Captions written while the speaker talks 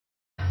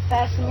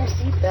fasten your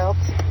seatbelt.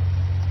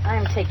 I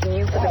am taking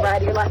you for the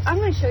ride of your life. I'm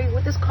going to show you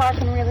what this car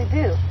can really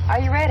do. Are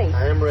you ready?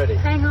 I am ready.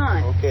 Hang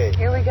on. Okay.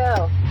 Here we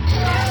go.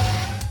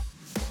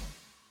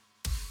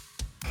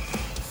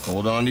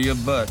 Hold on to your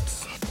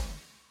butts.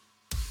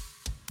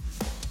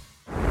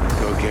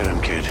 Go get him,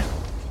 kid.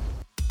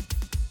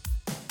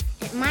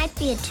 It might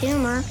be a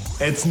tumor.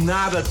 It's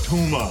not a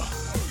tumor.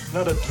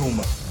 Not a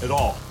tumor at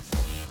all.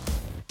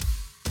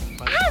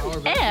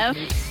 As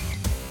if.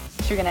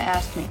 You're going to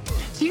ask me.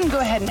 So you can go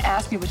ahead and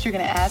ask me what you're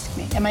going to ask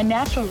me. And my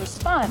natural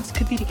response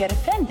could be to get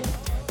offended.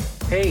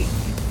 Hey,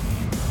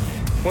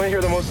 want to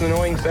hear the most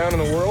annoying sound in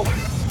the world?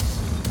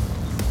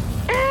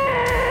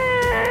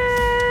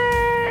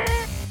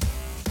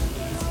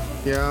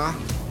 Yeah,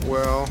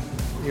 well,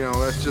 you know,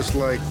 that's just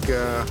like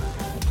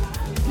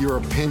your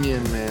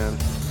opinion, man.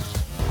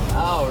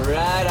 All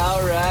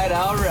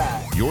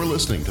right. You're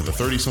listening to the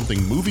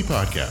 30-something movie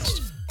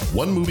podcast.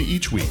 One movie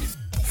each week,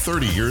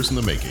 30 years in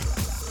the making.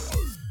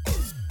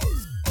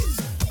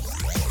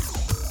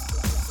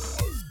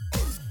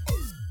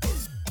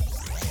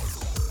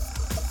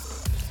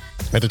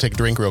 I had to take a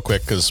drink real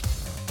quick because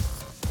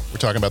we're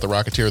talking about The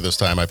Rocketeer this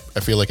time. I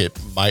feel like it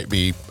might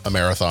be a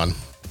marathon.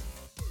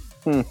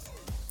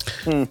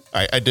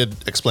 I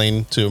did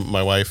explain to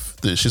my wife,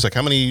 she's like,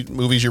 how many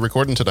movies you're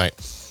recording tonight?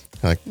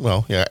 I'm like,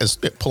 well, yeah, as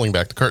pulling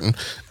back the curtain,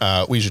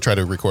 we usually try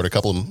to record a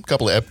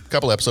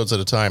couple episodes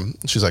at a time.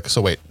 She's like,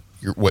 so wait,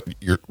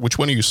 which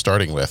one are you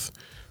starting with?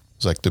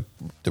 It's like the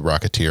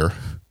Rocketeer.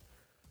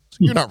 So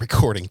you're not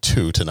recording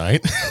 2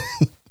 tonight.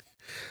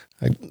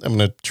 I'm going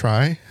to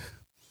try.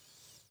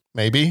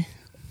 Maybe.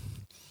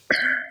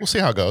 We'll see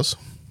how it goes.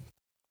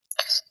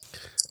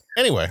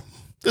 Anyway,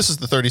 this is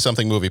the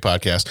 30-something movie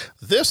podcast.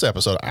 This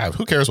episode,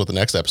 who cares what the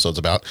next episode's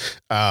about?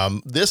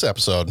 This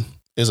episode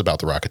is about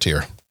The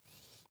Rocketeer.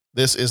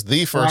 This is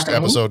the first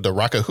episode. The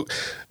Rocketeer.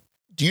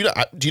 Do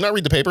you not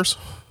read the papers?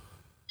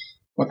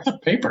 What's a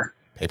paper?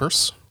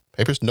 Papers?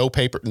 No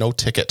paper. No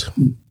ticket.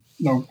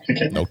 No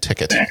ticket. No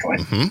ticket. Exactly.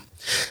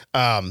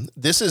 Mm-hmm.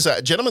 This is,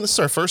 gentlemen, this is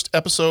our first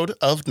episode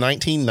of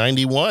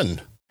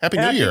 1991. Happy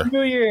New Year.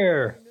 New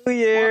Year.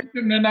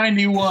 Welcome to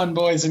 91,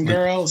 boys and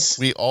girls.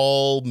 We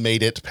all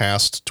made it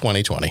past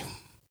 2020.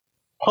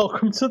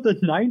 Welcome to the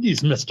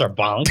 90s, Mr.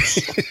 Bounce.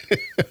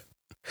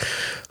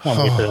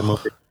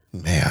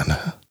 Man.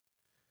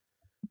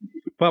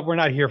 But we're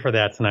not here for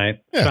that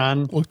tonight. Yeah,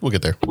 John, we'll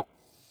get there.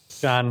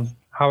 John,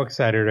 how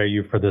excited are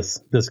you for this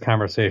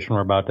conversation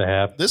we're about to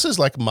have? This is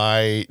like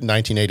my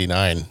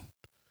 1989.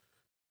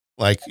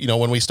 Like, you know,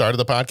 when we started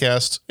the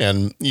podcast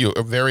and you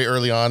very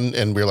early on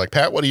and we were like,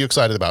 Pat, what are you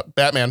excited about?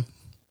 Batman.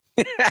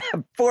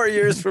 4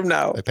 years from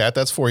now. Like, Pat,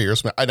 that's 4 years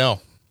from now. I know.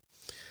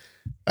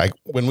 Like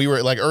when we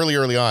were like early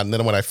on, and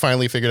then when I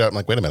finally figured out, I'm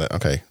like, wait a minute.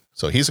 Okay.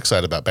 So he's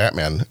excited about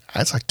Batman.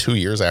 That's like 2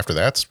 years after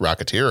that's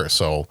Rocketeer.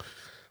 So,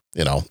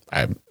 you know,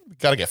 I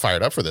got to get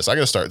fired up for this. I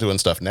got to start doing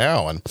stuff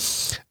now. And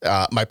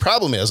my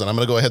problem is, and I'm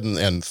going to go ahead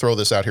and throw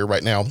this out here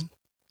right now,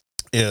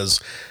 is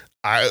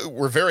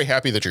we're very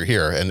happy that you're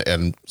here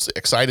and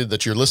excited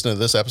that you're listening to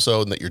this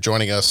episode and that you're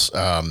joining us,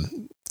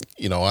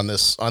 you know, on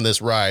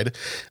this ride.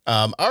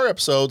 Our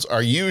episodes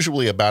are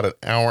usually about an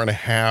hour and a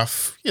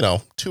half, you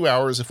know, 2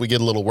 hours if we get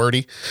a little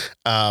wordy.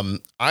 I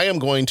am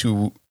going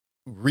to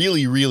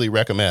really, really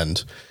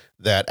recommend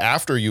that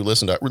after you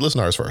listen to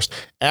ours first,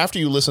 after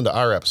you listen to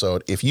our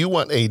episode, if you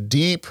want a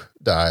deep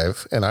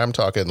dive, and I'm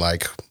talking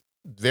like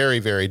very,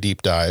 very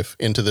deep dive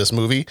into this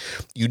movie,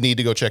 you need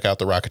to go check out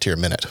the Rocketeer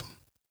Minute.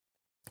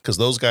 Because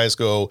those guys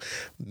go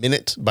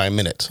minute by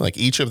minute. Like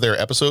each of their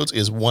episodes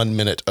is 1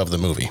 minute of the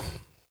movie.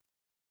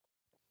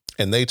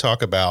 And they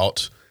talk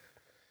about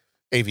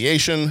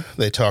aviation.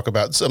 They talk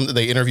about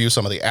they interview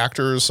some of the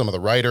actors, some of the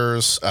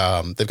writers.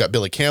 They've got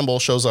Billy Campbell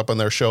shows up on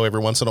their show every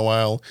once in a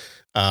while.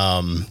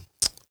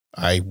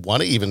 I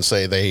want to even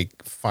say they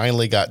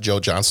finally got Joe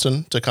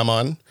Johnston to come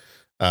on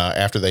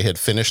after they had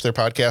finished their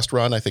podcast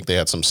run. I think they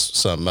had some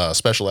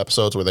special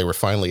episodes where they were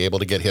finally able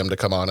to get him to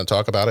come on and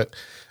talk about it.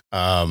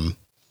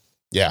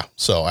 Yeah,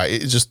 so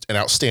it's just an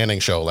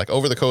outstanding show. Like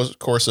over the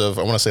course of,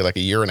 I want to say like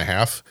a year and a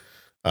half,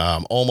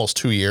 almost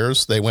 2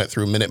 years, they went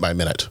through minute by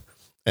minute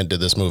and did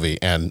this movie.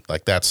 And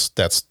like, that's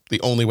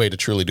the only way to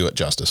truly do it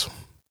justice.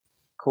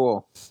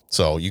 Cool.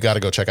 So you got to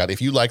go check out,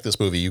 if you like this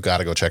movie, you got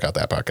to go check out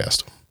that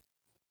podcast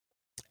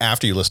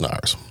after you listen to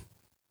ours.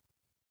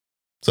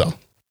 So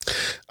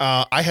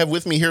I have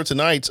with me here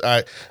tonight,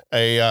 I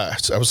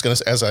was going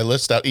to, as I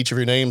list out each of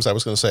your names, I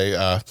was going to say,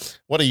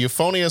 what a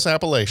euphonious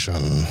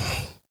appellation.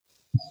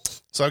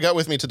 So I've got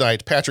with me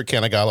tonight, Patrick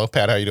Canigallo.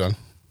 Pat, how you doing?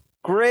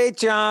 Great,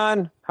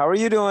 John. How are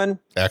you doing?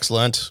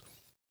 Excellent.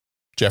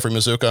 Jeffrey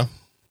Mizuka.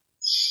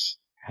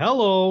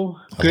 Hello.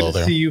 Good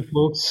to see you,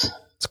 folks.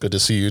 It's good to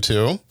see you,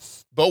 too.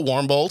 Bo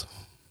Warmbold.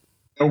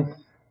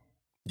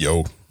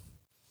 Yo.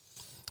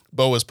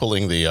 Bo is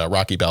pulling the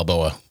Rocky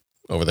Balboa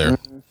over there.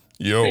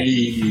 Yo.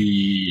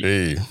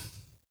 Hey.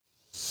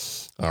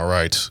 All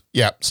right.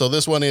 Yeah. So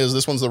this one's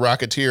the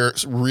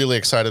Rocketeer. Really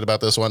excited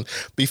about this one.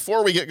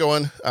 Before we get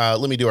going,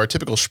 let me do our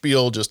typical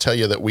spiel. Just tell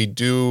you that we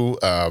do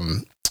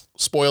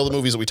spoil the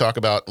movies that we talk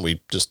about.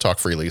 We just talk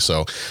freely.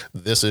 So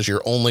this is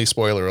your only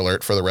spoiler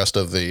alert for the rest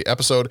of the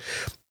episode.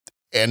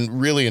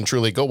 And really and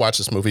truly, go watch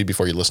this movie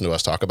before you listen to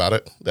us talk about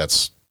it.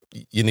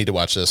 You need to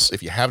watch this.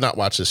 If you have not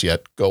watched this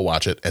yet, go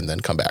watch it and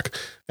then come back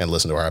and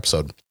listen to our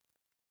episode.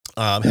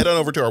 Head on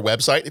over to our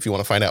website if you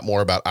want to find out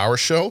more about our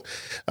show,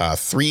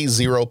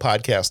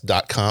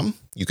 30podcast.com.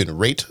 You can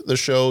rate the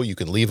show. You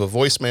can leave a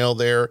voicemail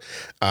there.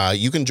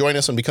 You can join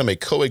us and become a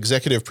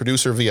co-executive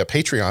producer via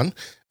Patreon.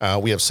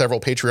 We have several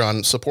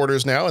Patreon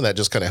supporters now, and that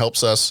just kind of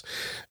helps us,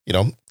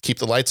 keep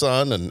the lights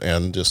on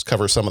and just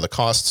cover some of the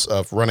costs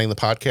of running the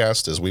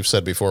podcast. As we've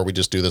said before, we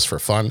just do this for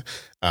fun.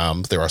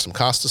 There are some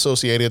costs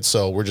associated,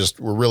 so we're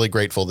really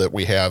grateful that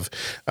we have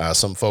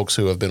some folks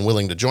who have been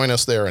willing to join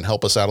us there and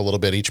help us out a little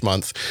bit each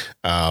month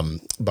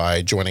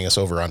by joining us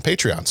over on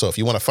Patreon. So if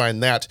you want to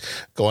find that,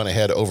 go on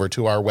ahead over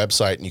to our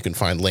website, and you can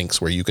find links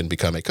where you can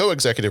become a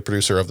co-executive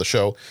producer of the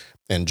show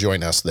and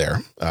join us there.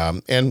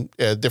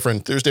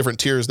 There's different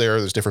tiers there.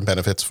 There's different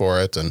benefits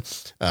for it. And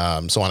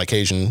so on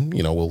occasion,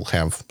 we'll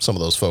have some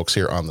of those folks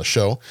here on the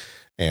show.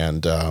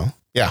 And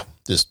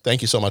just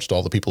thank you so much to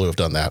all the people who have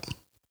done that.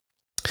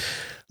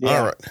 Yeah,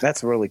 all right.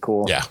 That's really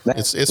cool. Yeah,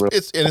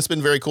 it's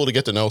been very cool to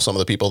get to know some of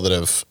the people that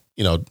have,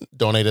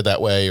 donated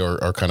that way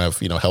or kind of,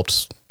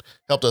 helped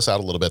us out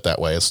a little bit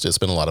that way. It's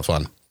been a lot of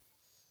fun.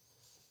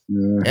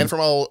 Mm-hmm. And from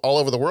all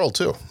over the world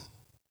too.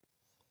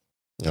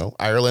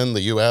 Ireland,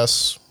 the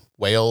US,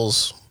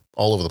 Wales,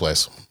 all over the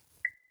place.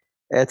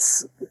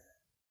 It's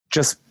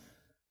just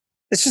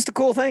a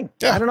cool thing.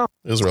 Yeah, I don't know.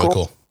 It was really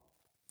cool.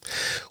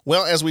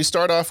 Well, as we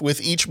start off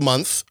with each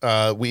month,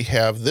 we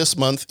have this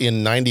month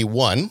in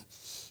 91.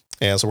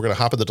 And so we're going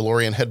to hop in the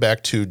DeLorean, head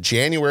back to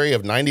January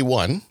of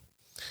 91.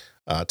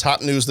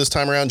 Top news this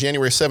time around,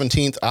 January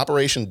 17th,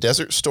 Operation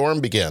Desert Storm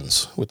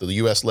begins with the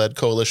U.S.-led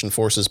coalition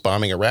forces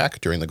bombing Iraq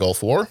during the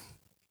Gulf War.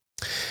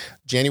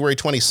 January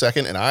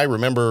 22nd, and I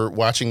remember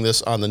watching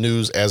this on the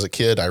news as a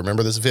kid. I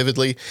remember this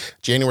vividly.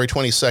 January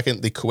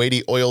 22nd, the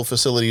Kuwaiti oil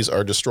facilities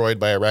are destroyed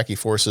by Iraqi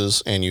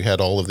forces, and you had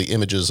all of the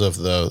images of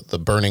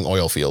the burning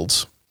oil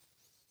fields.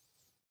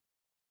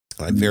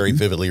 I very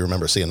vividly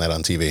remember seeing that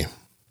on TV.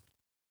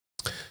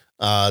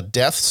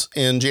 Deaths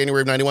in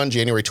January of 91,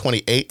 January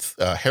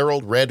 28th,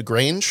 Harold Red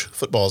Grange,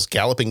 football's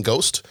galloping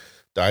ghost,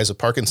 dies of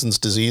Parkinson's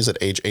disease at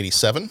age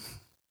 87.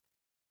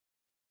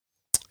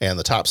 And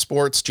the top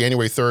sports,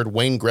 January 3rd,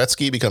 Wayne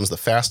Gretzky becomes the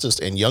fastest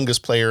and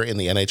youngest player in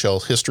the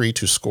NHL history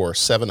to score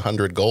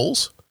 700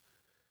 goals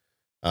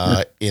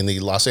in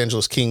the Los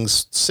Angeles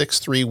Kings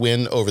 6-3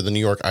 win over the New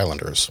York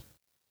Islanders.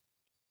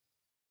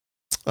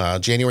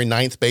 January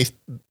 9th,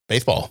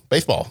 baseball.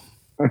 I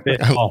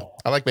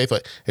like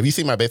baseball. Have you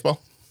seen my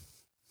baseball?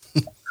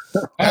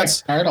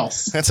 That's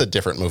a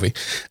different movie.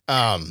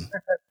 A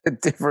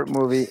different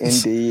movie,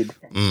 indeed.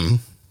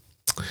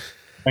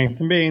 Thanks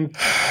and beans.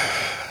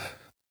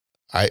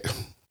 I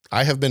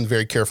have been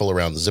very careful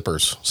around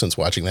zippers since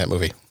watching that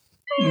movie.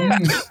 You know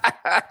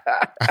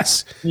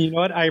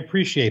what? I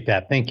appreciate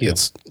that. Thank you.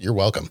 You're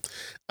welcome.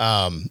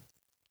 That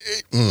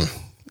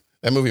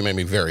movie made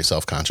me very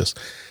self-conscious.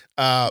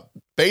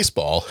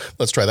 Baseball.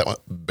 Let's try that one.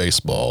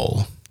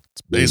 Baseball. It's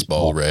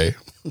baseball, Ray.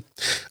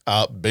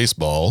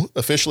 Baseball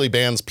officially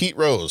bans Pete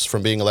Rose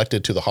from being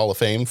elected to the Hall of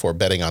Fame for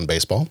betting on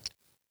baseball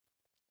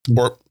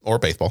or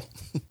baseball.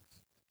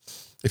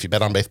 If you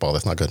bet on baseball,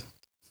 that's not good.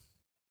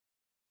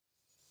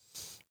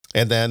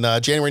 And then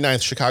January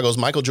 9th, Chicago's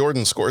Michael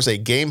Jordan scores a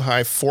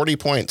game-high 40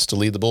 points to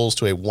lead the Bulls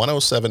to a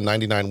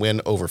 107-99 win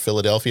over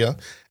Philadelphia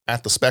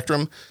at the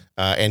Spectrum,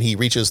 and he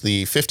reaches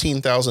the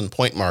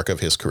 15,000-point mark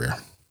of his career.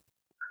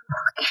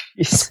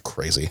 That's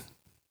crazy.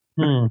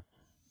 So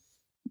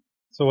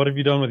what have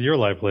you done with your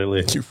life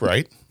lately?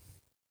 Right.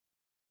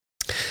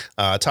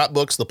 Top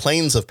books, The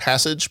Plains of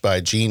Passage by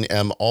Jean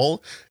M.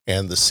 Auel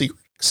and The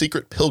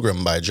Secret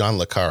Pilgrim by John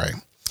le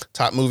Carré.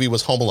 Top movie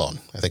was Home Alone.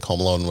 I think Home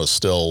Alone was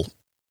still...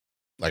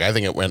 I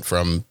think it went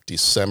from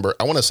December.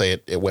 I want to say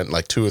it went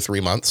like 2 or 3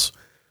 months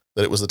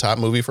that it was the top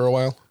movie for a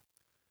while.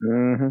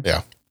 Mm-hmm.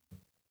 Yeah.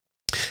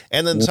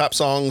 And then the top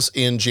songs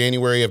in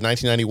January of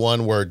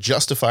 1991 were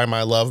Justify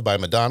My Love by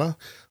Madonna,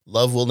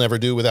 Love Will Never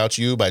Do Without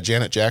You by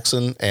Janet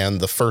Jackson, and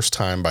The First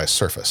Time by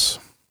Surface.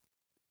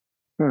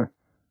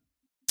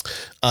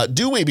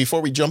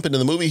 Before we jump into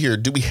the movie here,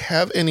 do we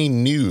have any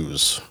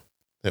news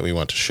that we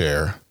want to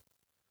share?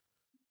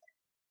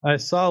 I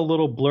saw a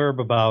little blurb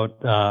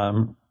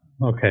about...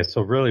 Okay, so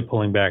really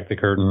pulling back the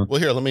curtain. Well,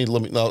 here,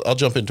 I'll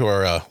jump into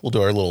we'll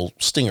do our little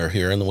stinger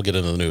here, and then we'll get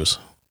into the news.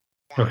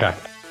 Okay.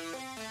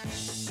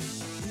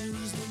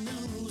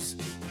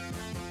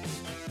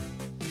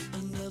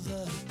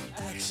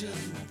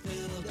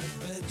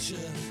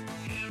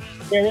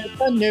 Here's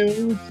the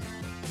news.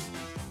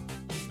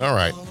 All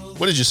right.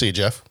 What did you see,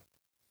 Jeff?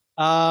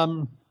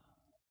 Alfred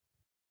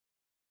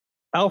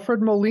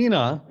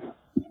Molina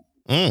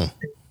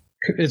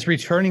is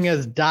returning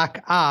as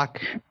Doc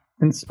Ock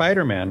in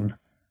Spider-Man,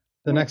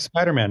 the next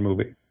Spider-Man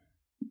movie.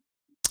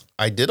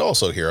 I did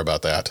also hear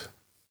about that.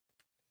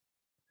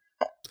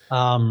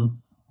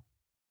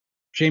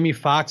 Jamie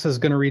Foxx is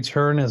going to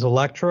return as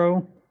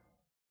Electro.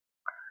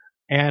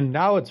 And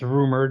now it's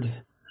rumored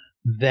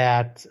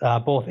that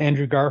both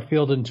Andrew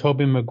Garfield and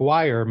Tobey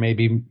Maguire may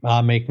be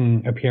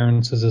making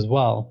appearances as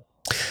well.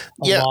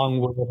 Yeah. Along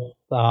with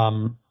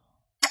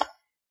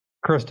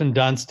Kirsten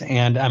Dunst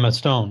and Emma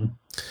Stone.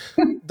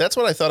 That's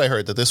what I thought I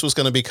heard, that this was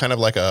going to be kind of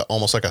like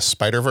almost like a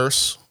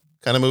Spider-Verse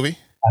kind of movie.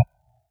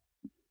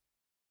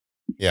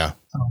 Yeah.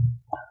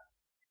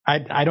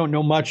 I don't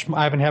know much.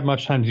 I haven't had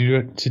much time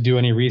to do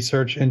any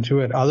research into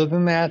it other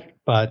than that,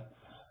 but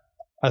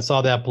I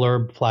saw that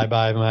blurb fly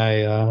by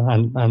my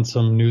on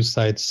some news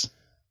sites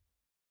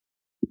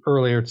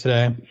earlier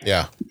today.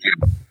 Yeah.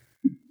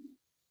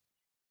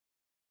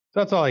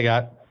 That's all I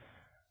got.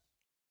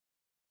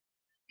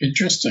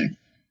 Interesting.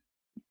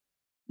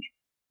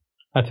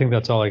 I think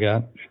that's all I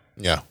got.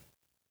 Yeah.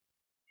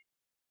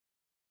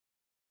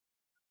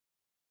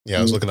 Yeah,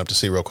 I was looking up to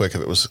see real quick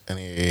if it was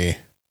any.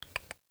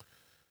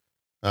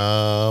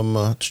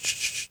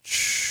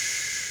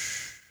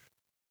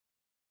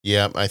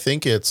 Yeah, I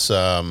think it's.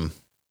 Did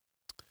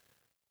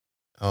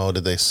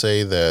they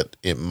say that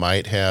it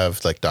might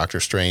have, like, Doctor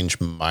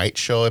Strange might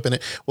show up in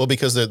it? Well,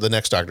 because the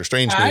next Doctor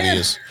Strange movie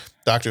is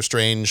Doctor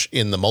Strange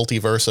in the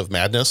Multiverse of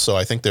Madness. So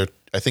I think they're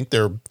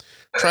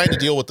trying to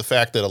deal with the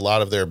fact that a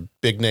lot of their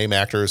big name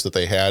actors that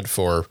they had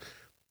for,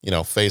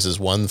 phases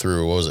 1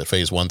 through,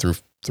 phase 1 through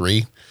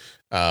 3,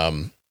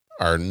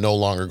 are no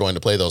longer going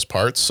to play those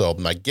parts. So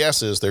my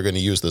guess is they're going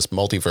to use this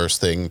multiverse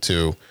thing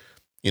to,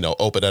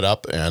 open it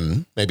up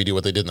and maybe do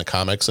what they did in the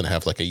comics and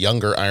have like a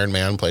younger Iron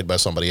Man played by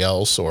somebody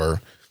else,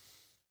 or,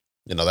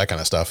 that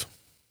kind of stuff.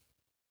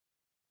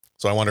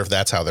 So I wonder if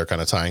that's how they're kind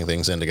of tying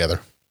things in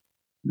together.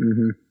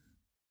 Mm-hmm.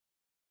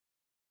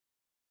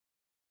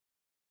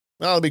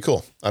 Well, it'd be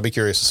cool. I'd be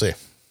curious to see.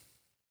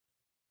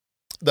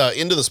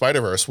 The Into the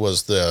Spider-Verse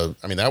was that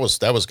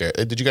was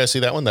good. Did you guys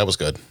see that one? That was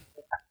good.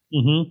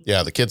 Mm-hmm.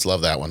 Yeah, the kids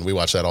love that one. We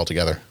watched that all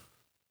together.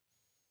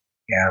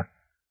 Yeah.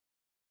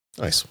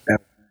 Nice.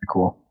 That's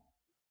cool.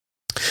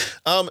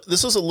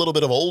 This is a little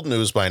bit of old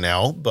news by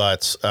now,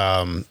 but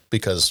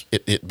because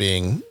it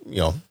being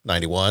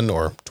 91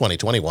 or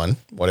 2021,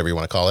 whatever you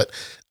want to call it,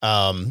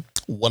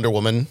 Wonder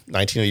Woman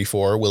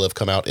 1984 will have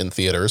come out in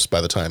theaters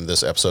by the time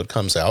this episode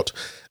comes out.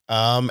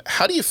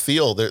 How do you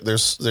feel?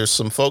 There's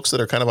some folks that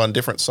are kind of on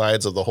different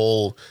sides of the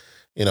whole,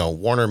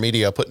 Warner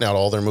Media putting out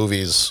all their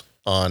movies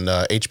on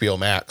HBO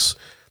Max,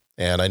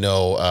 and I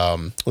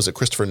know was it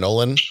Christopher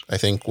Nolan? I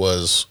think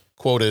was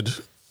quoted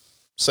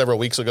several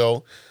weeks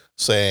ago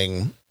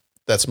saying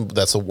that's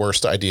the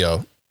worst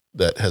idea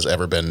that has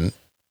ever been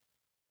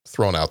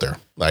thrown out there.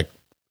 Like,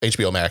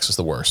 HBO Max is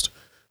the worst.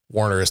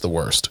 Warner is the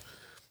worst.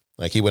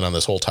 Like, he went on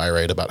this whole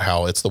tirade about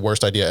how it's the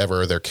worst idea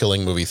ever. They're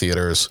killing movie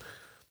theaters.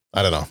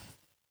 I don't know.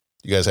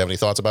 You guys have any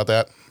thoughts about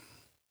that?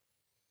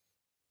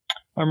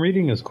 I'm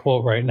reading his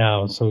quote right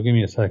now, so give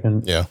me a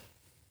second. Yeah.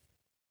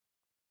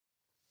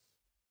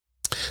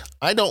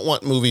 I don't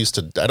want movie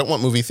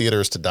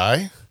theaters to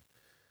die,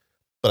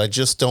 but I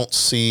just don't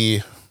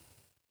see,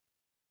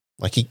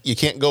 like, you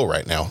can't go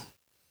right now.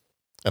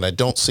 And I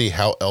don't see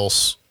how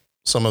else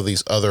some of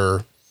these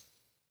other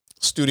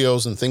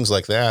studios and things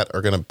like that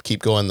are going to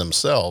keep going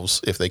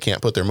themselves if they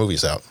can't put their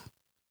movies out.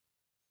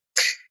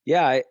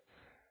 Yeah. I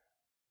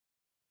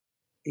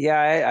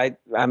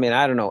mean,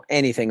 I don't know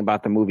anything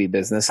about the movie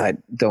business. I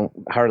don't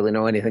hardly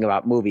know anything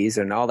about movies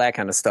and all that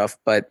kind of stuff,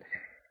 but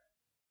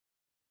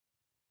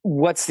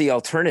what's the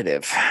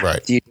alternative?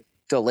 Right. Do you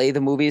delay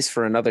the movies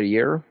for another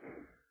year?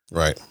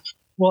 Right.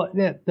 Well,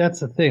 that's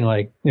the thing.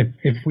 Like,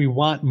 if we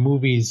want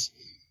movies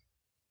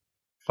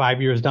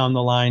 5 years down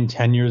the line,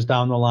 10 years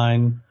down the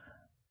line,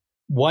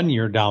 1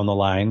 year down the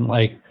line,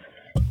 like,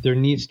 there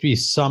needs to be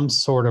some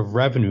sort of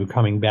revenue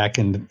coming back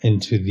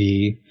into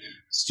the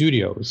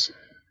studios.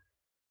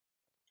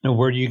 And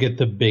where do you get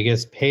the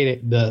biggest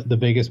payday? The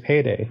biggest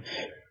payday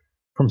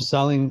from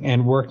selling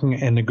and working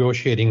and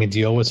negotiating a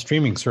deal with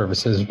streaming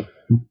services,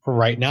 for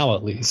right now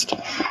at least.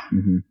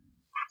 Mm-hmm.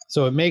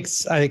 So it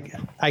makes I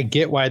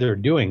get why they're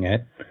doing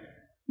it.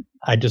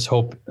 I just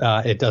hope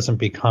it doesn't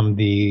become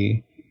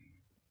the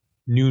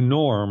new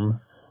norm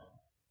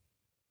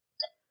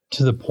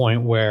to the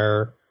point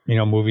where,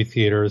 movie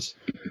theaters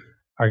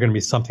are going to be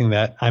something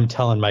that I'm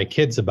telling my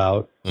kids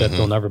about that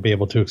they'll never be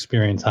able to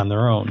experience on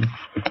their own.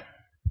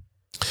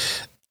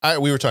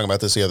 We were talking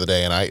about this the other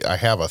day, and I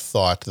have a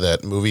thought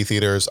that movie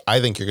theaters, I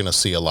think you're going to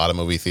see a lot of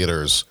movie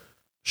theaters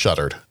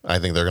shuttered. I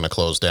think they're going to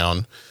close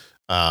down.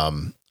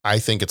 I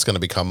think it's going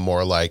to become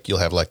more like you'll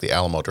have like the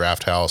Alamo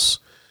Drafthouse.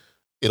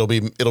 It'll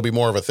be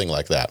more of a thing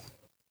like that,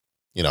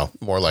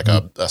 more like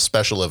a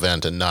special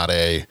event and not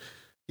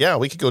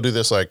we could go do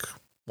this like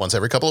once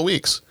every couple of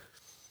weeks.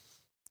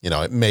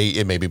 It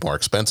may be more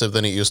expensive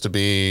than it used to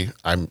be.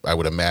 I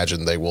would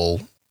imagine they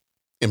will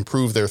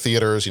improve their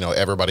theaters.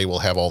 Everybody will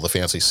have all the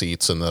fancy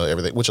seats and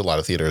everything, which a lot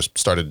of theaters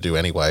started to do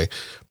anyway.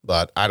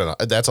 But I don't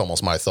know. That's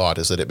almost my thought,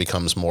 is that it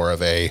becomes more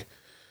of a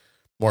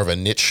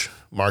niche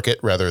market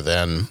rather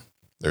than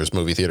there's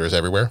movie theaters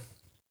everywhere.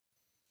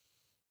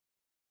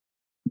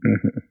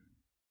 Mm-hmm.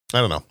 I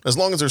don't know. As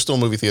long as there's still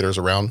movie theaters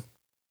around,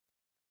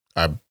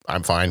 I'm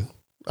fine.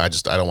 I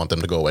don't want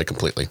them to go away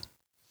completely.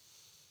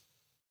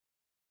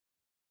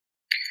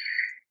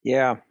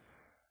 Yeah.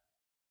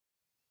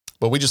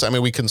 But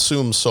we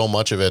consume so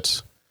much of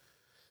it.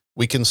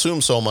 We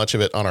consume so much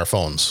of it on our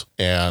phones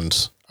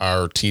and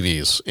our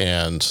TVs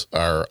and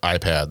our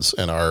iPads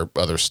and our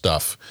other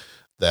stuff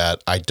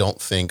that I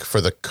don't think for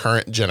the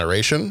current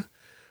generation,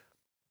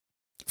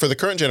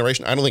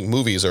 I don't think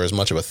movies are as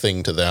much of a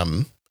thing to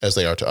them as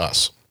they are to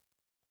us.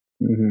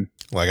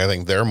 Mm-hmm. Like, I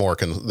think they're more,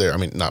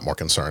 not more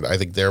concerned. I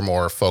think they're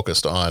more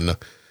focused on,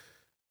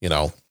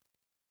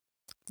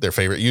 their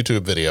favorite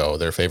YouTube video,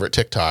 their favorite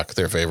TikTok,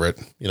 their favorite,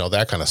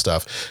 that kind of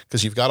stuff.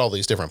 Because you've got all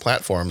these different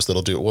platforms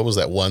that'll do. What was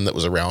that one that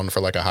was around for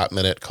like a hot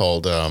minute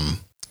called,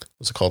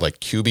 what's it called? Like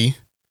Quibi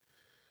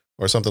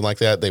or something like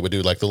that. They would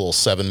do like the little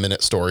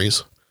 7-minute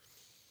stories.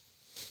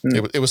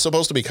 It was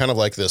supposed to be kind of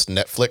like this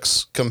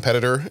Netflix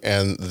competitor,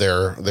 and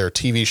their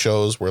TV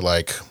shows were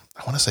like,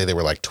 I want to say they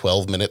were like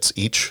 12 minutes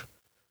each.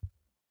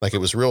 Like, it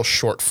was real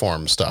short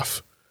form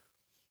stuff.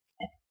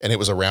 And it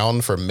was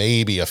around for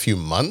maybe a few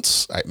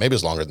months. Maybe it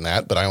was longer than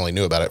that, but I only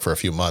knew about it for a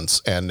few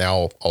months. And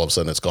now all of a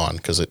sudden it's gone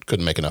because it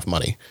couldn't make enough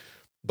money.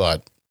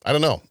 But I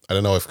don't know. I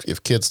don't know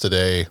if kids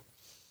today,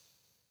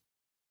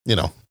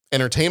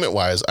 entertainment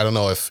wise, I don't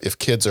know if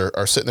kids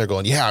are sitting there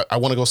going, yeah, I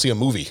want to go see a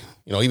movie,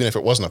 even if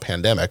it wasn't a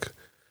pandemic.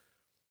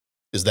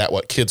 Is that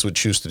what kids would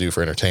choose to do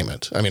for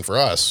entertainment? I mean, for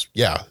us,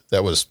 yeah,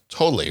 that was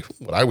totally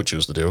what I would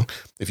choose to do.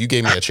 If you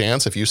gave me a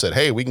chance, if you said,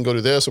 hey, we can go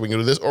do this, or we can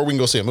go do this, or we can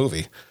go see a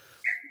movie.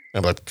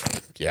 I'm like,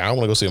 yeah, I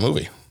want to go see a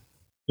movie.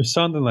 You're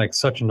sounding like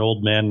such an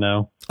old man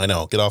now. I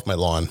know. Get off my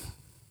lawn.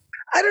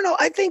 I don't know.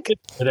 I think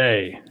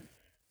today.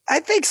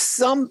 I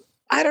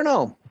don't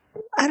know.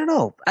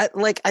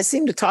 I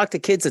seem to talk to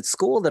kids at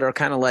school that are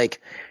kind of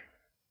like,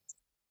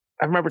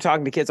 I remember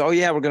talking to kids, oh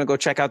yeah, we're going to go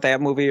check out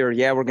that movie, or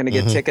yeah, we're going to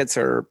get tickets,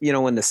 or,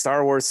 when the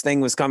Star Wars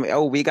thing was coming,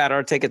 oh, we got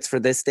our tickets for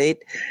this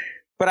date.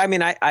 But I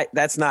mean, I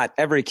that's not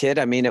every kid.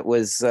 I mean, it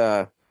was,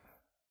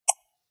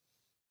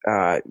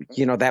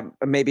 that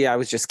maybe I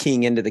was just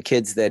keying into the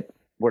kids that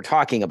were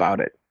talking about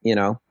it,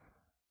 And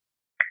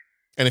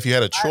if you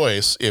had a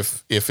choice,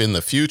 if in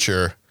the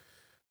future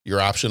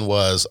your option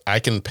was, I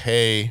can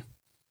pay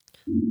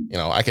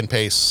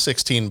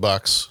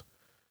 $16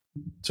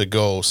 to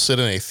go sit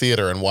in a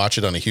theater and watch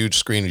it on a huge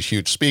screen with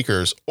huge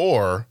speakers,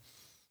 or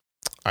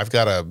I've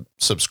got a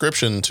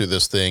subscription to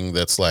this thing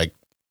that's like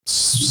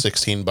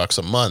 $16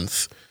 a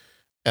month,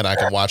 and I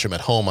can watch them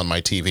at home on my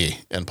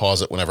TV and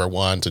pause it whenever I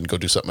want and go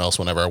do something else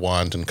whenever I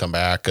want and come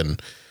back.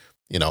 And,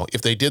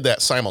 if they did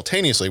that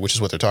simultaneously, which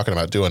is what they're talking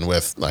about doing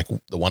with like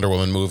the Wonder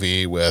Woman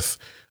movie, with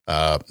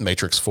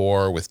Matrix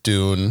 4, with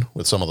Dune,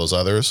 with some of those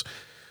others,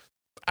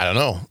 I don't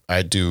know.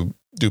 Do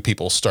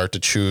people start to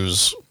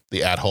choose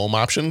the at-home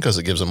option because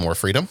it gives them more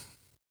freedom?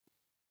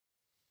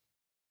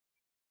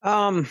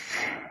 Well,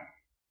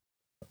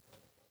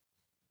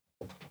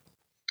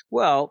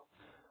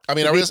 I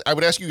mean, I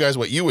would ask you guys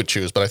what you would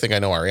choose, but I think I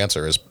know our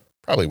answer is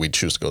probably we'd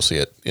choose to go see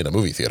it in a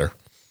movie theater.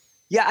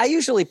 Yeah, I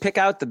usually pick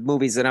out the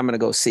movies that I'm going to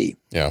go see.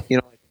 Yeah.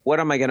 What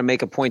am I going to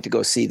make a point to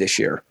go see this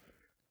year?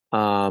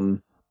 I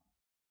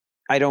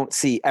don't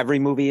see every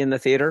movie in the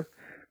theater.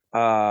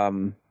 I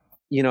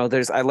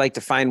like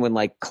to find when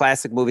like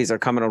classic movies are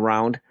coming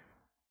around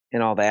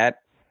and all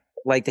that.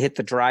 I like to hit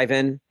the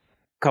drive-in a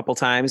couple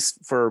times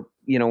for,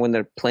 when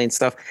they're playing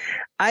stuff.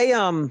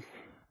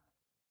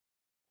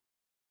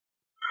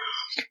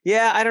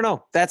 Yeah, I don't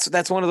know.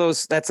 That's one of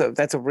those, that's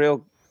a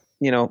real,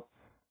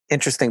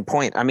 interesting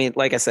point. I mean,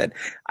 like I said,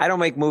 I don't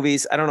make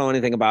movies. I don't know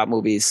anything about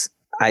movies.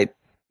 And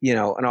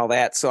all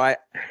that. So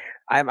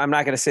I'm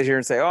not going to sit here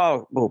and say,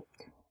 oh, well,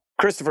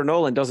 Christopher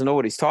Nolan doesn't know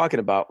what he's talking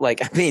about.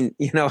 Like,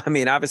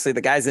 obviously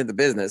the guy's in the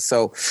business.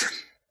 So,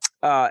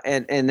 but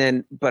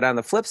on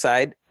the flip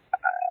side,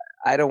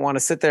 I don't want to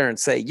sit there and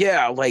say,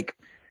 yeah, like,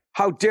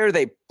 how dare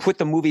they put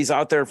the movies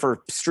out there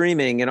for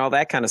streaming and all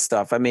that kind of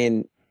stuff. I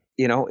mean,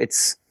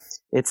 it's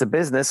a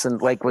business, and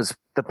like was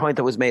the point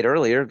that was made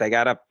earlier, they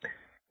gotta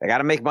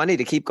make money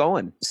to keep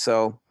going.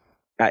 So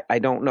I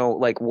don't know,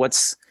 like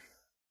what's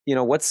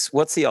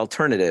the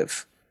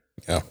alternative?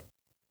 Yeah.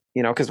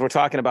 Cause we're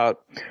talking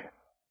about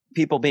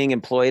people being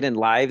employed in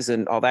lives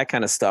and all that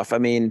kind of stuff. I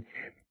mean,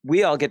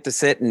 we all get to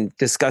sit and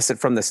discuss it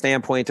from the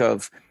standpoint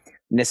of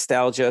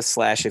nostalgia /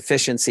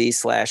 efficiency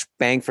 /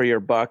 bang for your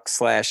buck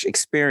 /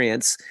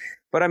 experience.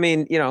 But I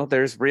mean,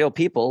 there's real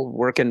people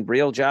working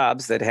real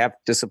jobs that have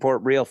to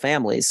support real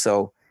families.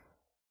 So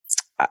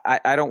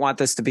I don't want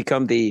this to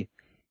become the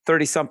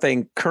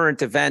 30-something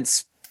current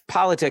events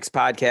politics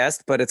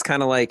podcast, but it's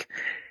kind of like,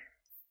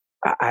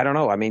 I don't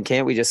know. I mean,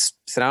 can't we just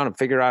sit down and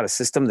figure out a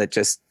system that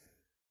just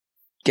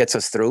gets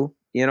us through?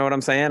 You know what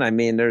I'm saying? I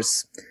mean,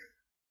 there's,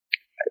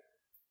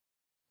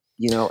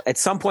 at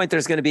some point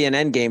there's going to be an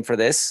end game for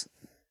this.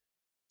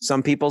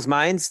 Some people's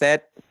minds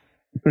that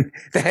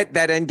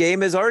end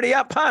game is already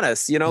upon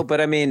us, but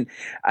I mean,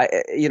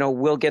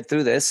 we'll get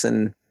through this.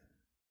 And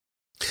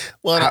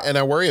well, and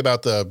I worry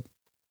about the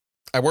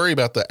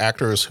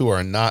actors who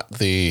are not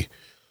the,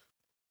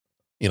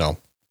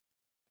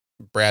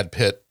 Brad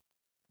Pitt,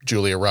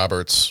 Julia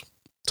Roberts,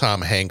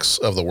 Tom Hanks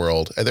of the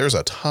world. And there's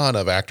a ton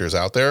of actors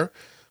out there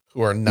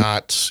who are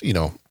not,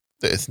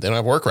 they don't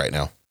have work right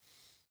now.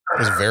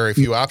 There's very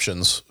few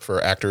options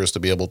for actors to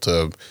be able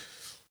to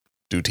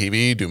do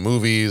TV, do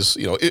movies,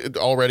 it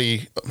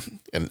already,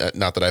 and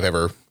not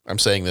that I'm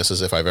saying this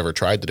as if I've ever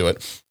tried to do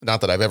it.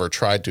 Not that I've ever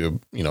tried to,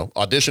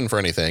 audition for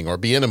anything or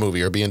be in a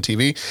movie or be in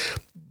TV,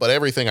 but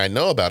everything I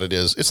know about it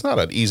is it's not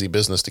an easy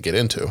business to get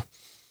into.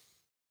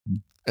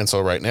 And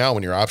so right now,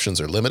 when your options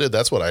are limited,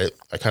 that's what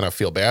I kind of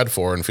feel bad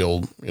for and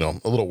feel,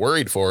 a little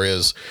worried for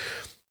is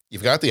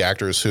you've got the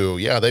actors who,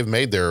 they've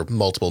made their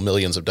multiple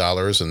millions of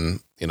dollars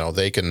and,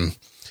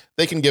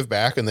 they can give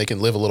back and they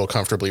can live a little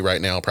comfortably right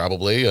now,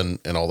 probably. And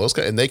all those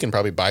and they can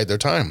probably bide their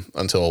time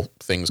until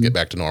things get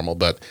back to normal.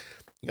 But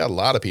you got a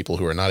lot of people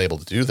who are not able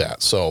to do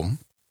that. So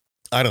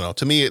I don't know.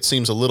 To me, it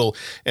seems a little,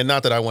 and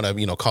not that I want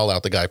to, call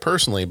out the guy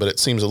personally, but it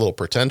seems a little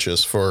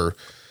pretentious for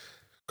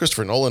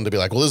Christopher Nolan to be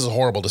like, well, this is a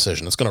horrible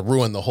decision. It's going to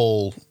ruin the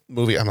whole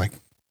movie. I'm like,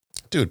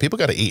 dude, people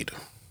got to eat.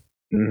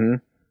 Mm-hmm.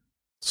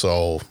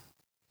 So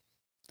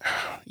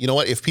you know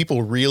what? If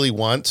people really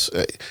want,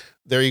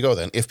 there you go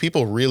then. If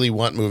people really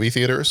want movie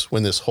theaters,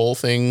 when this whole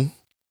thing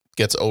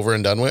gets over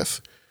and done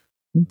with,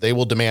 they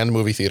will demand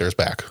movie theaters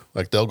back.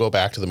 Like they'll go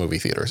back to the movie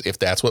theaters if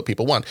that's what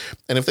people want.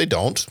 And if they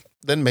don't,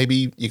 then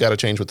maybe you got to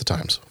change with the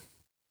times.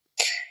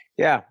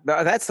 Yeah,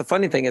 that's the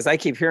funny thing is I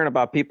keep hearing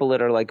about people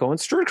that are like going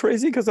stir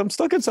crazy because I'm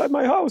stuck inside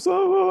my house.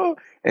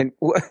 And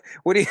what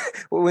do you,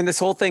 when this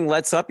whole thing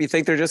lets up, you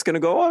think they're just going to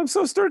go, oh, I'm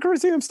so stir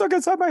crazy. I'm stuck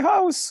inside my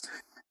house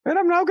and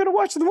I'm now going to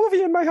watch the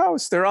movie in my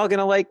house. They're all going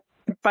to like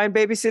find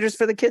babysitters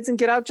for the kids and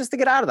get out just to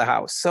get out of the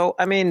house. So,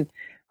 I mean,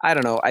 I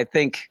don't know. I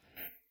think,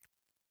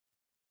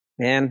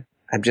 man,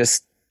 I'm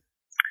just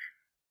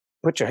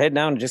put your head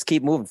down and just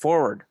keep moving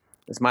forward.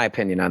 Is my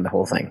opinion on the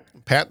whole thing.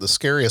 Pat, the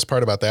scariest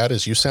part about that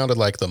is you sounded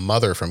like the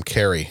mother from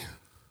Carrie.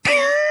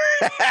 They're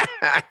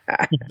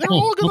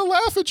all going to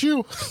laugh at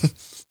you.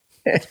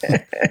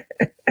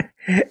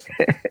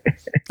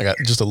 I got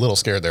just a little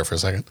scared there for a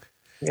second.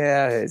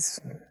 Yeah, it's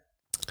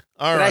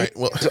all right.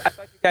 Well, I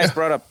thought you guys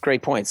brought up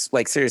great points.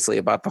 Like seriously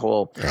about the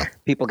whole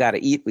people got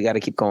to eat. We got to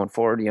keep going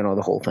forward.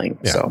 The whole thing.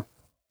 Yeah. So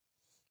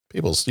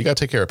people's, you got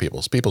to take care of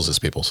people's. People's is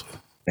people's.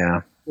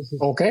 Yeah.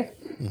 Okay.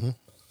 Mm-hmm.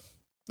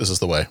 This is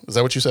the way. Is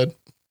that what you said?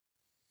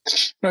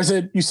 No,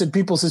 you said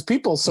people's is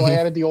people's, so I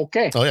added the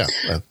okay. Oh yeah.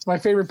 It's my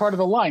favorite part of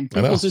the line.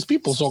 People's is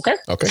people's, okay?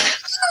 Okay.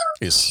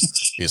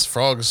 Is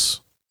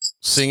frogs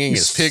singing,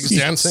 is pigs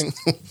dancing.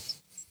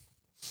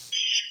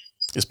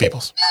 Is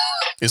people's.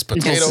 Is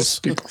potatoes.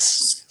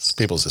 People's is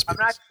people's.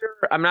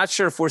 I'm not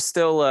sure if we're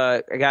still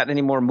got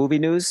any more movie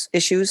news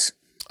issues.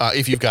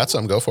 If you've got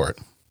some, go for it.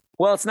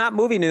 Well, it's not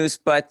movie news,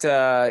 but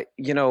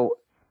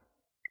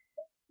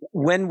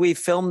when we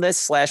film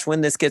this / when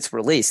this gets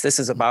released, this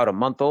is about a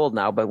month old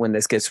now, but when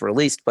this gets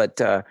released, but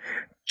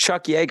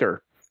Chuck Yeager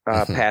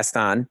passed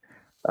on.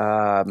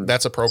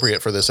 That's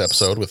appropriate for this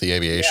episode with the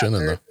aviation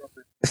and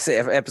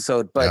the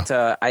episode. But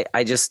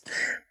I just,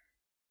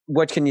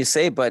 what can you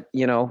say? But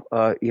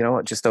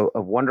just a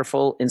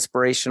wonderful,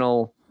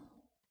 inspirational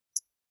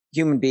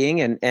human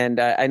being, and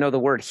I know the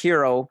word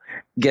hero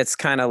gets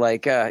kind of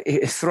like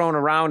thrown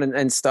around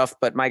and stuff,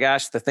 but my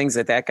gosh, the things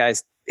that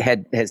guy's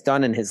has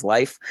done in his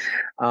life,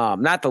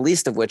 not the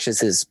least of which is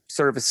his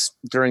service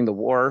during the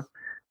war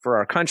for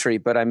our country,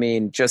 but I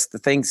mean just the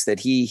things that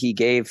he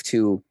gave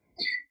to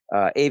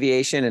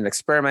aviation and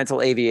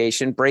experimental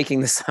aviation,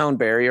 breaking the sound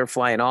barrier,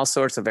 flying all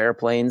sorts of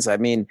airplanes. I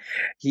mean,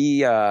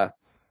 he's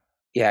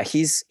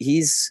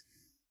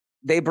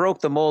they broke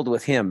the mold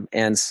with him,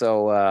 and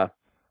so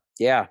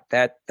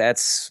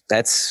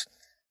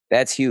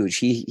that's huge.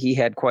 He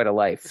had quite a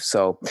life.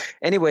 So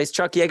anyways,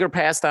 Chuck Yeager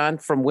passed on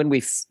from when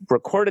we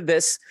recorded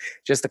this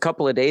just a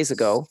couple of days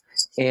ago.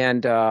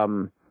 And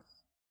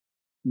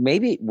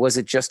maybe, was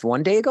it just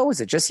one day ago?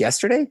 Was it just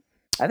yesterday?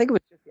 I think it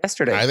was just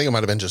yesterday. I think it might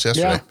have been just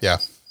yesterday. Yeah.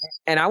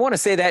 And I want to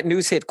say that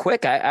news hit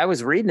quick. I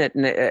was reading it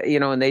and,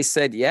 and they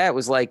said, it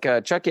was like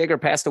Chuck Yeager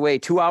passed away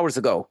 2 hours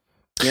ago.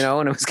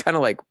 And it was kind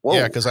of like, whoa.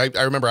 Yeah, because I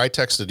remember I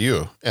texted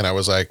you and I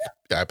was like,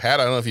 Pat, I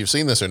don't know if you've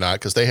seen this or not,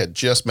 because they had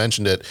just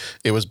mentioned it.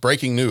 It was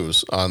breaking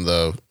news on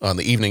the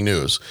evening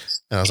news.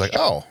 And I was like,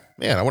 oh,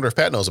 man, I wonder if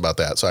Pat knows about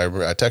that. So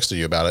I texted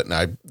you about it.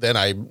 And then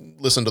I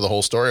listened to the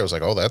whole story. I was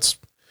like, oh, that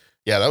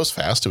was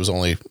fast. It was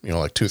only,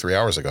 like 2-3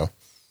 hours ago.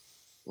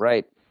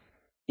 Right.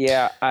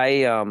 Yeah.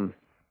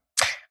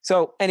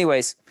 So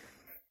anyways,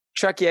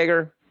 Chuck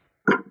Yeager,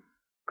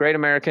 great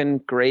American,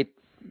 great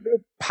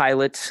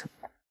pilot,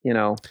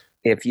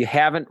 If you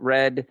haven't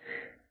read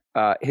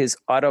his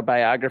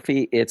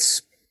autobiography,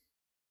 it's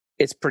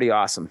pretty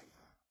awesome.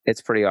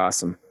 It's pretty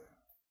awesome.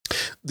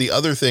 The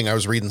other thing, I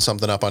was reading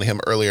something up on him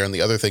earlier, and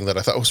the other thing that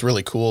I thought was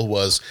really cool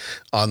was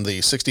on the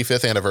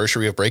 65th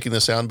anniversary of breaking the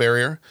sound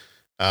barrier,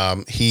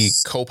 he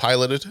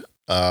co-piloted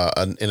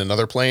in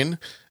another plane,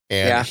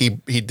 and he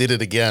did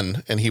it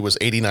again, and he was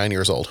 89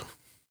 years old.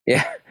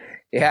 Yeah.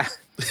 Yeah.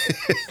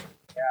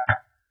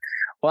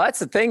 Well, that's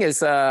the thing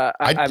is,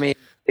 I mean,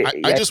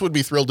 I just would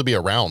be thrilled to be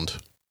around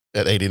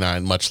at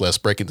 89, much less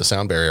breaking the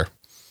sound barrier.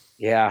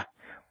 Yeah.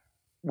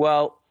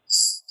 Well,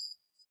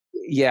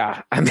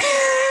 yeah. I mean,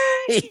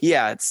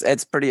 Yeah,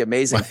 it's pretty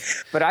amazing.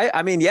 But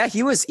I mean, yeah,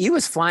 he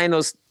was flying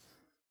those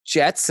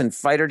jets and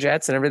fighter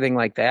jets and everything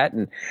like that.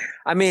 And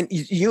I mean,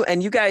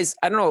 you guys,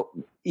 I don't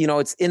know,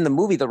 it's in the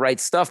movie, The Right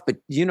Stuff, but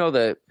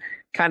the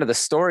kind of the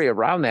story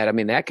around that. I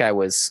mean, that guy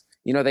was,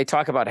 they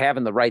talk about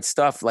having the right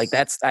stuff. Like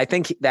I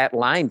think that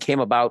line came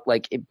about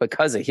like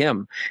because of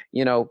him,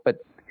 but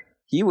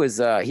he was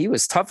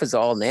tough as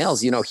all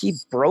nails. He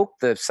broke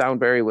the sound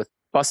barrier with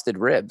busted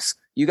ribs.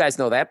 You guys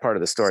know that part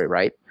of the story,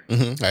 right?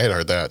 Mm-hmm. I had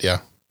heard that. Yeah.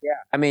 Yeah.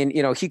 I mean,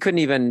 he couldn't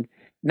even,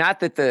 not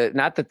that the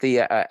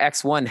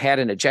X1 had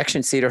an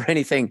ejection seat or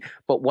anything,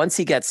 but once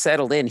he got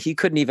settled in, he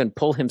couldn't even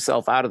pull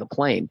himself out of the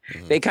plane.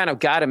 Mm-hmm. They kind of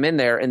got him in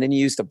there, and then he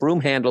used a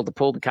broom handle to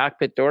pull the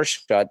cockpit door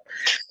shut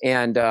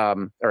and,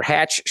 or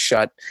hatch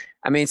shut.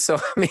 I mean,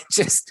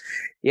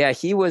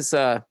 he was,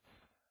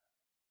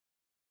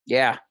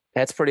 yeah,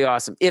 that's pretty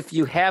awesome. If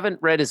you haven't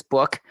read his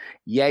book,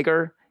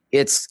 Yeager,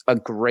 it's a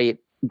great,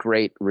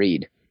 great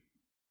read.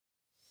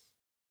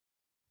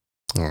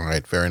 All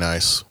right. Very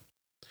nice.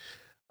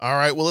 All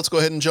right. Well, let's go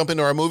ahead and jump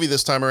into our movie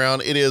this time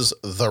around. It is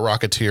The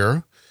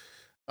Rocketeer.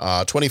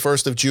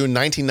 21st of June,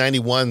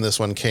 1991. This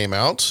one came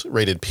out,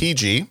 rated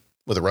PG,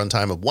 with a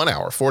runtime of 1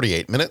 hour,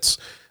 48 minutes.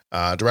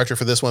 Director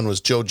for this one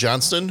was Joe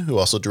Johnston, who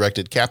also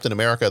directed Captain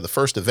America, The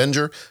First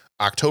Avenger,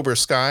 October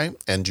Sky,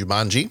 and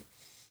Jumanji.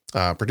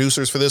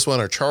 Producers for this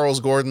one are Charles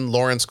Gordon,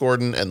 Lawrence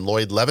Gordon, and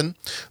Lloyd Levin.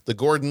 The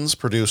Gordons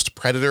produced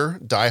Predator,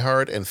 Die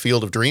Hard, and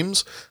Field of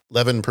Dreams.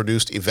 Levin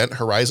produced Event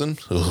Horizon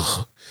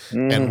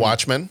and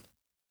Watchmen.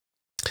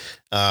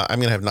 I'm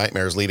going to have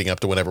nightmares leading up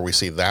to whenever we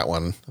see that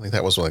one. I think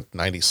that was like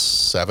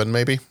 97,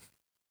 maybe.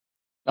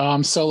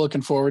 I'm so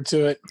looking forward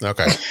to it.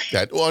 Okay.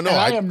 Yeah. Well, no,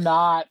 I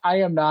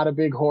am not a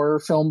big horror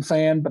film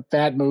fan, but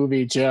that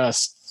movie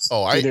just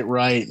did it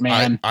right,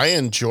 man. I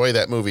enjoy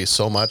that movie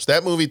so much.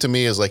 That movie to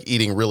me is like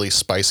eating really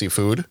spicy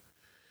food.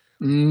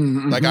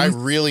 Mm-hmm. Like I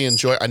really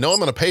enjoy, I know I'm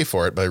going to pay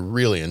for it, but I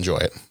really enjoy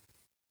it.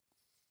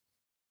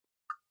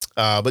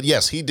 But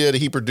yes,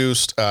 he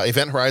produced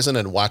Event Horizon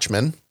and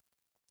Watchmen.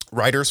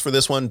 Writers for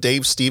this one,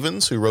 Dave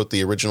Stevens, who wrote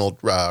the original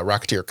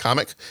Rocketeer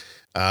comic,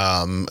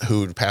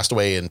 who passed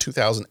away in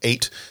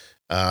 2008.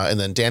 And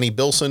then Danny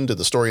Bilson did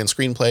the story and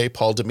screenplay.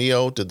 Paul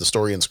DeMeo did the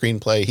story and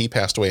screenplay. He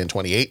passed away in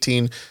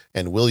 2018.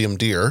 And William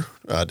Deere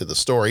did the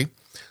story.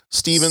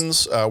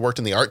 Stevens worked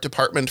in the art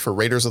department for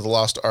Raiders of the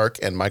Lost Ark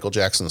and Michael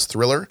Jackson's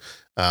Thriller.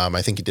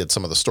 I think he did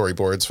some of the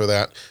storyboards for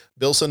that.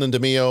 Bilson and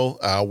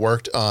DeMeo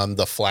worked on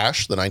The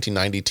Flash, the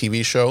 1990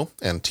 TV show,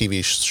 and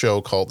TV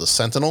show called The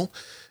Sentinel.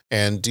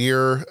 And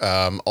Deere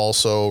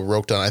also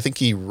wrote on, I think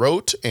he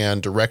wrote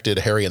and directed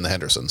Harry and the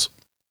Hendersons.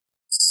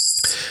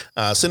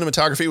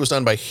 Cinematography was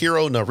done by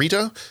Hiro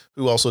Narita,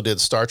 who also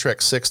did Star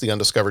Trek VI, The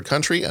Undiscovered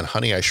Country, and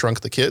Honey, I Shrunk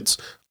the Kids,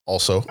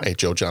 also a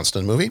Joe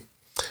Johnston movie.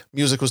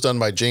 Music was done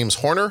by James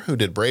Horner, who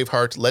did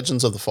Braveheart,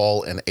 Legends of the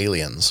Fall, and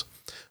Aliens.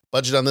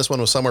 Budget on this one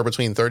was somewhere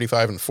between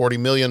 35 and 40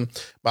 million.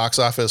 Box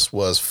office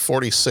was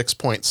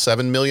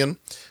 46.7 million.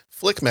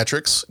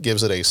 Flickmetrics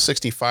gives it a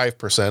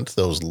 65%,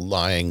 those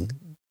lying,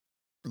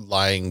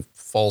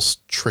 false,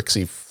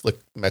 tricksy,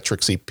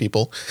 Flickmetricsy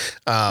people.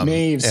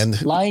 Knaves.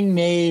 And lying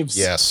knaves.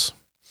 Yes.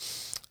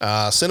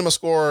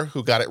 CinemaScore,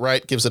 who got it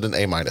right, gives it an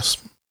A-.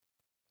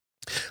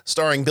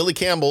 Starring Billy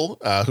Campbell,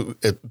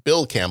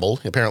 Bill Campbell.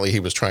 Apparently he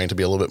was trying to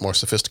be a little bit more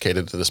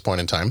sophisticated at this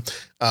point in time.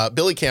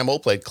 Billy Campbell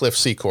played Cliff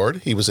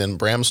Secord. He was in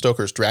Bram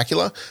Stoker's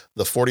Dracula,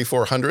 The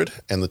 4400,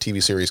 and the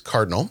TV series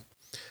Cardinal.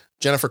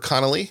 Jennifer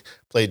Connelly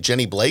played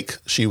Jenny Blake.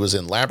 She was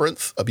in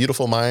Labyrinth, A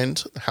Beautiful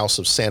Mind, House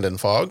of Sand and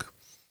Fog,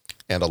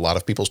 and A Lot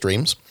of People's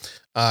Dreams.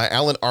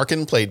 Alan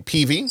Arkin played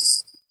Peavy.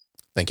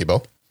 Thank you,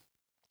 Bo.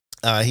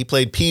 He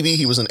played Peavy.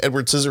 He was in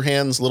Edward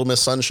Scissorhands, Little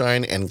Miss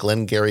Sunshine, and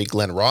Glengarry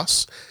Glen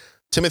Ross.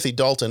 Timothy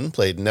Dalton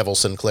played Neville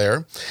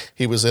Sinclair.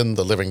 He was in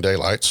The Living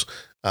Daylights.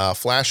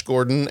 Flash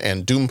Gordon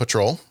and Doom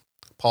Patrol.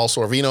 Paul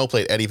Sorvino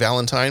played Eddie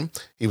Valentine.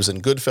 He was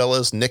in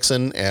Goodfellas,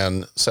 Nixon,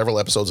 and several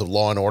episodes of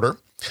Law & Order.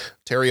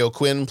 Terry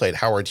O'Quinn played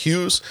Howard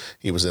Hughes.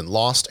 He was in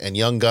Lost and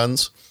Young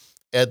Guns.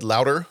 Ed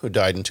Lauter, who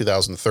died in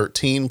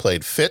 2013,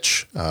 played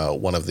Fitch,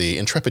 one of the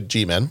intrepid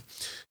G-men.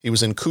 He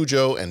was in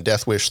Cujo and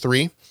Death Wish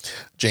 3.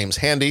 James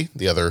Handy,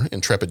 the other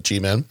intrepid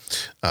G-men,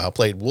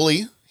 played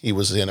Wooly. He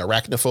was in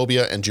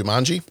Arachnophobia and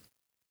Jumanji.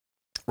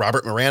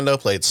 Robert Miranda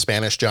played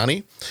Spanish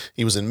Johnny.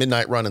 He was in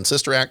Midnight Run and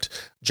Sister Act.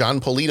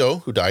 John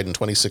Polito, who died in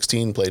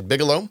 2016, played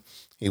Bigelow.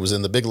 He was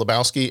in The Big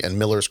Lebowski and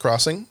Miller's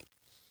Crossing.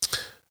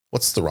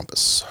 What's the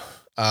rumpus?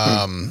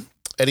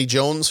 Eddie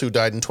Jones, who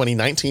died in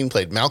 2019,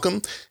 played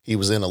Malcolm. He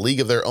was in A League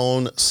of Their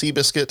Own,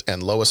 Seabiscuit,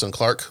 and Lois and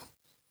Clark.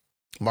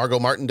 Margot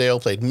Martindale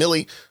played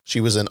Millie.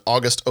 She was in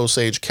August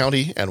Osage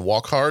County and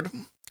Walk Hard.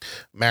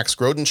 Max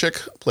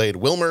Grodenchik played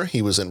Wilmer.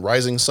 He was in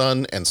Rising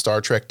Sun and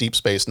Star Trek Deep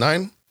Space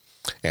Nine.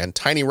 And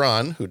Tiny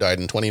Ron, who died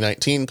in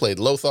 2019, played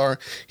Lothar.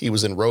 He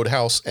was in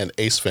Roadhouse and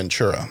Ace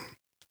Ventura.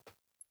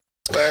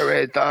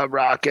 Where is the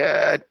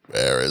rocket?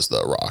 Where is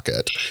the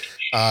rocket?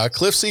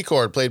 Cliff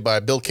Secord, played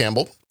by Bill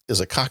Campbell, is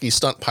a cocky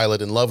stunt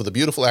pilot in love with a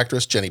beautiful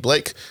actress, Jenny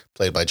Blake,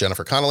 played by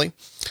Jennifer Connelly.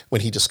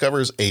 When he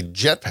discovers a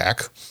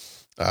jetpack,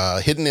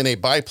 Hidden in a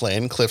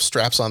biplane, Cliff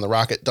straps on the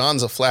rocket,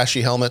 dons a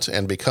flashy helmet,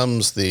 and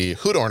becomes the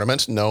hood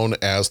ornament known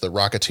as the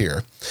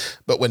Rocketeer.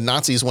 But when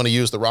Nazis want to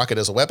use the rocket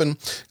as a weapon,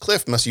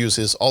 Cliff must use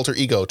his alter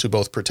ego to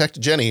both protect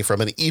Jenny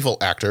from an evil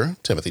actor,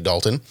 Timothy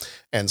Dalton,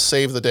 and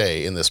save the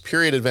day in this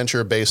period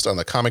adventure based on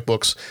the comic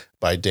books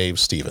by Dave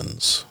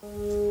Stevens.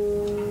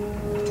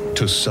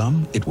 To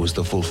some, it was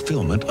the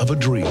fulfillment of a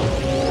dream.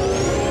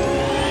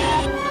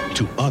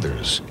 To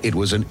others, it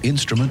was an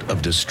instrument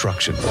of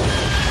destruction.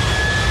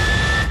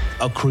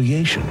 A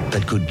creation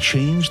that could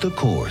change the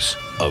course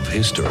of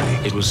history.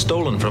 It was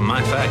stolen from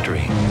my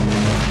factory.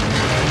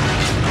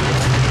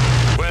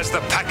 Where's the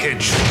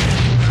package?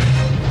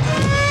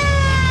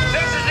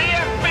 This is the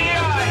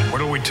FBI! What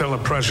do we tell the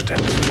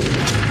president?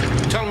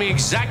 Tell me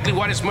exactly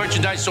why this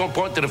merchandise is so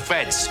important to the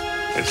feds.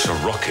 It's a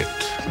rocket.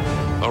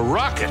 A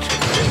rocket?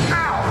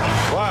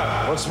 Ow!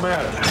 What? What's the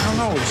matter? I don't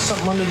know. There's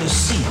something under the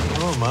seat.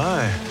 Oh,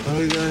 my. What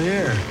do we got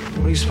here?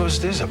 What are you supposed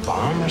to do? Is it a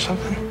bomb or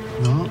something?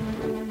 No.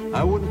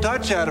 I wouldn't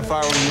touch that if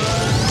I were you.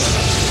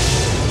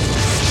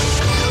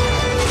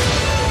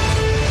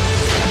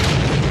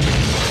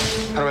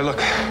 How do I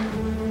look?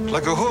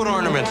 Like a hood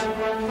ornament.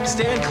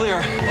 Stand clear.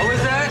 What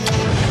was that?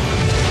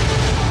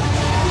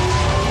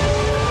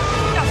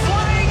 A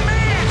flying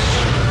man!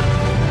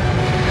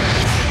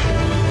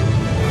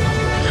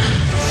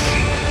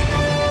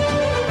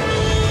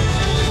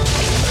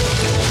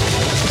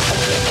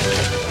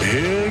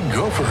 Big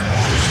gopher.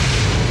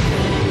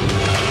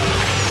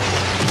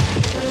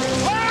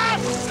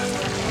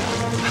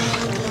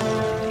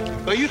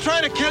 Are you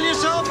trying to kill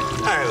yourself?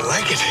 I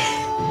like it.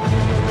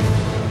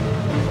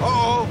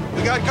 Uh-oh,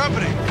 we got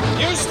company.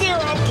 You steer,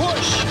 I'll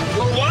push.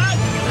 You're what?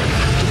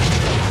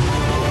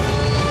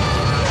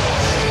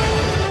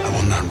 I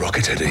will not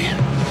rocket Eddie.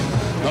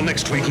 Not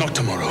next week, not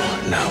tomorrow.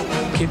 Now.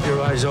 Keep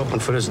your eyes open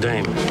for this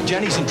dame.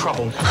 Jenny's in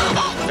trouble.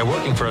 They're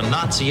working for a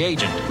Nazi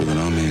agent. With an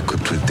army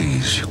equipped with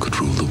these, you could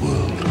rule the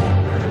world.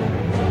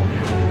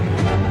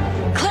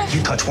 Cliff!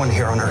 You touch one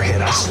hair on her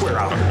head, I swear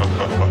I'll...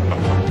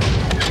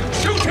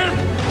 Shoot him!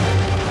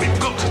 We've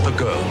got the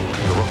girl.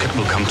 The rocket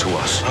will come to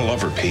us. I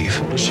love her,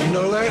 Peeve. Does she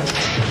know that?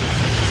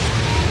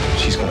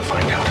 She's gonna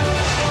find out.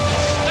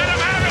 Let him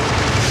have it!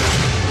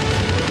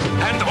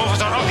 Hand over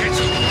the rocket!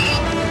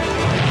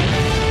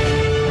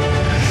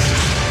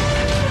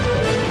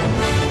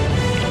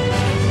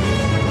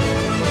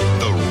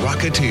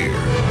 Rocketeer.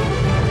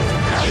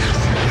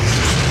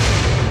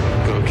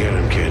 Go get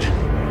him, kid.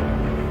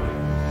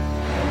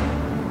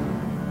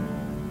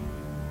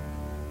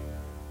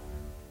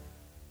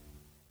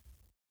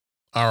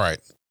 All right.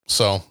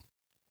 So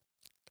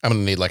I'm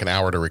going to need like an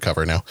hour to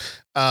recover now.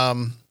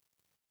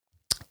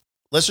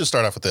 Let's just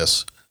start off with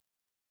this.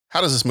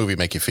 How does this movie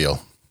make you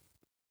feel?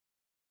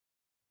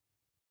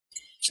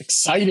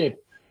 Excited.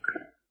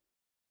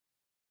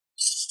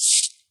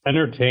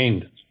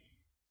 Entertained.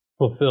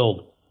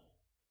 Fulfilled.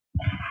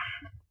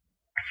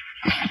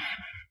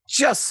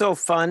 Just so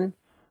fun.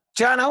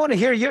 John, I want to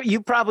hear you.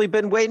 You've probably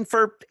been waiting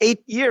for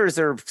 8 years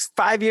or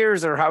 5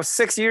 years or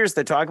 6 years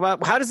to talk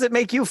about. How does it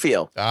make you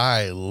feel?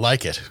 I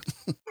like it.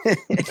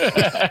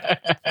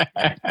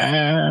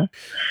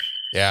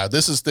 Yeah,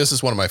 this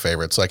is one of my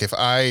favorites. Like if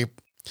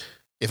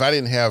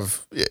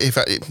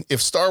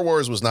Star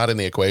Wars was not in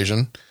the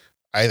equation,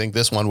 I think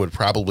this one would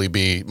probably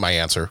be my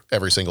answer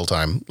every single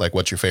time. Like,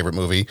 what's your favorite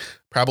movie?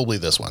 Probably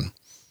this one.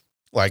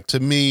 Like, to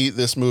me,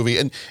 this movie,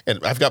 and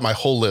I've got my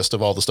whole list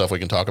of all the stuff we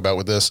can talk about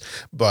with this,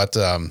 but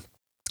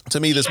to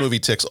me, this movie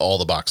ticks all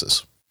the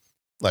boxes.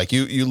 Like,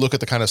 you look at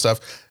the kind of stuff,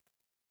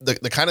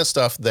 the kind of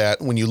stuff that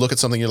when you look at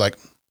something, you're like,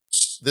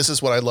 this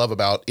is what I love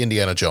about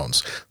Indiana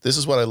Jones. This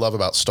is what I love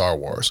about Star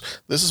Wars.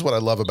 This is what I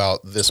love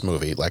about this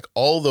movie. Like,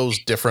 all those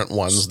different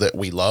ones that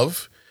we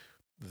love,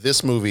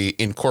 this movie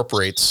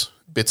incorporates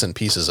bits and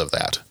pieces of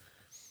that.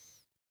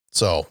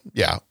 So,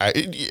 yeah,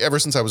 ever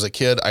since I was a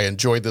kid, I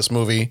enjoyed this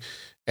movie.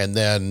 And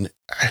then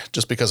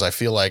just because I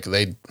feel like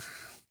I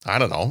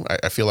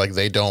feel like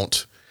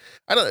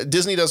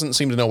Disney doesn't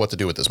seem to know what to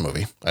do with this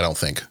movie, I don't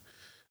think.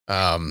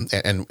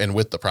 And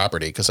with the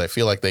property, because I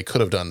feel like they could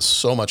have done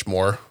so much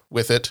more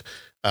with it.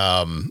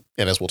 And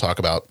as we'll talk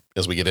about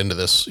as we get into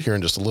this here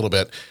in just a little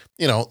bit,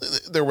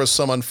 there was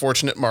some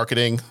unfortunate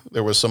marketing.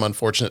 There was some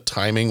unfortunate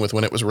timing with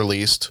when it was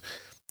released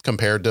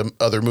compared to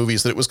other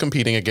movies that it was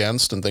competing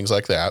against and things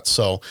like that.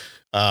 So,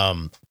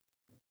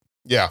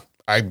 yeah,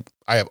 I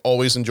have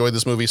always enjoyed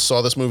this movie,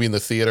 saw this movie in the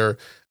theater,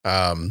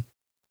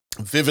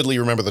 vividly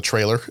remember the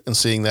trailer and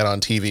seeing that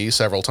on TV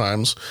several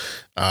times.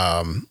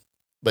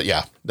 But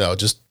yeah, no,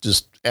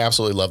 just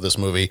absolutely love this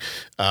movie.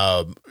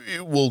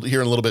 We'll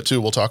hear in a little bit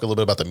too. We'll talk a little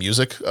bit about the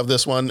music of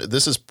this one.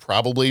 This is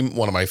probably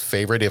one of my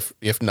favorite,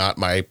 if not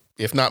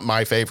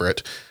my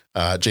favorite,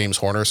 James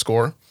Horner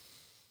score.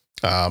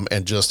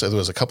 And just, it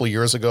was a couple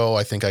years ago,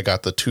 I think I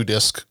got the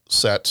 2-disc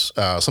set.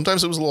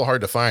 Sometimes it was a little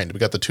hard to find. We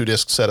got the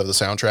 2-disc set of the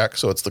soundtrack.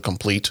 So it's the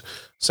complete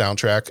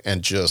soundtrack,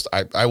 and just,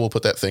 I will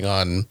put that thing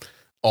on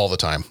all the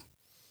time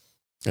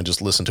and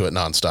just listen to it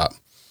nonstop.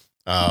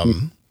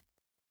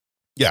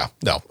 Yeah,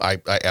 no, I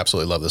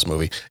absolutely love this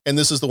movie. And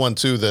this is the one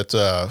too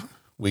that,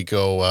 We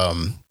go.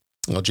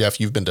 Well, Jeff,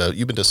 you've been to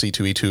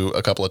C2E2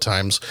 a couple of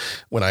times.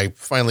 When I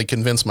finally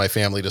convinced my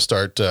family to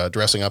start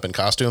dressing up in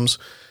costumes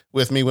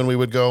with me when we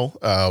would go,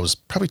 it was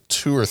probably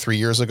 2 or 3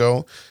 years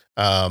ago.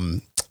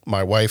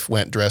 My wife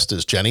went dressed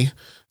as Jenny,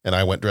 and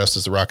I went dressed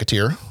as the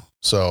Rocketeer.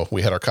 So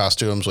we had our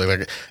costumes,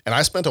 and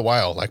I spent a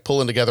while like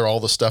pulling together all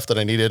the stuff that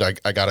I needed.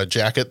 I got a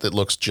jacket that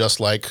looks just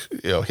like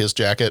his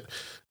jacket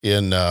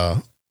in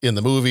the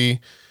movie.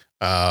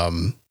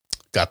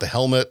 Got the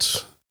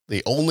helmet.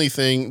 The only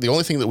thing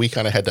that we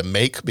kind of had to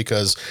make,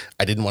 because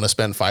I didn't want to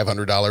spend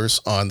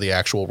 $500 on the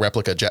actual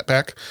replica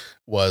jetpack,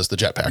 was the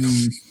jetpack.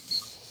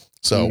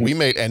 So we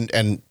made,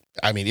 and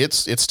I mean,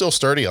 it's still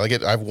sturdy.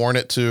 I've worn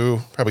it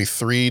to probably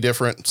 3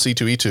 different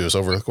C2E2s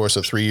over the course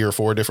of 3 or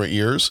 4 different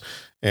years.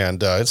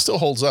 And it still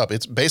holds up.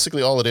 It's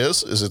basically all it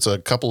is it's a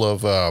couple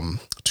of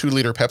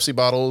 2-liter Pepsi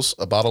bottles,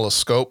 a bottle of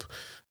Scope.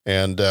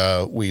 And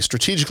we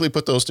strategically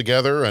put those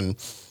together and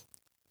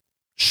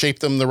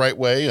shaped them the right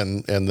way,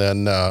 and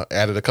then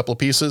added a couple of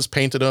pieces,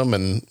 painted them,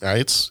 and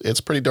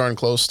it's pretty darn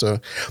close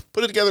to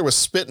put it together with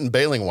spit and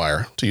baling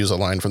wire, to use a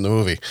line from the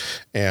movie.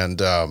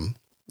 And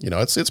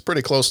it's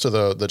pretty close to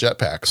the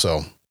jetpack.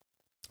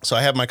 So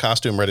I have my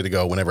costume ready to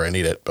go whenever I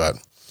need it. But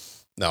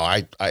no,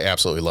 I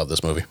absolutely love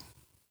this movie.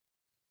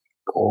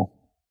 Cool.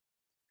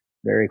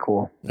 Very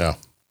cool. Yeah.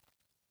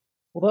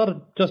 Well,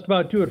 that'll just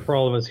about do it for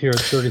all of us here at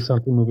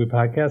 30-something Movie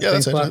Podcast. Yeah,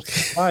 Thanks a lot.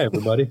 Bye,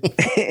 everybody.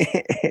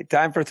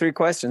 Time for 3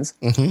 questions.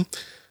 Mm-hmm.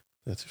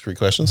 That's 3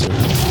 questions.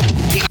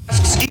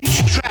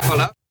 Each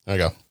traveler. There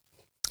you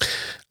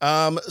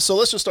go. So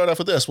let's just start off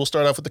with this. We'll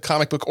start off with the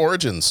comic book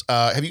origins.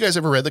 Have you guys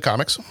ever read the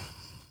comics?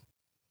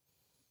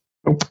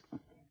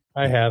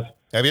 I have.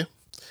 Have you?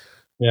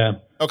 Yeah.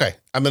 Okay.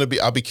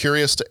 I'll be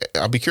curious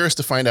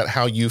to find out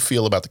how you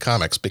feel about the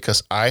comics,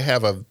 because I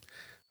have a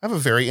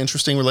very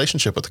interesting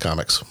relationship with the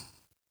comics.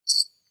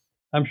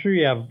 I'm sure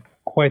you have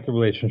quite the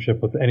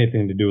relationship with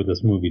anything to do with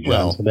this movie, John.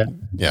 Well, so that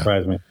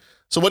surprised me.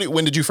 So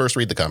when did you first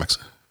read the comics?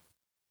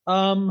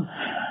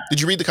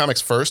 Did you read the comics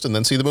first and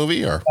then see the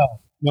movie, or?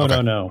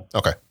 No.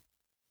 Okay.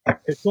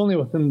 It's only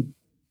within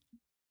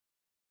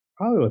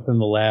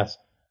the last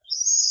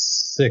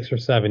 6 or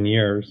 7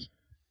 years,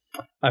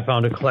 I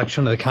found a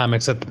collection of the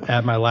comics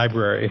at my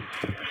library.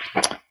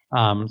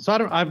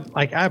 So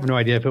I have no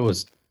idea if it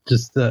was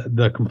just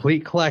the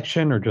complete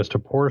collection or just a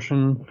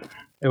portion.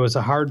 It was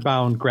a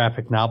hardbound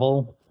graphic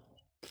novel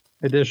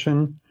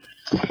edition.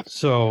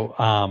 So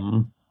I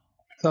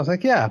was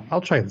like, yeah,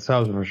 I'll check this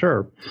out for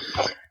sure,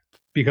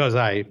 because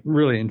I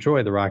really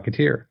enjoy The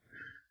Rocketeer.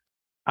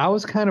 I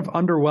was kind of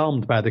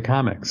underwhelmed by the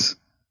comics.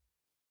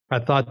 I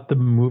thought the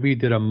movie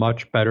did a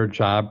much better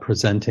job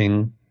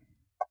presenting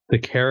the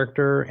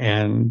character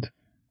and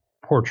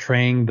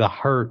portraying the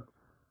heart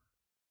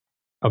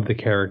of the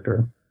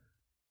character.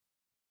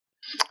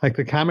 Like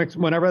the comics,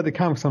 when I read the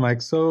comics, I'm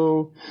like,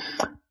 so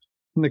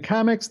in the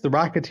comics, the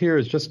Rocketeer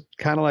is just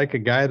kind of like a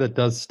guy that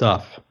does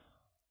stuff.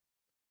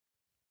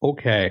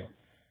 Okay.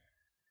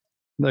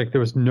 Like there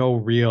was no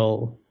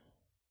real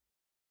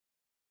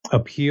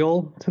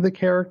appeal to the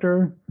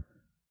character.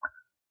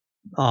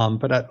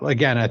 But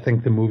I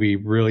think the movie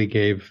really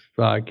gave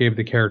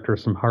the character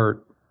some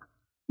heart.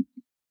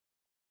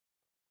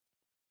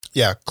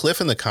 Yeah,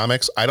 Cliff in the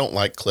comics. I don't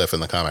like Cliff in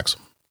the comics.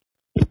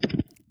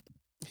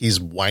 He's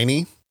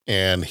whiny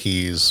and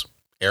he's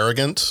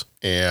arrogant,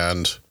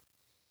 and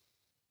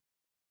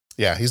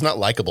yeah, he's not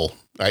likable.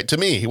 Right? To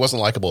me, he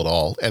wasn't likable at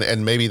all.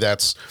 And maybe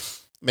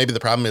the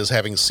problem is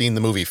having seen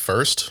the movie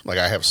first. Like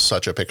I have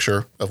such a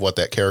picture of what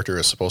that character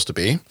is supposed to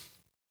be,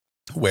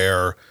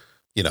 where,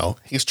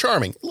 he's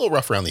charming, a little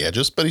rough around the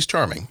edges, but he's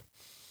charming.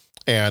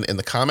 And in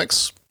the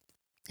comics,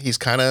 he's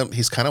kind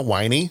of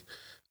whiny.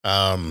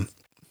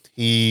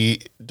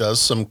 He does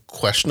some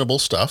questionable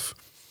stuff.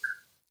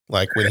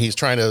 Like when he's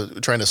trying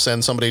to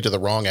send somebody to the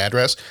wrong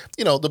address,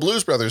 the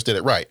Blues Brothers did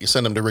it right. You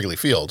send them to Wrigley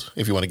Field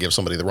if you want to give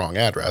somebody the wrong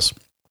address.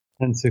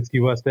 1060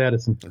 West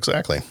Addison.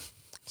 Exactly.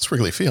 It's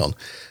Wrigley Field.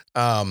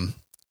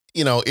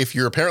 If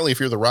you're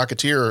the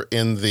Rocketeer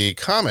in the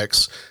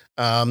comics,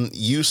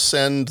 you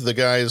send the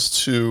guys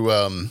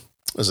to,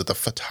 is it the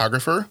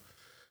photographer?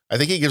 I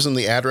think he gives them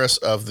the address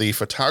of the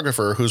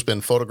photographer who's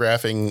been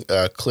photographing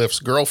Cliff's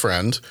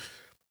girlfriend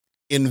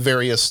in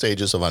various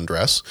stages of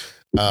undress.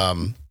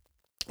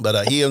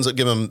 But he ends up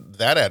giving him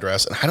that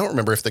address, and I don't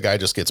remember if the guy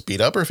just gets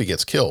beat up or if he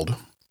gets killed.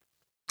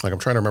 Like, I'm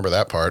trying to remember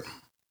that part.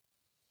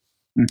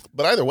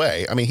 But either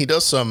way, I mean, he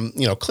does some,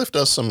 Cliff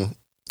does some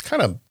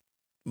kind of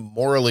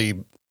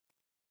morally,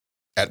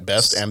 at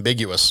best,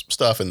 ambiguous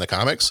stuff in the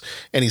comics,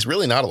 and he's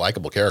really not a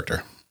likable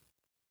character.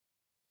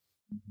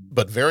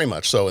 But very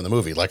much so in the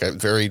movie, like a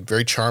very,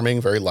 very charming,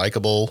 very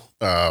likable.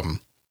 And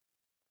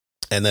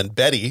then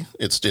Betty,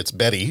 it's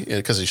Betty,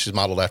 because she's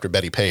modeled after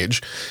Betty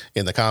Page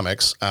in the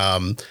comics.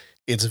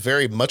 It's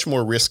very much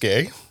more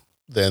risque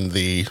than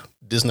the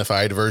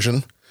Disney-fied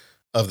version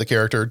of the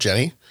character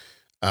Jenny.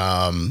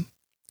 So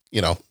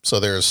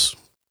there's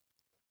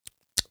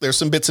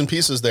some bits and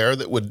pieces there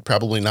that would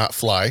probably not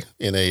fly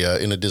in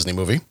a Disney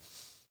movie.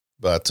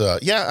 But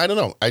I don't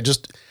know.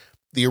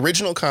 The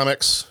original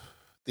comics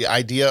the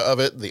idea of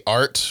it, the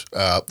art,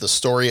 the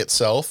story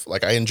itself.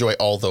 Like, I enjoy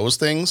all those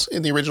things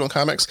in the original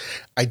comics.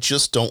 I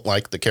just don't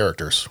like the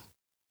characters.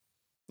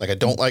 Like, I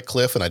don't like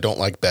Cliff and I don't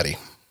like Betty.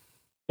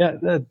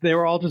 Yeah, they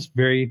were all just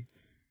very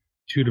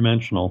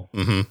two-dimensional.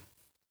 Mm-hmm.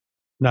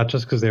 Not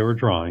just because they were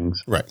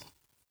drawings. Right.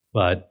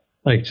 But,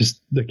 like,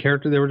 just the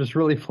character, they were just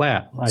really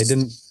flat. I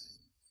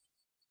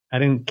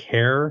didn't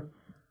care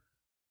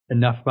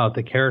enough about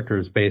the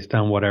characters based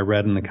on what I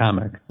read in the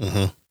comic.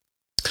 Mm-hmm.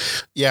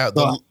 Yeah,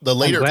 the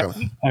later...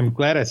 I'm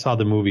glad I saw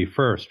the movie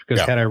first,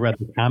 because had I read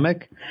the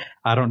comic,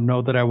 I don't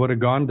know that I would have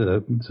gone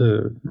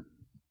to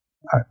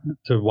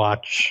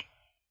watch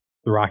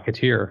The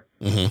Rocketeer.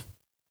 Mm-hmm.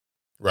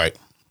 Right.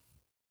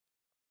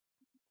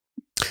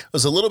 It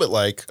was a little bit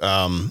like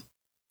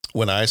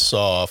when I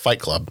saw Fight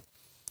Club.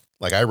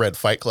 Like, I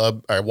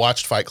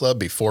watched Fight Club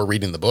before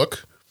reading the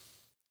book,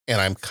 and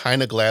I'm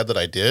kind of glad that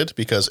I did,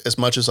 because as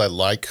much as I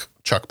like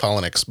Chuck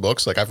Palahniuk's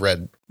books, like, I've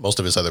read most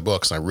of his other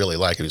books and I really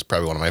like it. He's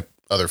probably one of my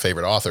other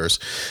favorite authors.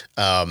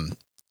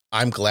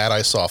 I'm glad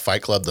I saw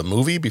Fight Club, the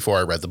movie, before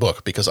I read the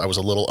book, because I was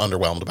a little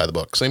underwhelmed by the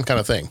book. Same kind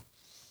of thing.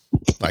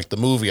 Like, the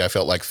movie, I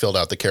felt like filled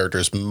out the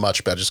characters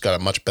much better, just got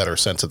a much better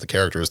sense of the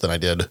characters than I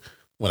did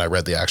when I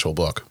read the actual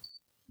book.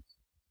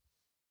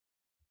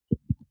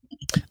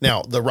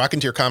 Now, the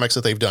Rocketeer comics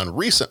that they've done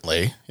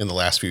recently in the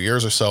last few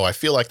years or so, I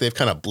feel like they've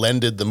kind of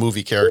blended the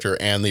movie character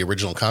and the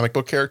original comic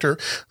book character.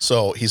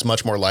 So he's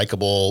much more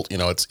likable. You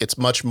know, it's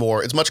much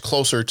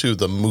closer to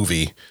the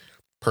movie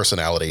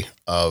personality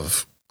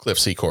of Cliff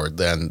Secord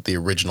than the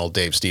original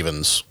Dave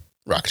Stevens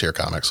Rocketeer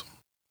comics.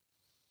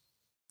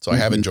 So I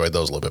have enjoyed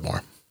those a little bit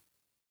more.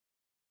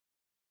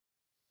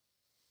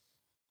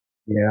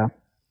 Yeah.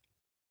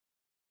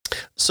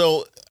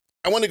 So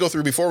I want to go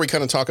through, before we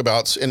kind of talk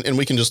about, and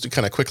we can just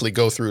kind of quickly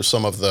go through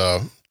some of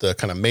the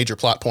kind of major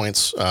plot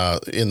points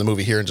in the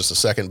movie here in just a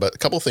second. But a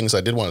couple of things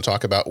I did want to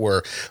talk about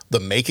were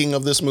the making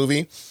of this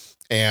movie,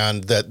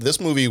 and that this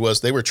movie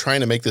they were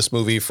trying to make this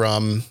movie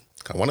from,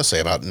 I want to say,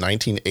 about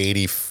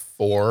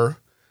 1984,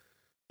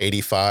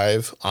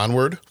 85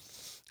 onward.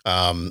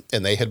 And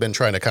they had been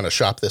trying to kind of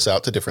shop this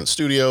out to different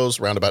studios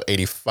around about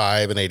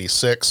 85 and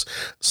 86.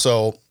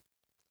 So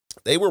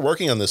they were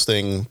working on this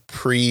thing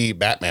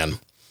pre-Batman.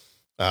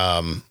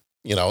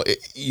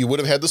 You would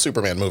have had the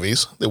Superman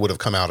movies that would have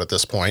come out at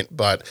this point,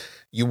 but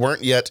you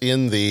weren't yet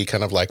in the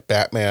kind of like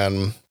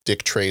Batman,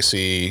 Dick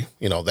Tracy,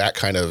 that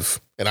kind of,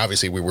 and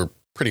obviously we were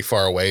pretty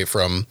far away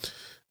from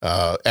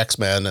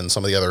X-Men and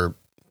some of the other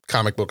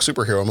comic book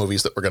superhero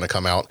movies that were going to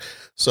come out.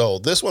 So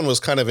this one was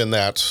kind of in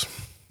that,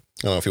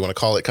 I don't know if you want to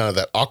call it, kind of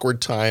that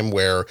awkward time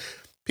where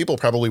people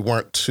probably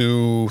weren't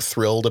too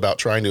thrilled about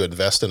trying to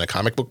invest in a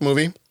comic book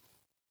movie.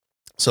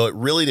 So it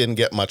really didn't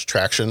get much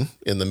traction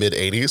in the mid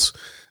 80s.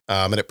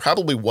 And it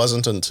probably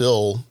wasn't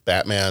until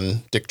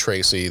Batman, Dick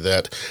Tracy,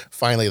 that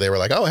finally they were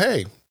like, oh,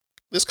 hey,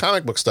 this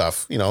comic book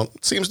stuff,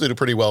 seems to do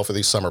pretty well for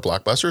these summer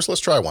blockbusters.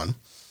 Let's try one.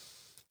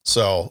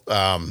 So,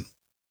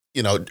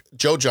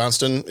 Joe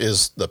Johnston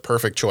is the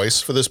perfect choice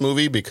for this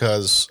movie,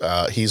 because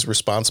he's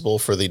responsible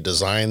for the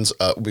designs.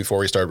 Before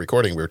we started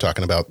recording, we were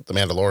talking about The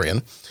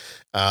Mandalorian.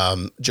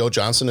 Joe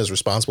Johnston is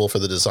responsible for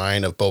the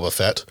design of Boba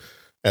Fett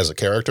as a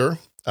character.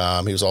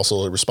 He was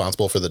also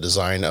responsible for the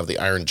design of the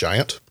Iron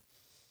Giant.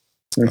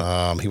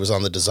 He was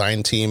on the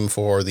design team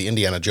for the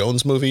Indiana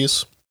Jones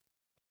movies.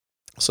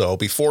 So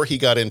before he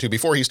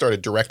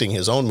started directing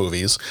his own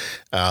movies,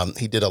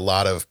 he did a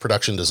lot of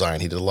production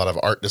design. He did a lot of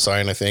art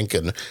design, I think.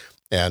 And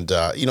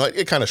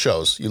it kind of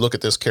shows. You look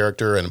at this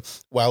character, and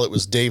while it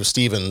was Dave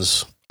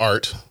Stevens'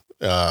 art,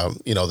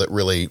 that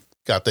really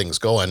got things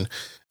going,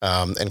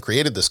 and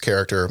created this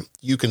character,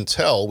 you can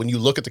tell when you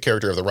look at the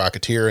character of the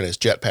Rocketeer and his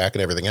jetpack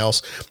and everything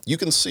else, you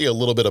can see a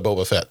little bit of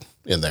Boba Fett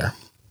in there.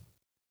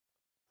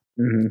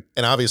 Mm-hmm.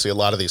 And obviously a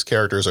lot of these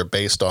characters are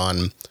based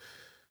on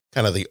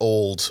kind of the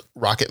old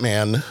Rocket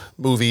Man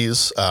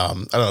movies. I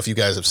don't know if you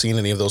guys have seen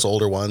any of those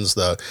older ones,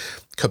 the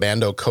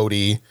Commando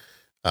Cody,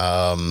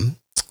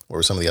 what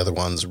were some of the other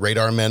ones?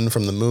 Radar Men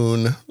from the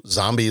Moon,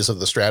 Zombies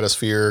of the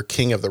Stratosphere,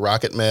 King of the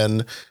Rocket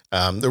Men.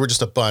 There were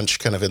just a bunch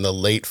kind of in the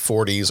late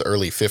 40s,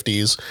 early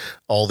 50s,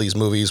 all these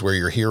movies where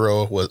your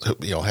hero was,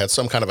 had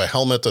some kind of a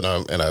helmet and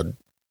a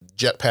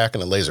jetpack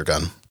and a laser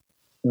gun.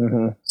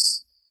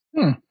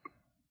 Mm-hmm.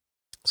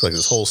 It's like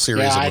this whole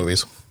series of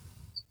movies.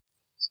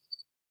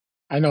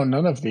 I know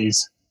none of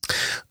these.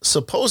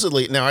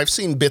 Supposedly, now I've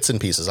seen bits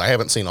and pieces. I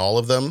haven't seen all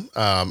of them.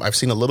 I've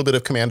seen a little bit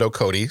of Commando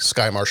Cody,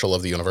 Sky Marshal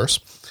of the Universe.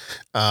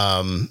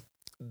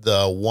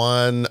 The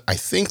one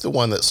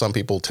that some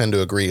people tend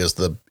to agree is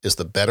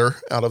the better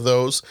out of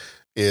those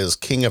is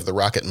King of the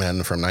Rocket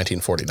Men from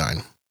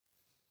 1949.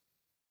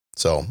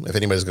 So if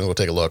anybody's going to go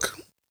take a look,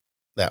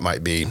 that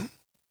might be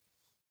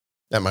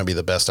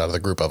the best out of the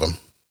group of them.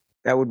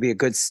 That would be a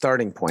good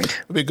starting point.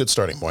 It would be a good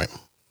starting point.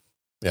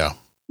 Yeah.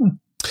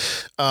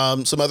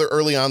 Some other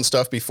early on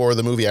stuff before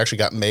the movie actually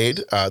got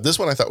made. This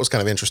one I thought was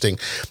kind of interesting.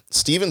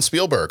 Steven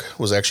Spielberg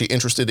was actually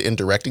interested in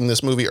directing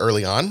this movie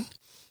early on,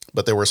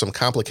 but there were some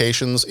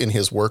complications in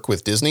his work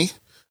with Disney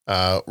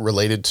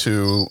related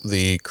to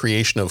the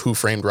creation of Who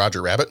Framed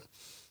Roger Rabbit.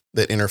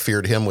 that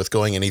interfered him with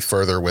going any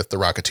further with The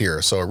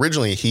Rocketeer. So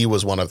originally he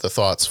was one of the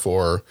thoughts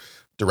for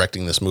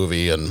directing this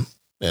movie and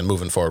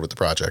moving forward with the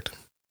project.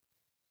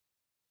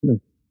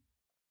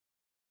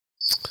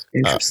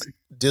 Interesting.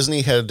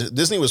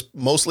 Disney was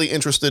mostly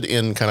interested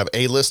in kind of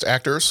A-list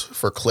actors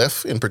for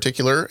Cliff in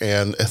particular,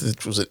 and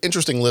it was an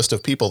interesting list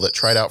of people that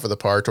tried out for the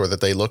part or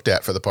that they looked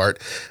at for the part.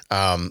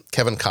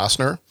 Kevin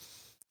Costner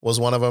was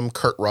one of them,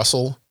 Kurt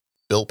Russell,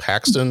 Bill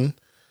Paxton,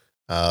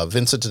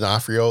 Vincent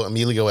D'Onofrio,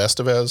 Emilio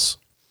Estevez.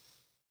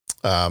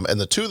 And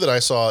the two that I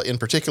saw in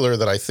particular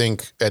that I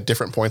think at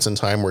different points in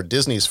time were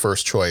Disney's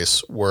first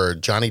choice were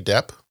Johnny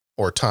Depp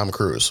or Tom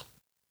Cruise.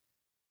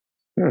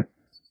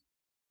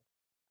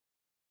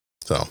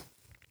 So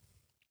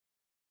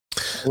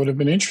would have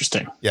been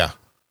interesting. Yeah.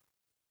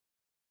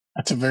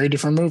 That's a very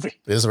different movie.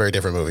 It is a very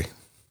different movie.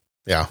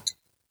 Yeah.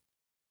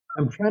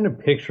 I'm trying to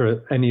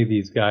picture any of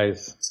these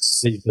guys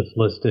that you just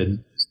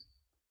listed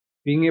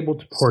being able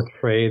to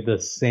portray the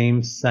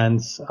same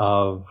sense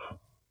of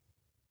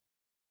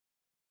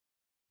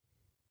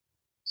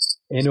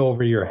in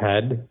over your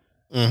head,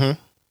 the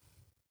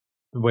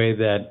way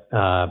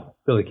that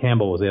Billy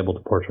Campbell was able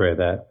to portray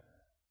that.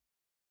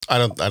 I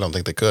don't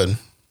think they could.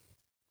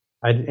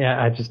 I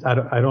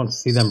don't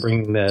see them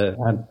bringing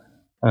the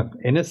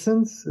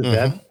innocence.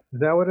 Is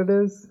that what it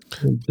is?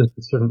 Just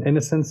a certain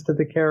innocence to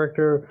the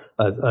character,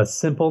 a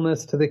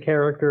simpleness to the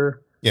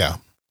character. Yeah.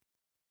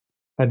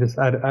 I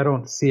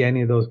don't see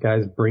any of those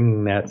guys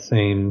bringing that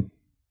same.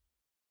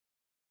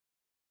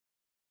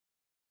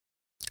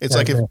 It's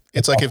like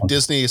if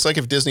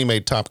Disney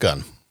made Top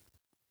Gun.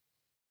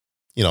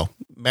 You know,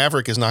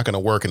 Maverick is not going to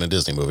work in a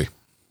Disney movie.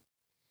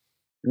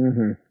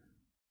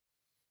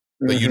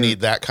 But you need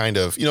that kind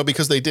of,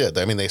 because they did.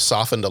 I mean, they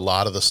softened a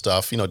lot of the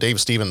stuff.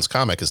 Dave Stevens'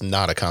 comic is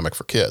not a comic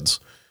for kids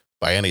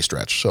by any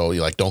stretch. So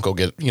you don't go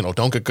get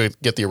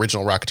the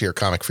original Rocketeer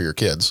comic for your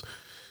kids,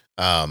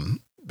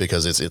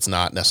 because it's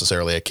not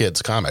necessarily a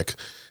kid's comic.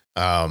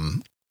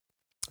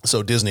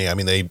 So Disney, I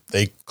mean,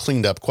 they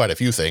cleaned up quite a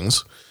few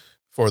things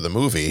for the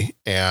movie,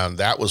 and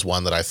that was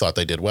one that I thought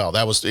they did well.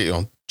 That was,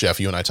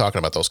 Jeff, you and I talking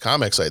about those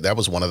comics. That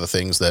was one of the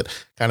things that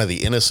kind of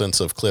the innocence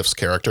of Cliff's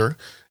character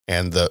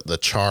and the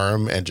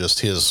charm and just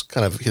his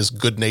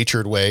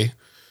good-natured way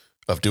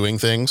of doing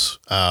things.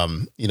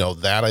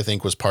 That I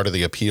think was part of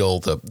the appeal,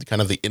 the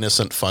kind of the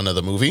innocent fun of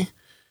the movie.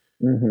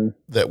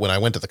 That when I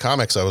went to the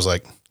comics, I was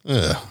like,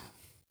 ugh.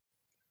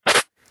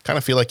 Kind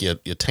of feel like you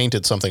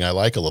tainted something I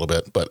like a little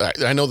bit,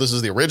 but I know this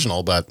is the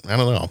original, but I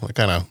don't know.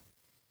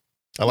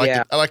 I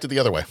liked it the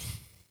other way.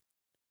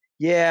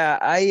 Yeah,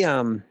 I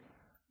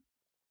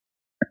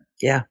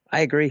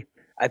agree.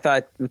 I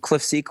thought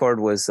Cliff Secord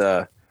was,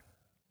 I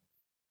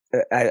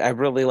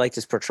really liked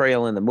his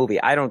portrayal in the movie.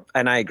 And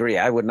I agree.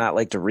 I would not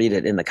like to read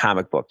it in the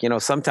comic book.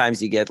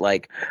 Sometimes you get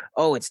like,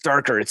 oh, it's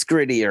darker, it's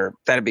grittier.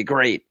 That'd be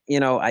great.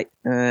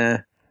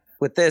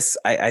 With this,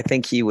 I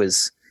think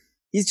he's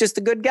just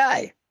a good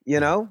guy.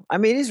 I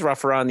mean, he's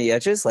rough around the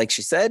edges, like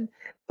she said,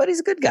 but he's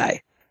a good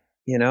guy.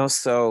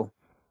 So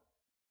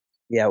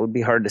yeah, it would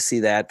be hard to see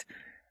that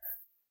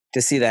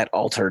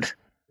altered.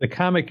 The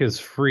comic is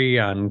free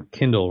on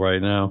Kindle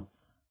right now.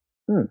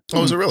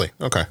 Oh, is it really?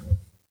 Okay.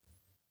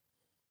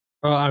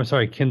 Oh, I'm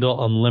sorry,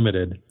 Kindle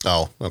Unlimited.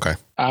 Oh, okay.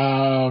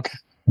 Okay.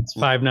 It's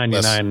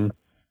 $5.99.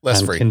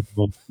 Less free.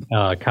 Kindle,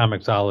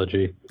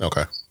 Comixology.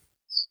 Okay.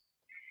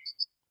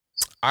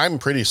 I'm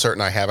pretty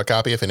certain I have a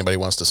copy if anybody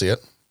wants to see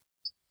it.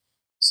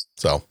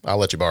 So I'll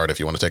let you borrow it if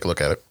you want to take a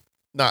look at it.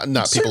 Not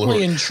people who are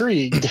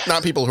intrigued.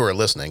 Not people who are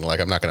listening. Like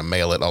I'm not going to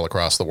mail it all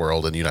across the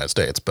world in the United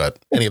States, but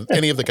any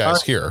of the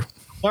guys here.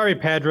 Sorry,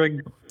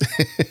 Patrick.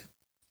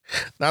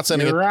 Not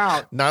sending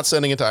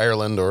it to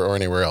Ireland or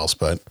anywhere else,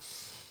 but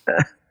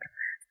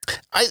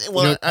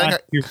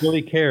if you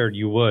really cared,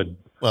 you would.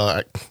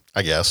 Well,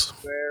 I guess.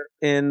 Where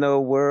in the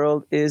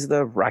world is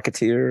the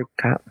Rocketeer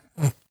cop?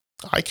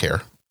 I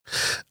care.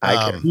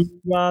 I care.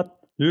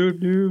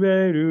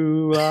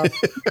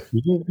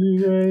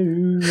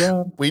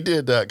 We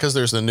did because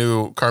there's the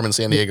new Carmen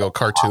Sandiego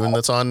cartoon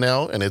that's on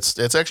now, and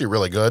it's actually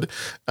really good.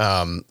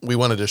 We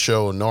wanted to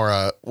show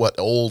Nora what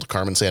old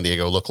Carmen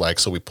Sandiego looked like,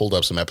 so we pulled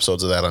up some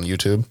episodes of that on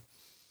YouTube.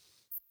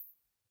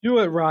 Do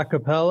it,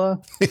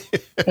 Rockapella.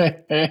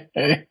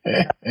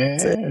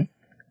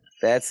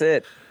 That's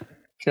it.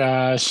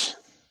 Gosh.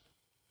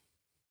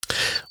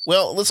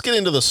 Well, let's get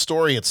into the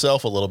story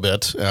itself a little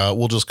bit.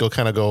 We'll just go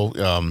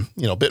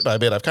bit by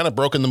bit. I've kind of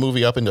broken the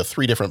movie up into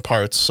 3 different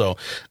parts. So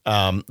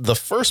the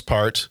first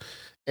part,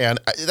 and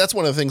that's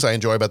one of the things I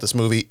enjoy about this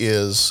movie,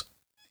 is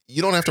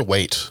you don't have to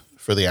wait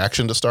for the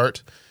action to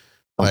start.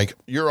 Like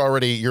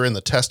you're in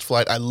the test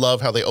flight. I love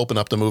how they open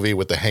up the movie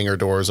with the hangar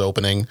doors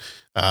opening,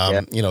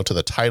 to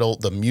the title,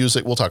 the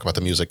music. We'll talk about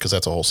the music because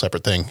that's a whole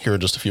separate thing here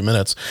in just a few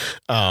minutes.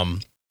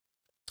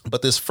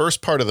 But this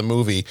first part of the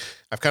movie,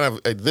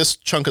 this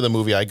chunk of the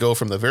movie, I go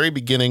from the very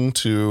beginning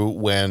to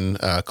when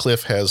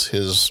Cliff has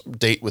his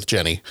date with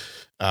Jenny,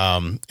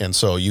 And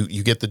so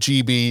you get the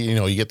GB, you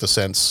know, you get the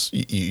sense,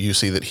 you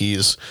see that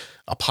he's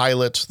a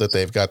pilot, that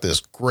they've got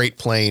this great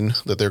plane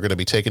that they're going to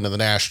be taking to the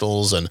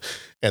Nationals. And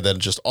then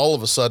just all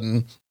of a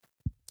sudden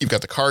you've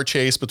got the car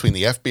chase between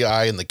the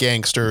FBI and the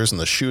gangsters and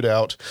the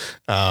shootout.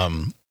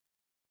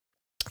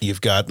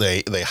 You've got,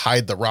 they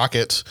hide the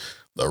rocket,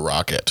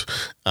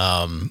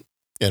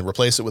 and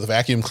replace it with a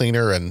vacuum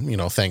cleaner. And, you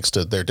know, thanks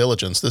to their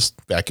diligence, this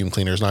vacuum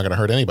cleaner is not going to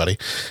hurt anybody.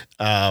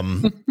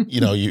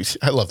 You know,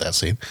 I love that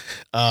scene.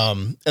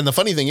 And the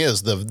funny thing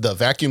is the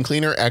vacuum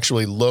cleaner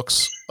actually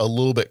looks a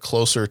little bit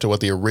closer to what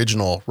the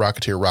original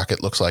Rocketeer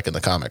rocket looks like in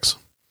the comics.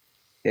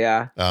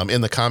 Yeah.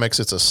 In the comics,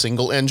 it's a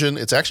single engine.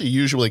 It's actually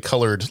usually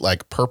colored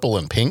like purple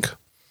and pink.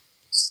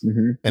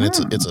 Mm-hmm. And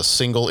it's a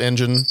single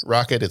engine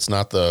rocket. It's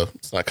not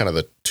kind of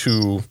the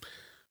two,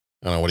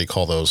 I don't know, what do you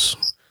call those?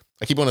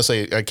 I keep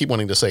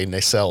wanting to say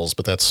nacelles,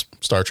 but that's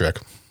Star Trek.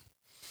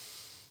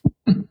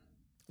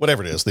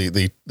 Whatever it is,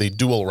 the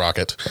dual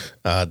rocket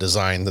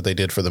design that they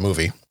did for the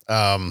movie.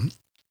 But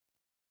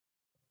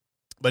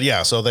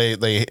yeah, so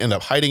they end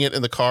up hiding it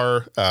in the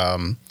car,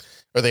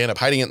 or they end up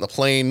hiding it in the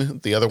plane.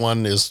 The other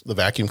one is the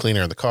vacuum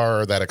cleaner in the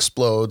car that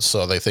explodes.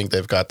 So they think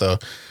they've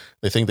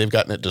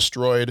gotten it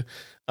destroyed.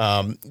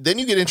 Then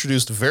you get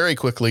introduced very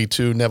quickly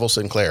to Neville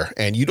Sinclair,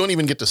 and you don't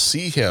even get to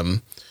see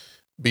him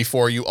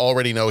before you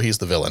already know he's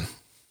the villain.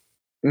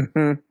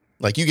 Mm-hmm.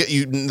 Like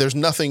there's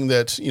nothing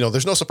that, you know,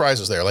 there's no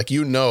surprises there. Like,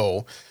 you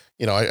know,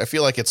 I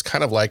feel like it's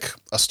kind of like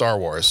a Star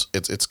Wars.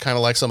 It's kind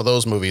of like some of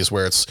those movies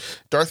where it's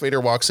Darth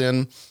Vader walks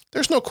in.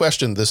 There's no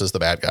question this is the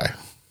bad guy.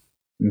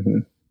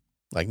 Mm-hmm.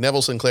 Like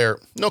Neville Sinclair,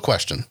 no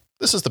question.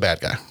 This is the bad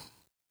guy.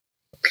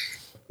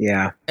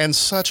 Yeah. And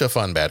such a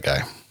fun bad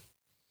guy.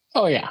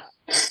 Oh, yeah.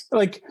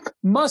 Like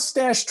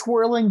mustache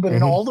twirling, but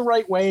in all the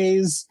right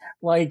ways,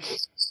 like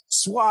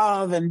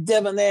suave and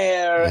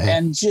debonair,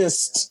 and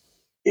just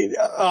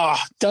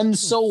done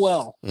so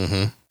well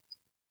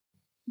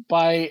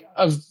by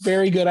a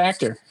very good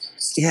actor.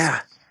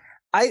 Yeah.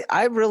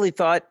 I really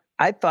thought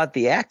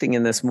the acting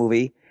in this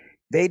movie,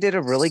 they did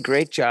a really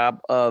great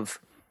job of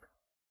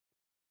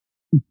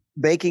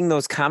making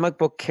those comic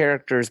book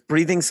characters,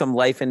 breathing some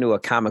life into a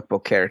comic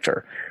book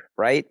character.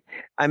 Right?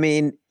 I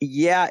mean,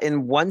 yeah,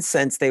 in one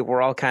sense, they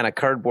were all kind of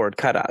cardboard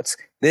cutouts.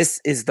 This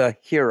is the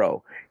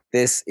hero.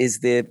 This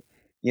is the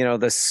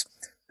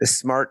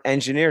smart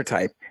engineer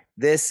type.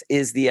 This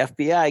is the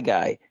FBI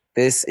guy.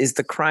 This is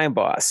the crime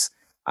boss.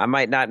 I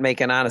might not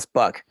make an honest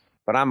buck,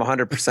 but I'm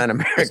 100%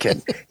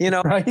 American. You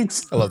know,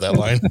 right? I love that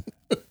line.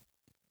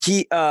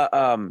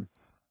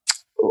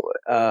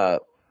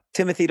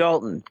 Timothy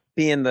Dalton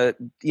being the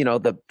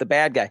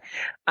bad guy.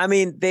 I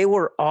mean, they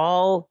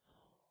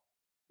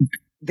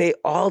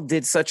all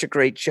did such a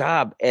great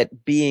job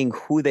at being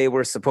who they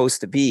were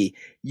supposed to be.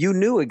 You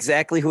knew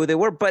exactly who they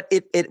were, but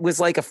it was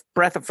like a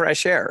breath of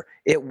fresh air.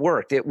 It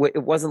worked. It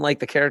wasn't like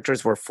the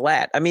characters were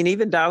flat. I mean,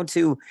 even down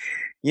to,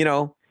 you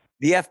know,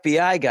 the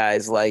FBI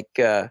guys, like,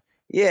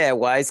 yeah,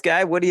 wise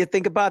guy, what do you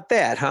think about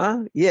that,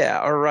 huh?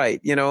 Yeah, all right.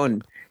 You know,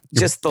 and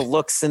just the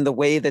looks and the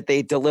way that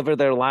they deliver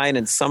their line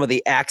and some of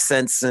the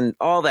accents and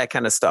all that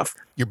kind of stuff.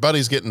 Your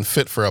buddy's getting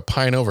fit for a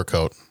pine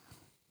overcoat.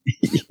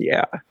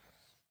 Yeah.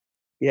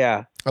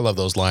 Yeah. I love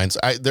those lines.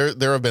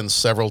 There have been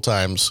several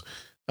times.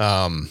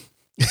 I'm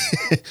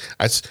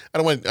not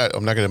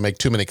going to make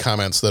too many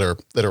comments that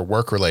are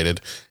work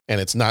related,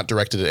 and it's not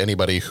directed at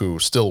anybody who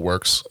still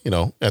works, you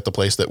know, at the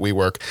place that we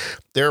work.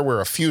 There were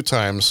a few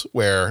times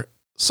where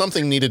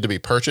something needed to be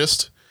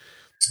purchased,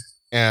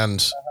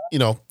 and, you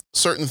know,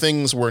 certain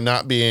things were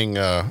not being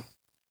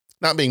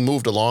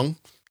moved along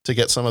to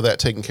get some of that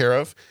taken care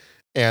of.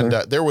 And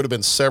there would have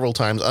been several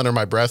times under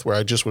my breath where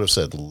I just would have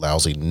said,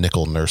 "Lousy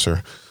nickel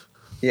nurser."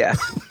 Yeah.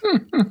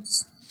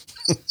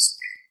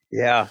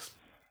 Yeah.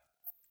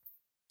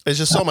 It's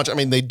just so much. I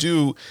mean,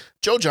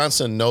 Joe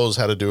Johnston knows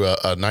how to do a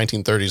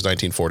 1930s,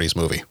 1940s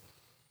movie.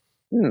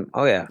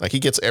 Oh yeah. Like, he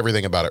gets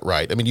everything about it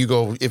right. I mean, you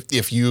go,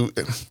 if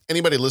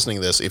anybody listening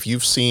to this, if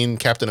you've seen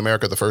Captain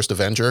America, the First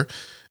Avenger,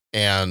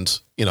 and,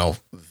 you know,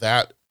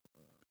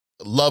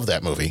 love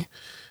that movie.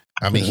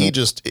 I mean,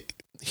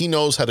 he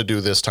knows how to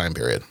do this time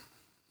period.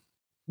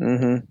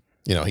 Mm-hmm.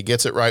 You know, he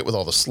gets it right with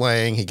all the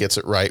slang. He gets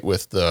it right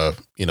with the,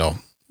 you know,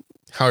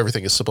 how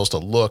everything is supposed to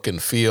look and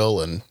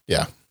feel. And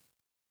yeah.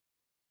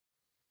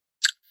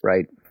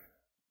 Right.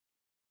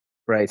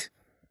 Right.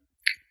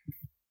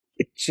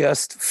 It's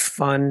just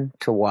fun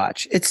to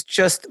watch. It's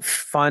just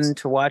fun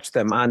to watch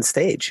them on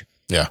stage.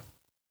 Yeah.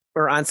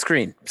 Or on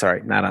screen.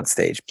 Sorry, not on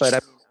stage.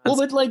 But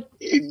but like,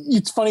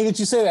 it's funny that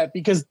you say that,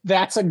 because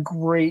that's a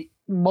great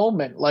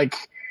moment. Like,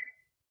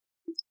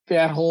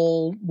 that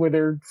whole where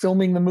they're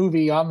filming the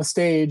movie on the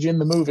stage in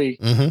the movie.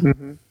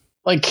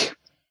 Like,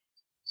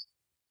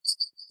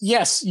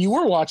 yes, you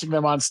were watching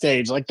them on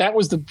stage. Like, that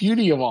was the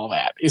beauty of all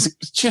that, is it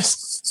was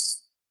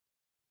just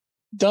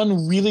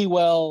done really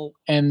well.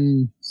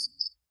 And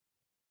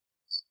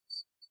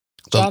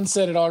John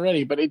said it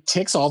already, but it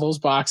ticks all those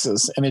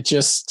boxes, and it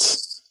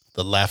just,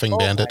 the laughing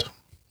bandit.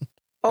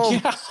 Oh,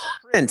 yeah.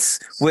 Prince,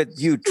 would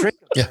you drink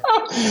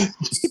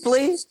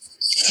deeply?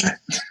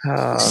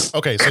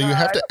 Okay, so you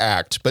have to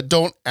act, but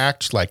don't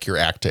act like you're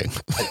acting.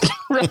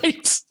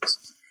 Right.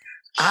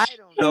 I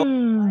don't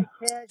know.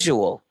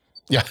 Casual.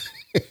 Yeah.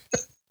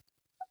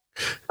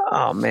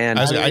 Oh man.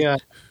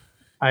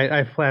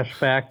 I flash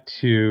back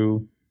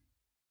to,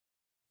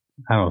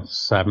 I don't know,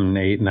 7,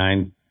 8,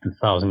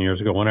 9,000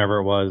 years ago, whenever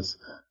it was.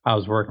 I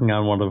was working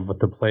on one of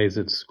the plays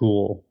at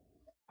school.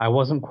 I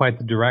wasn't quite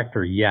the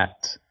director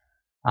yet,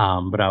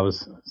 but I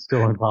was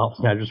still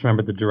involved. I just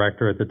remember the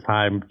director at the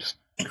time just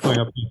going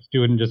up to the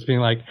student, just being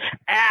like,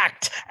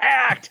 "Act,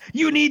 act!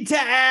 You need to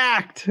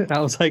act!" And I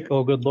was like,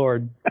 "Oh, good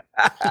Lord."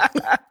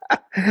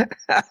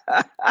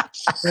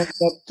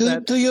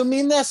 Do you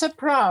mean that's a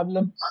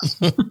problem?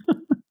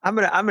 I'm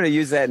gonna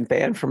use that in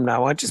band from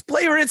now on. Just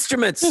play your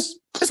instruments.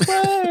 Just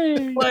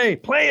play.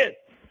 play it.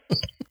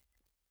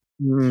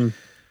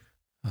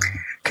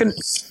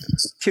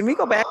 Can we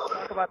go back and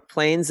talk about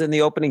planes in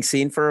the opening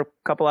scene for a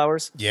couple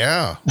hours?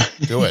 Yeah,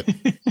 do it.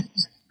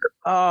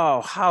 Oh,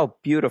 how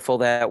beautiful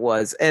that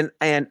was. And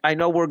I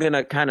know we're going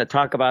to kind of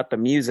talk about the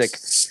music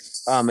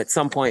at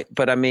some point,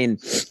 but I mean,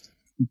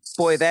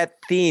 boy, that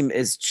theme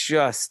is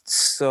just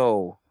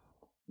so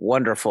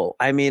wonderful.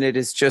 I mean, it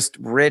is just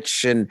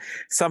rich, and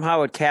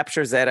somehow it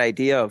captures that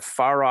idea of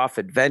far off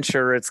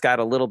adventure. It's got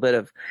a little bit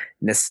of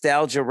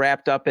nostalgia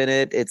wrapped up in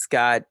it. It's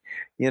got,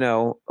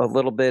 a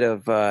little bit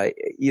of,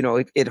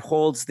 it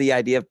holds the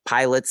idea of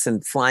pilots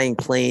and flying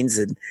planes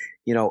and,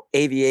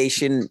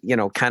 aviation,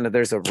 kind of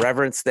there's a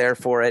reverence there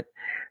for it.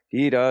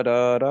 And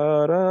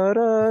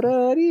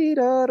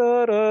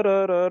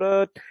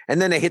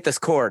then they hit this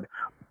chord.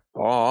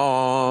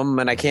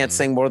 And I can't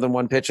sing more than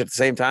one pitch at the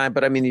same time,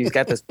 but I mean, he's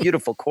got this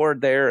beautiful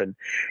chord there, and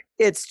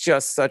it's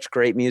just such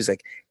great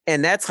music.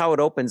 And that's how it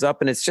opens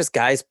up. And it's just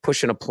guys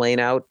pushing a plane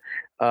out,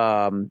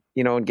 and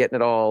getting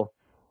it all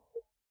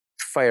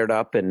fired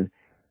up. And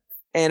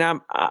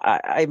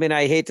I mean,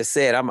 I hate to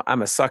say it,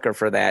 I'm a sucker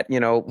for that.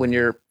 When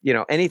you're,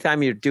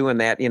 anytime you're doing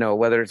that,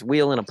 whether it's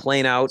wheeling a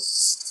plane out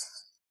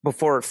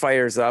before it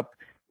fires up,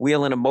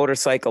 wheeling a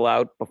motorcycle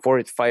out before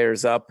it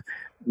fires up,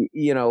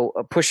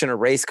 pushing a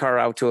race car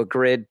out to a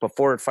grid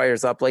before it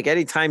fires up. Like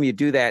anytime you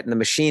do that and the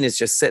machine is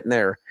just sitting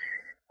there,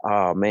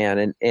 oh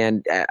man.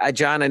 And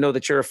John, I know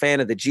that you're a fan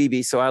of the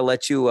GB, so I'll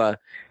let you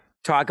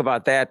talk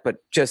about that, but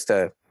just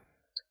a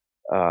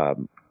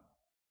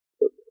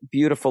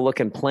beautiful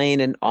looking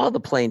plane, and all the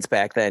planes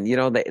back then,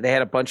 they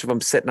had a bunch of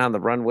them sitting on the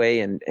runway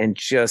and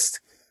just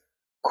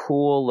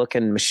cool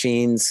looking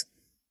machines.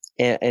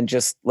 And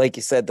just like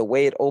you said, the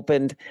way it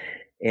opened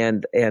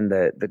and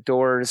the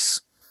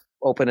doors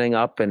opening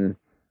up, and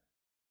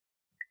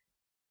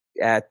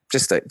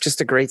just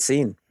a great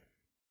scene.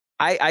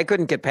 I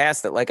couldn't get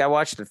past it. Like I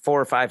watched it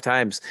 4 or 5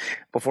 times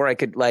before I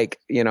could and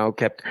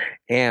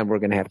we're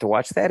going to have to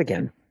watch that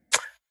again.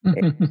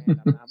 And I'm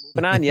not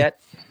moving on yet.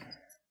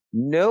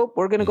 Nope.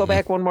 We're going to go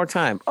back one more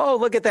time. Oh,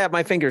 look at that.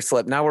 My finger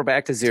slipped. Now we're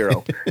back to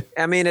 0.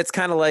 I mean, it's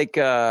kind of like,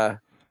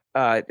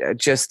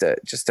 just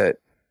a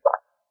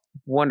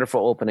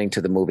wonderful opening to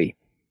the movie.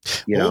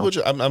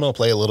 I'm going to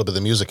play a little bit of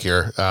the music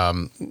here.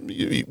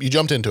 You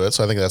jumped into it,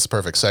 so I think that's the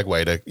perfect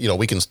segue to,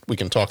 we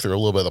can talk through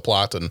a little bit of the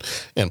plot and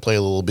play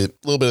a little bit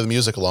of the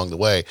music along the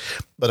way.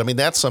 But I mean,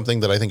 that's something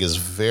that I think is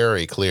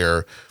very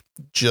clear,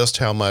 just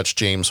how much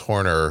James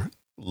Horner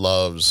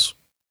loves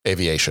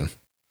aviation.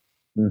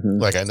 Mm-hmm.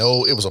 Like, I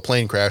know it was a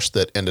plane crash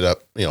that ended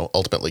up,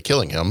 ultimately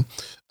killing him.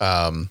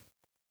 And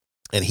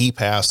he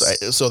passed.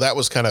 So that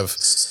was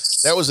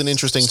an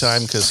interesting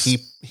time, because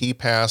he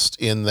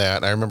passed in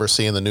that. I remember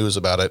seeing the news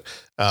about it.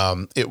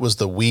 It was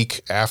the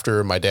week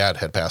after my dad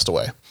had passed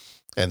away.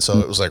 And so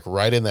it was like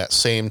right in that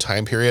same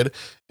time period.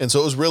 And so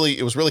it was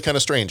really kind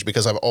of strange,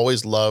 because I've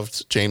always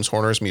loved James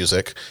Horner's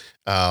music.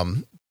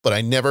 But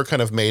I never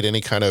kind of made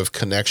any kind of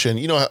connection.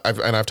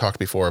 I've talked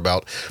before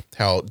about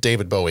how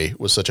David Bowie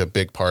was such a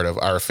big part of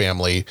our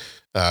family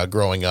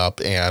growing up,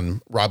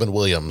 and Robin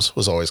Williams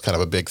was always kind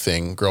of a big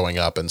thing growing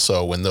up. And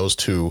so when those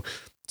two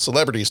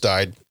celebrities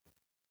died,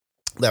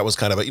 that was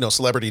kind of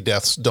celebrity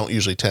deaths don't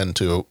usually tend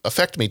to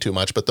affect me too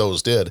much, but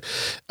those did.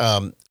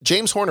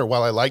 James Horner,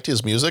 while I liked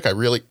his music, I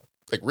really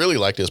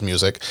liked his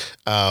music.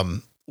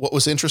 What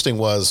was interesting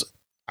was,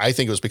 I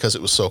think it was because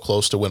it was so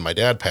close to when my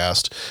dad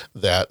passed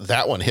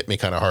that one hit me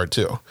kind of hard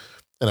too.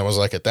 And I was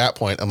like, at that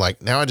point, I'm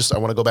like, now I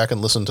want to go back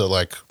and listen to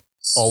like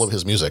all of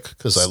his music,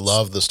 because I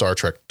love the Star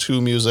Trek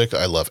 2 music.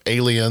 I love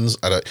Aliens,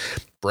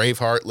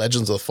 Braveheart,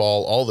 Legends of the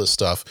Fall, all this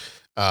stuff.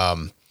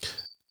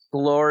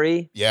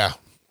 Glory. Yeah.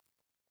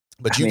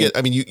 But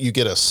you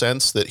get a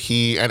sense that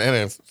he, and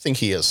I think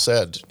he has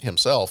said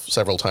himself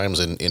several times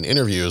in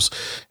interviews,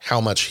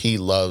 how much he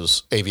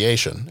loves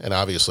aviation. And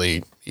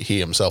obviously he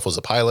himself was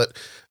a pilot.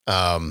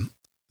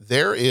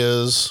 There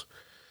is,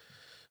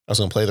 I was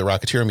going to play the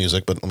Rocketeer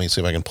music, but let me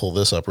see if I can pull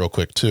this up real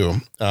quick too.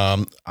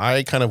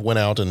 I kind of went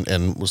out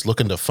and was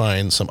looking to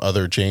find some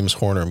other James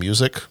Horner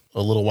music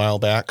a little while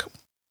back.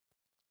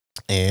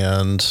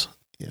 And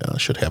yeah, I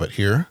should have it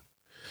here.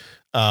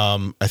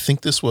 I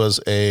think this was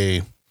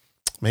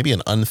maybe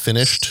an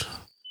unfinished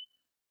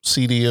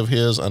CD of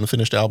his,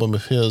 unfinished album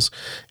of his,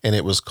 and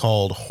it was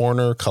called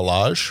Horner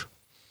Collage.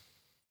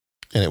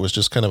 And it was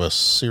just kind of a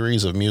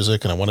series of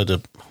music, and I wanted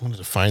to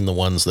find the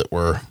ones that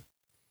were,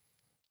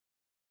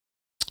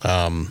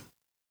 I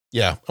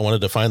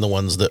wanted to find the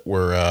ones that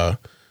were,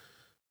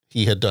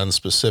 he had done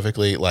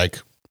specifically, like,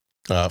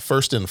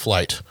 First in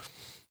Flight.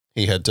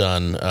 He had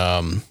done,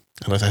 and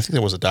I think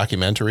there was a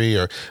documentary,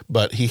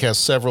 but he has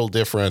several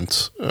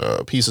different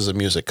pieces of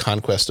music.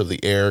 Conquest of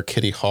the Air,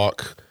 Kitty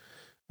Hawk,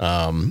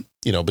 but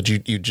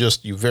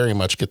you very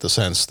much get the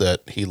sense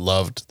that he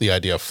loved the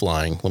idea of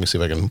flying. Let me see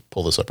if I can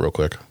pull this up real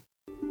quick.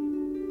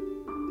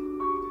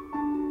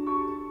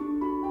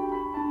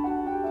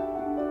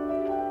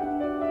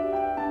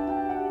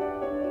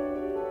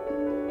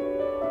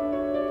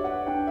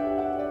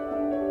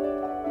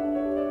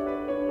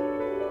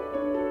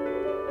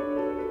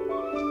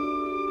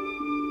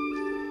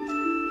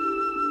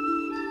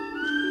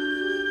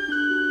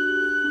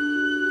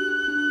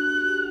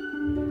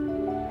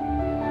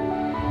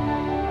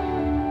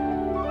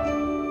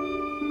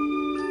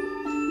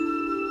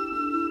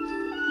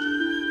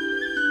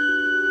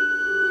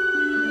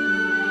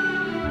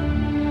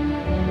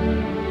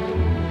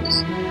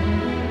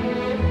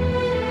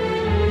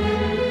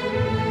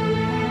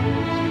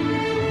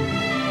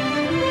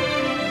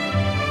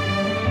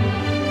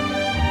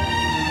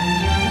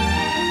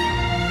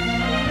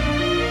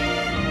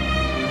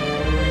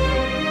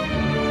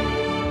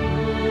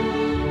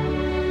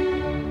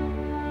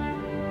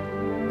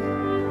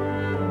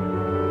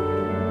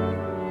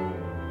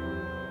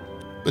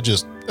 But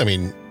just, I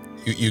mean,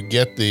 you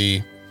get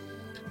the,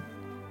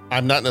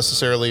 I'm not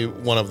necessarily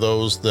one of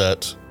those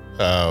that,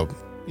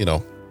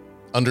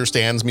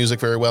 understands music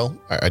very well.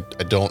 I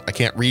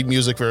can't read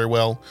music very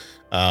well.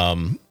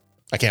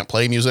 I can't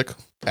play music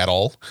at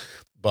all,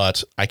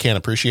 but I can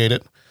appreciate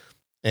it.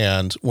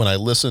 And when I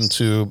listen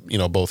to,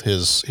 both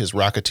his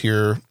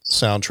Rocketeer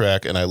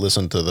soundtrack, and I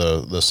listen to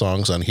the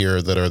songs on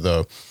here that are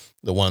the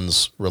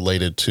ones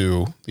related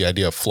to the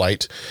idea of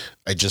flight,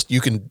 you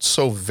can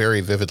so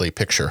very vividly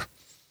picture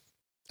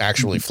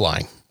actually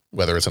flying,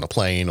 whether it's in a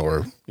plane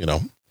or,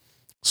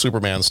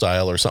 Superman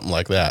style or something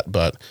like that.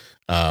 But,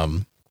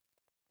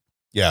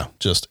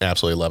 just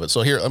absolutely love it.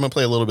 So here, I'm going to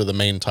play a little bit of the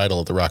main title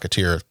of the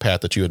Rocketeer,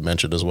 Pat, that you had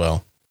mentioned as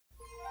well.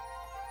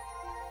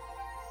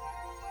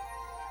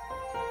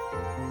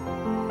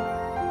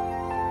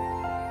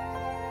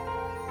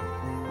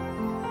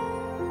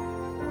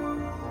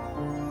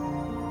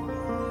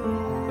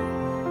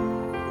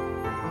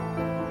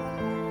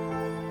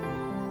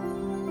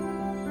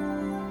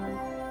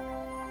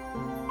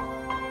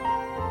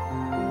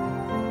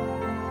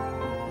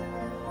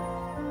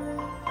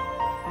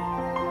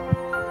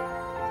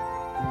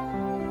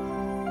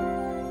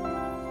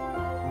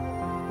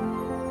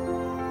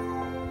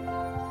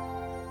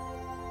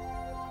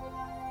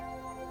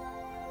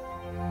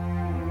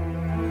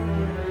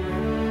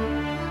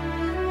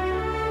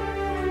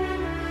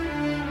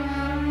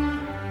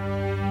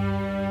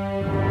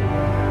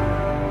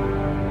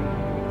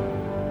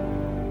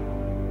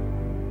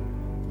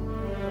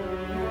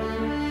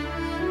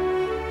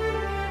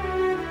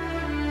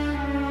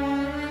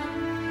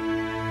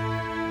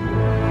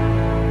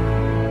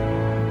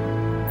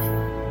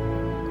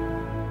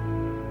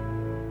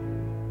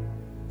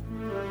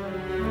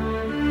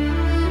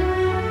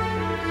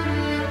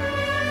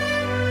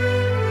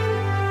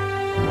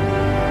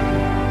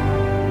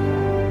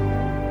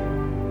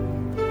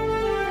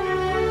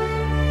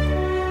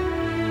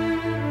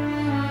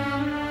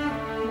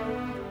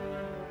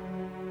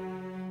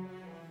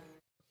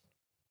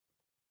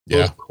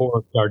 Those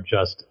chords are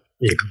just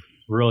a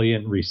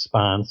brilliant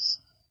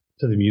response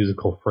to the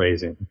musical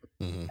phrasing,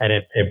 and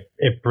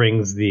it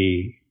brings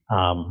the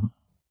I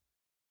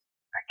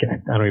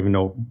don't even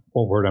know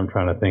what word I'm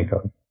trying to think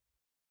of.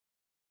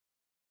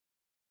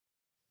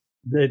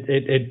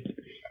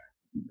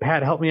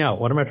 Pat, help me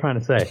out. What am I trying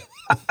to say?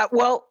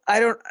 Well, I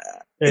don't.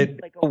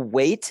 Like a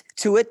weight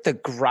to it, the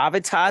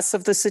gravitas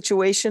of the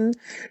situation.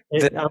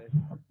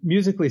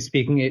 Musically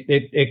speaking,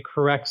 it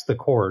corrects the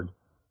chord.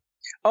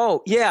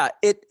 Oh yeah,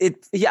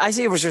 yeah. I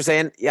see what you're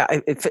saying. Yeah,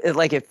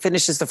 it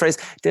finishes the phrase.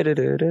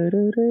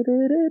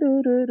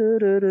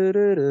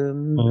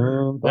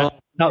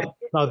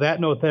 Now that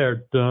note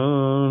there,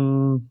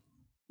 dun,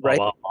 right?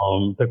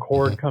 The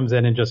chord comes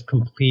in and just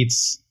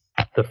completes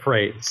the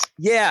phrase.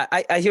 Yeah,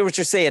 I hear what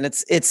you're saying.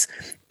 It's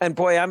and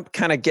boy, I'm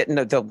kind of getting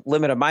to the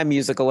limit of my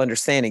musical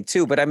understanding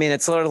too. But I mean,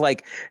 it's sort of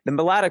like the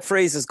melodic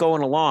phrase is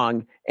going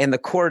along, and the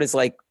chord is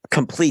like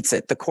completes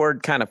it. The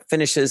chord kind of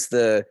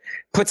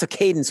puts a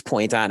cadence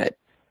point on it,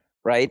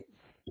 right?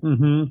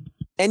 Mm-hmm.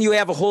 And you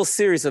have a whole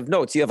series of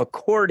notes. You have a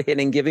chord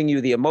hitting, giving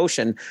you the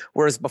emotion,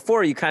 whereas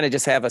before you kind of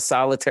just have a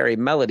solitary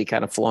melody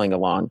kind of flowing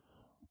along.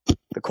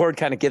 The chord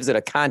kind of gives it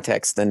a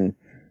context and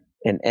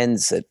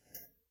ends it.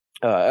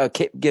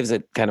 Gives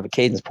it kind of a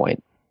cadence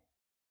point.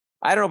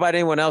 I don't know about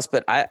anyone else,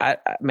 but I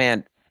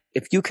man,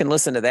 if you can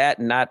listen to that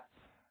and not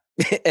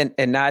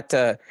and not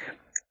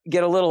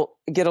get a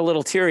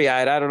little teary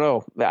eyed, I don't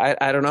know.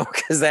 I don't know,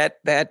 because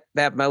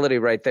that melody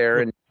right there,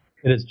 and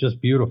it is just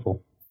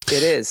beautiful.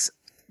 It is.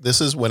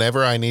 This is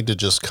whenever I need to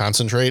just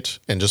concentrate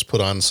and just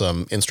put on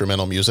some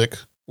instrumental music.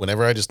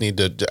 Whenever I just need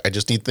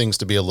things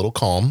to be a little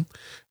calm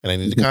and I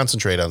need to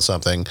concentrate on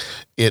something.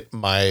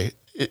 I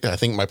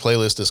think my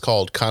playlist is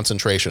called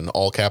Concentration,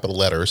 all capital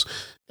letters.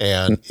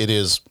 And it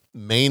is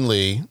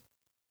mainly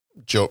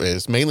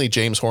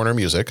James Horner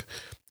music.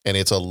 And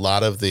it's a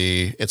lot of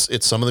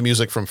it's some of the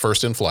music from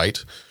First in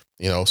Flight,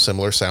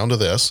 similar sound to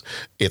this.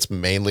 It's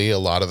mainly a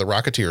lot of the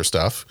Rocketeer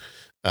stuff.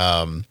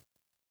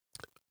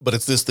 But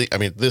it's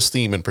this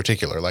theme in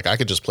particular. Like I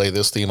could just play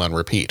this theme on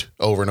repeat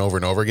over and over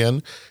and over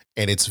again.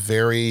 And it's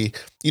very,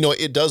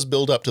 it does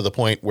build up to the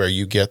point where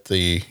you get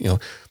the,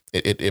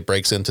 it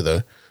breaks into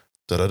the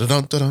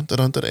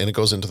and it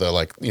goes into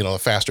the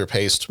faster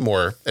paced,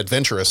 more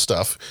adventurous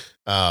stuff.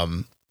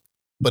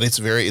 But it's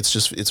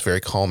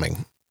very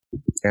calming.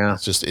 Yeah.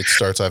 It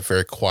starts off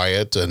very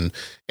quiet. And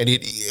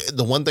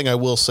the one thing I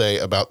will say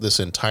about this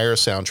entire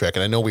soundtrack,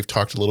 and I know we've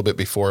talked a little bit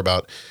before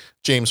about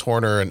James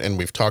Horner and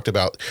we've talked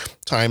about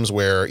times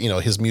where,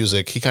 his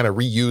music, he kind of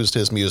reused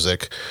his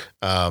music,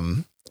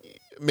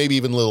 maybe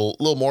even a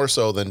little more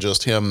so than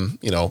just him,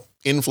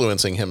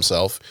 influencing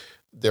himself.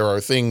 There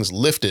are things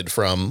lifted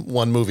from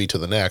one movie to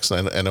the next.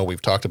 And I know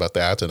we've talked about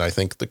that. And I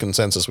think the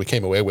consensus we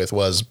came away with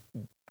was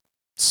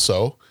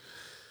so.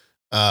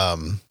 I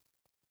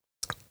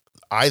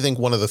think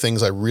one of the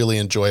things I really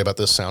enjoy about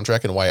this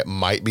soundtrack and why it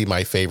might be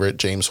my favorite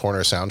James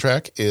Horner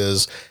soundtrack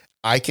is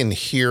I can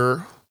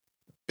hear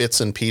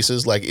bits and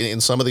pieces. Like in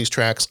some of these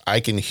tracks, I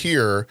can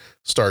hear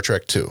Star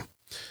Trek 2.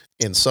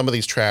 In some of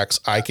these tracks,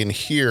 I can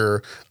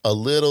hear a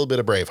little bit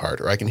of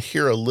Braveheart, or I can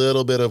hear a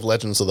little bit of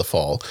Legends of the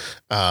Fall,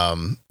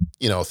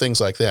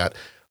 things like that.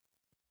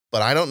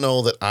 But I don't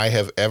know that I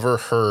have ever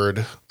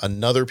heard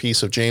another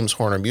piece of James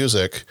Horner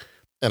music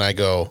and I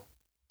go,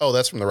 oh,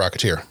 that's from The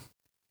Rocketeer.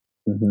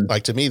 Mm-hmm.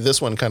 Like to me, this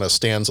one kind of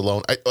stands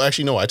alone. I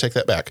take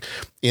that back.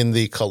 In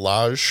the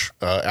collage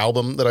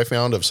album that I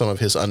found of some of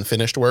his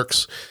unfinished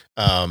works,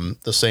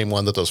 the same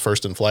one that those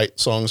First in Flight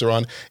songs are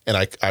on, and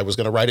I was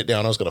going to write it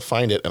down. I was going to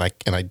find it,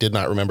 and I did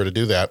not remember to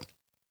do that.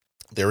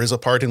 There is a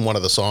part in one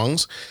of the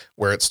songs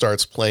where it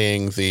starts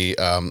playing the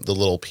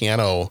little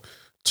piano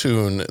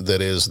tune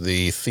that is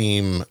the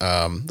theme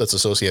that's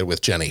associated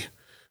with Jenny,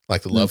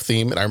 like the love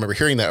theme. And I remember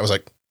hearing that. I was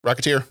like,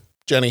 Rocketeer,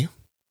 Jenny.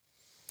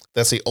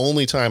 That's the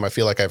only time I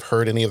feel like I've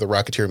heard any of the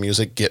Rocketeer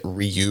music get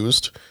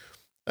reused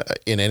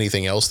in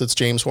anything else that's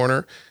James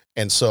Horner.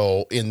 And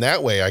so in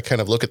that way, I kind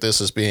of look at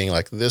this as being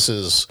like, this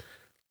is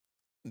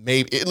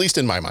maybe, at least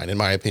in my mind, in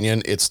my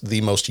opinion, it's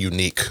the most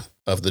unique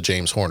of the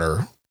James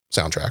Horner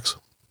soundtracks.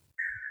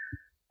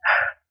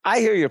 I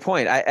hear your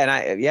point.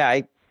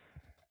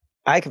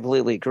 I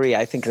completely agree.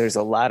 I think there's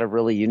a lot of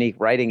really unique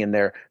writing in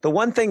there. The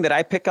one thing that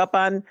I pick up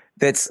on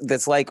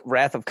that's like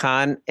Wrath of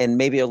Khan and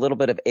maybe a little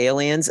bit of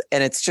Aliens,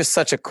 and it's just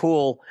such a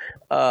cool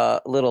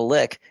little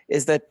lick,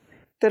 is that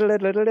it's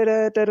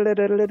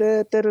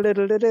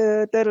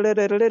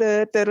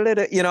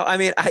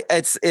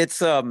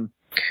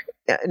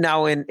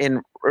now in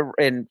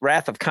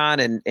Wrath of Khan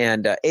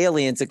and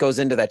Aliens, it goes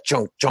into that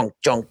junk,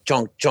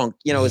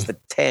 as the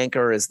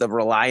tanker, as the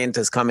Reliant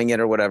is coming in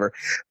or whatever.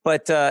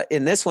 But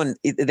in this one,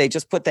 they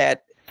just put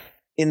that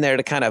in there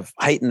to kind of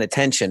heighten the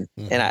tension.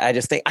 Mm-hmm. And I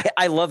just think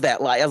I love that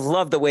line. I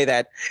love the way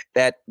that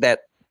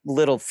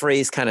little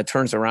phrase kind of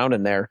turns around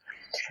in there.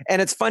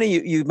 And it's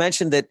funny you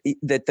mentioned that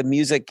the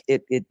music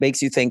it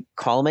makes you think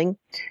calming.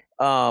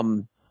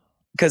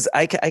 Because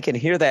I can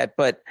hear that,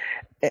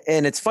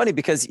 and it's funny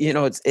because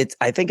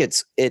I think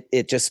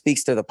it just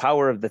speaks to the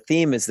power of the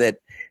theme is that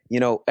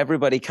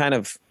everybody kind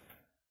of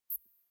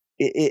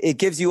it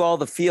gives you all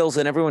the feels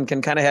and everyone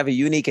can kind of have a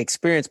unique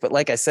experience. But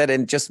like I said,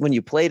 and just when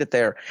you played it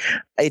there,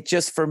 it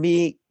just for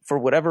me, for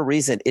whatever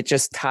reason, it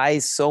just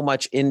ties so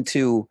much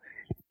into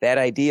that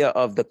idea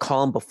of the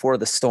calm before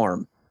the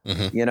storm.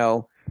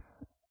 Mm-hmm.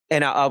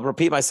 And I'll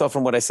repeat myself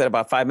from what I said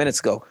about 5 minutes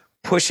ago: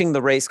 pushing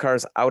the race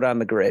cars out on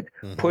the grid,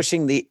 mm-hmm.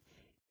 pushing the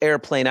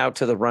airplane out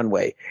to the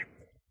runway,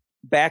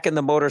 backing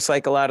the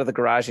motorcycle out of the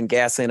garage and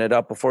gassing it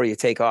up before you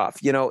take off.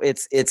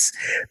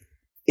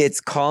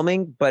 It's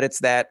calming, but it's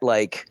that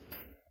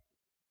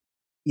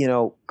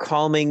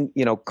calming,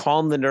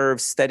 calm the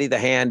nerves, steady the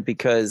hand,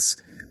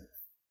 because,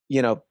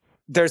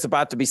 there's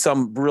about to be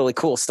some really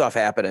cool stuff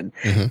happening.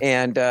 Mm-hmm.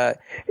 And,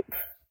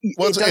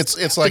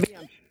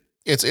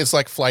 it's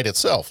like flight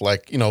itself.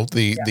 Like,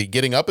 the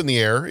getting up in the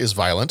air is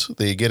violent.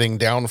 The getting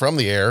down from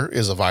the air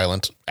is a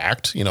violent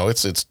act.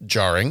 It's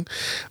jarring.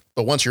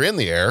 But once you're in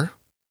the air,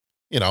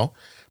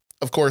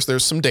 of course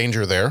there's some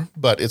danger there,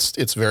 but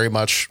it's very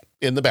much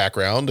in the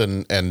background.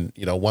 And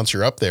once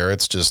you're up there,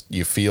 it's just,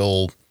 you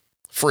feel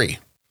free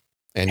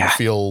and you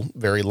feel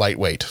very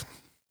lightweight.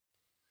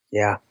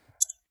 Yeah.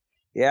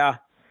 Yeah.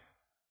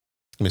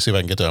 Let me see if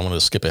I can get to, I want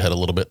to skip ahead a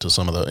little bit to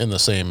some of in the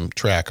same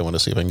track. I want to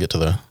see if I can get to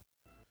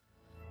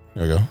there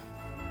we go.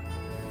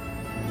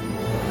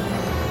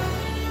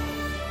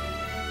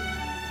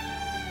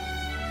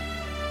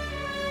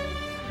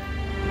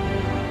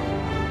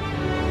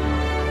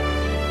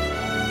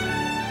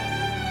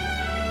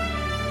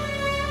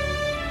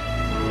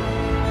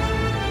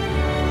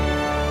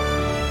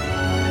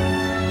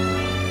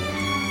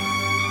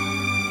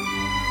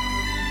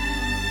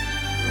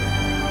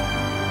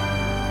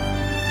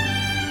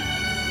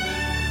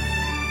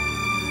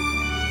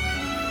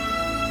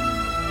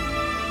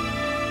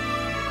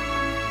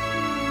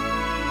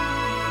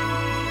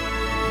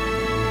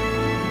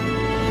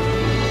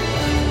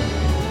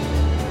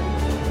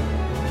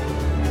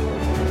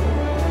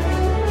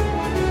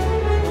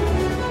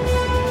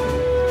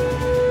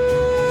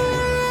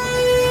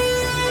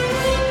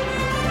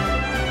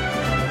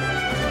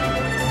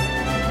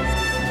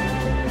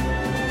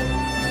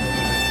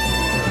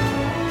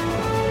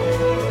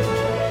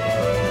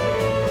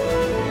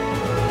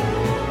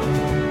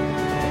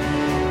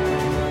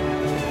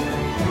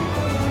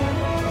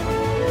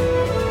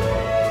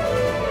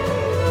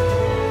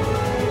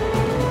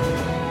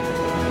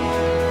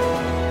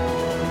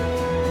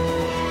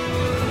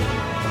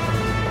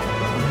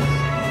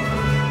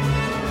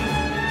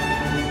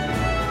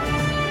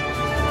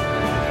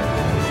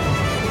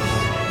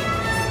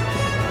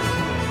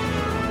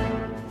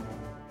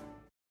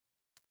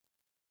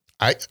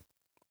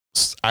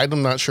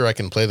 I'm not sure I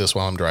can play this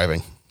while I'm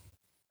driving.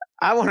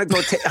 I want to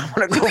go. I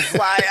want to go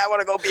fly. I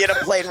want to go be in a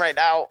plane right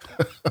now.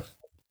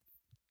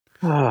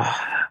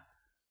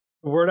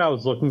 The word I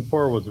was looking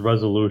for was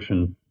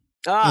resolution.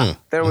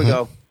 There we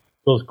go.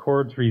 Those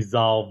chords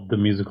resolved the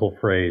musical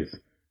phrase.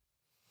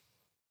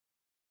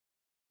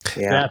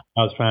 Yeah, that's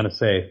what I was trying to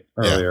say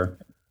earlier.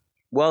 Yeah.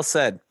 Well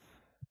said.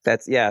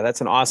 That's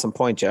an awesome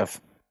point, Jeff.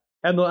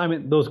 And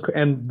those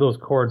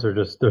chords are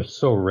they're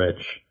so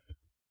rich,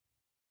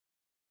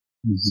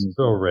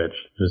 so rich.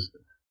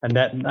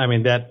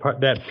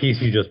 That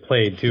piece you just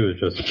played too is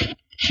just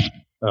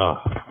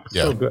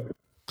so good.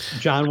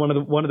 John,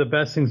 one of the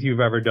best things you've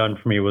ever done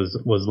for me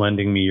was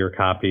lending me your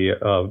copy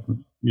of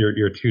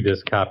your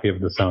 2-disc copy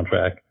of the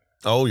soundtrack.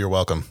 Oh, you're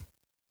welcome.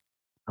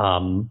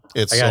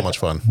 It's so much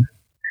fun.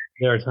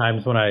 There are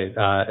times when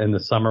in the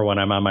summer when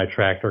I'm on my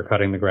tractor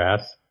cutting the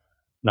grass,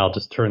 and I'll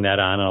just turn that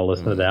on and I'll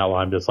listen to that while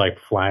I'm just like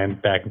flying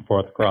back and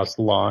forth across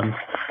the lawn.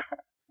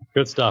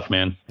 Good stuff,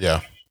 man.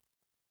 Yeah.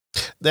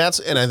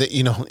 And I think,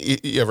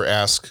 you ever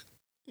ask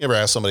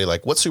somebody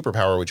like, what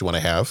superpower would you want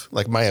to have?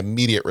 Like my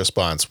immediate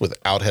response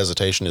without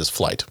hesitation is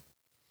flight.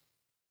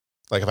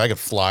 Like if I could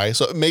fly.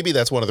 So maybe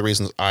that's one of the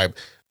reasons I'm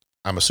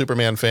a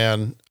Superman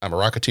fan. I'm a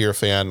Rocketeer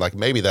fan. Like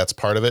maybe that's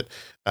part of it.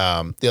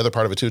 The other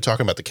part of it too,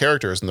 talking about the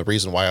characters, and the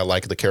reason why I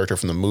like the character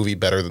from the movie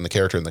better than the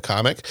character in the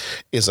comic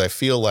is I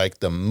feel like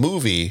the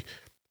movie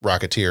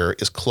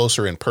Rocketeer is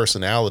closer in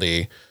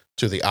personality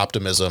to the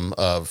optimism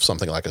of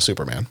something like a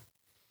Superman.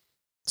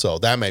 So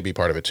that may be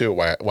part of it too,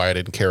 why I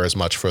didn't care as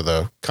much for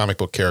the comic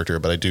book character,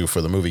 but I do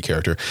for the movie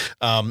character.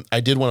 I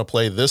did want to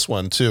play this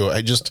one too.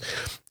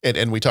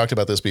 And we talked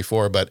about this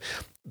before, but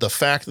the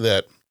fact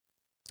that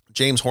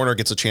James Horner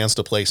gets a chance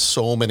to play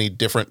so many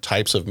different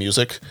types of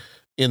music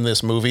in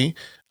this movie.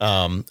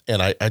 And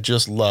I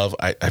just love,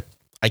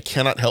 I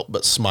cannot help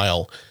but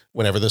smile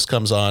whenever this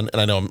comes on. And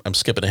I know I'm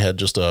skipping ahead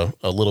just a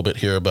little bit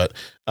here, but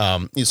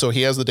so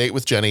he has the date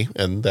with Jenny,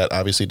 and that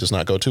obviously does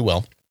not go too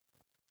well.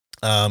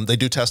 They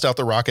do test out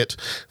the rocket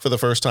for the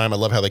first time. I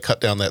love how they cut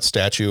down that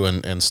statue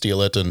and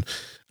steal it and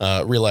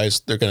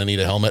realize they're going to need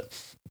a helmet.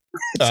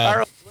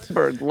 Charles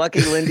Lindbergh,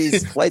 Lucky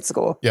Lindy's flight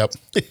school. Yep.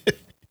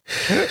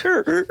 And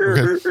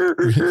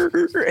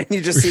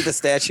you just see the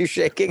statue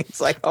shaking. It's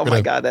like, oh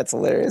my God, that's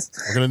hilarious.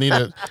 We're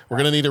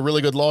gonna need a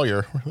really good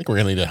lawyer. I think we're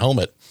gonna need a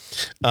helmet.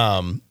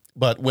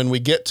 But when we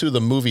get to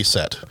the movie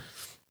set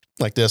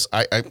like this,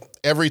 I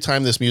every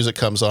time this music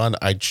comes on,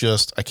 I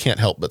can't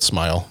help but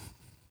smile.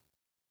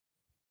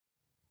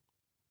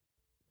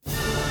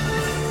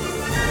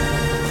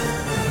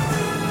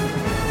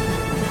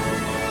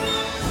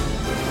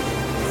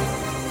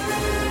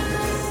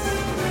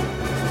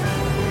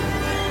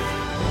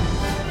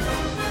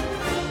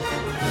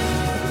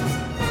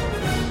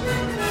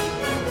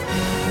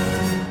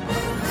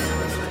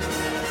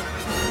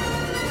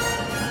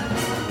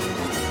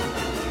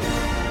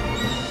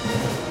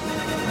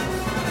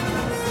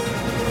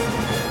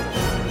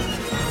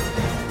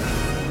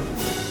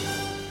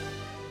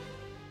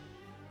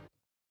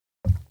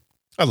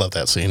 I love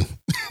that scene.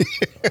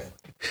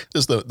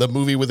 Just the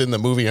movie within the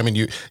movie. I mean,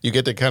 you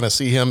get to kind of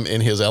see him in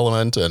his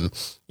element, and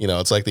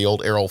it's like the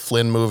old Errol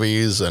Flynn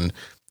movies, and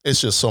it's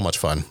just so much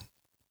fun.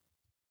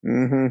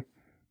 Mm-hmm.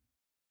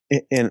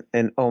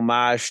 An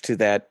homage to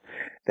that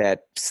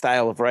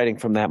style of writing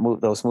from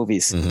those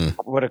movies. Mm-hmm.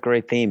 What a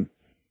great theme.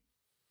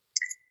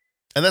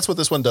 And that's what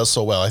this one does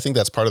so well. I think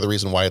that's part of the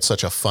reason why it's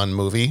such a fun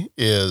movie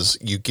is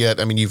you've got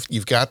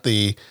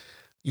the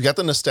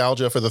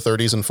nostalgia for the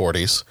 30s and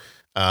 40s.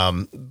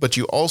 But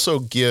you also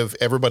give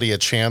everybody a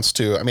chance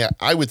to,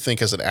 I would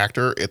think as an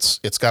actor, it's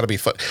got to be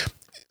fun.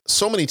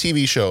 So many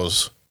TV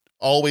shows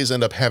always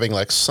end up having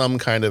like some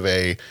kind of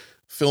a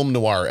film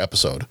noir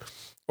episode,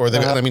 or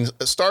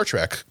Star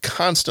Trek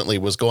constantly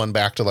was going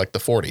back to like the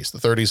 40s, the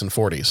 30s and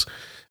 40s.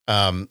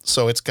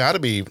 So it's got to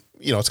be,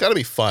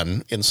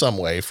 fun in some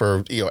way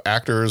for,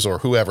 actors or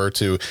whoever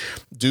to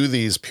do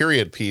these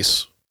period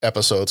piece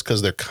episodes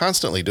because they're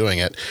constantly doing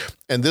it.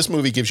 And this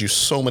movie gives you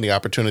so many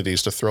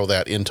opportunities to throw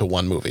that into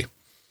one movie.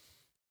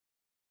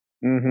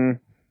 Mm-hmm.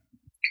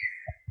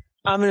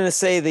 I'm going to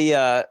say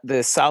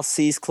the South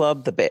Seas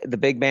Club, the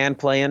big band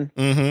playing.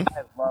 Mm-hmm.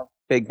 I love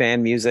big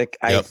band music.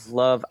 Yep.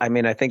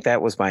 I think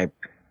that was my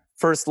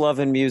first love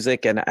in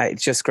music, and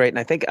it's just great. And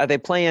I think, are they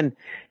playing,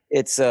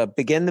 it's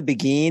Begin the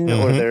Begin,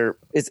 mm-hmm. or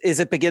is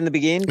it Begin the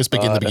Begin? It's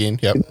Begin the Begin,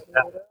 yep.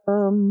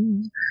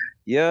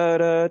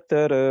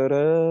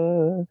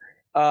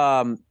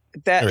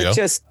 That it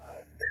just,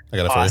 I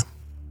got it for you.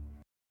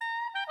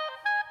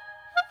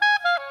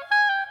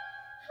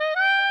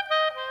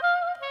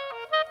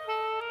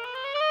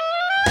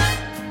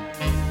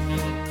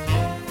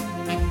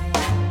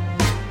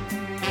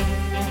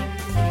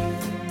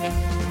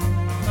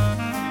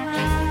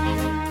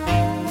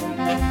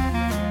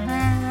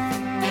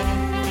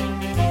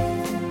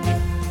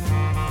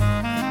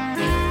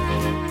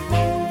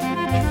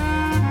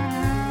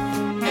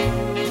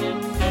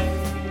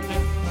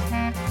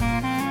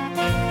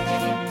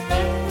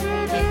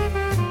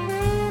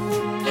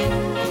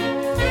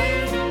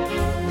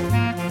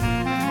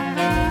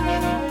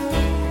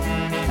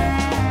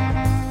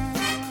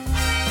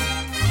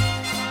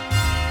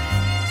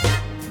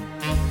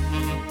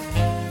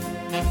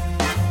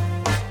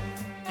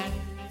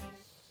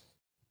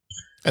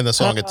 And the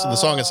song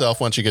itself,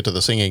 once you get to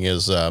the singing,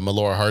 is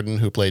Melora Hardin,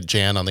 who played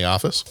Jan on The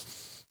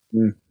Office.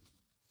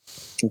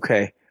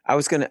 Okay. I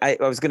was gonna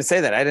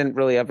say that I didn't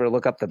really ever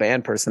look up the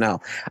band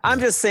personnel. I'm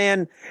just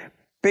saying,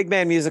 big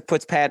band music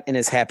puts Pat in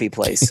his happy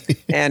place.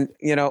 And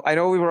I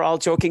know we were all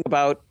joking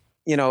about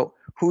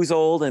who's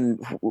old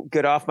and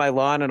get off my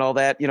lawn and all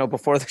that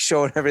before the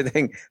show and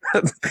everything.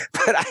 But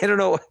I don't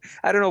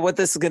know what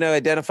this is going to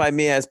identify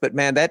me as. But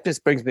man, that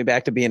just brings me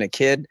back to being a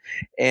kid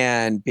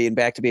and being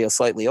back to be a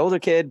slightly older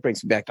kid.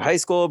 Brings me back to high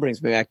school.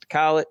 Brings me back to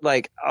college.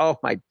 Like, oh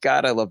my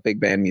God, I love big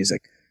band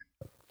music.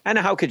 I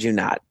know, how could you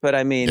not? But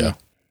I mean. Yeah.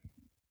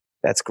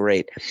 That's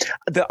great.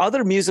 The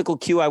other musical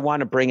cue I want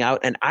to bring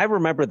out, and I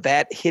remember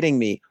that hitting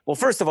me. Well,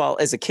 first of all,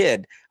 as a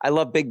kid, I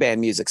love big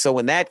band music. So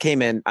when that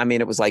came in, I mean,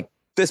 it was like,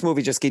 this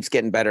movie just keeps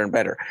getting better and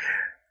better.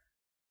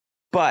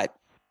 But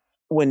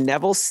when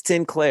Neville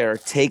Sinclair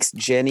takes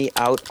Jenny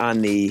out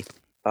on the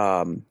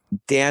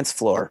dance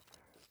floor,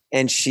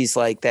 and she's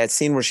like, that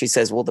scene where she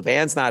says, well, the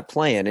band's not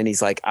playing. And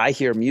he's like, I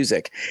hear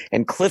music.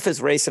 And Cliff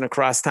is racing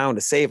across town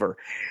to save her.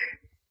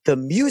 The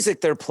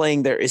music they're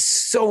playing there is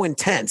so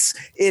intense.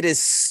 It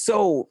is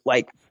so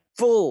like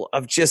full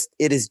of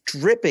it is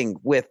dripping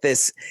with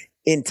this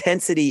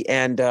intensity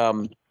and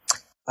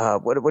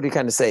what do you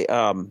kind of say?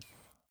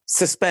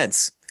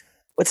 Suspense.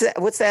 What's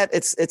that?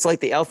 It's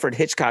like the Alfred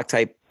Hitchcock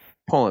type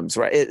poems,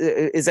 right?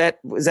 Is that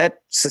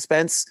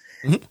suspense?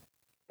 Mm-hmm.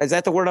 Is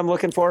that the word I'm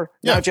looking for?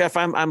 Yeah. No, Jeff,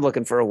 I'm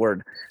looking for a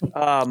word.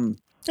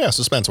 Yeah,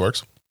 suspense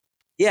works.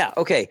 Yeah.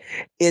 Okay.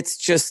 It's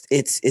just,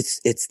 it's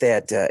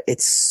that,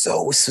 it's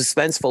so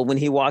suspenseful when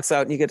he walks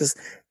out and you get this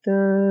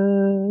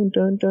dun,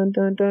 dun, dun,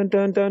 dun, dun,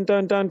 dun, dun,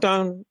 dun, dun,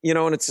 dun,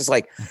 and it's just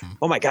like,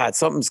 oh my God,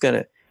 something's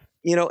gonna,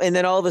 and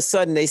then all of a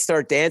sudden they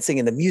start dancing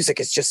and the music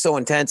is just so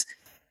intense.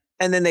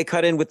 And then they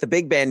cut in with the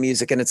big band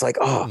music and it's like,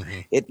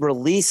 it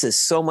releases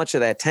so much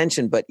of that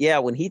tension. But yeah,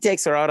 when he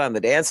takes her out on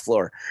the dance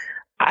floor,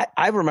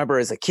 I remember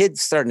as a kid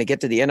starting to get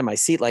to the end of my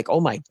seat, like, oh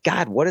my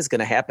God, what is going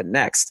to happen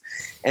next?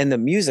 And the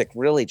music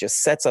really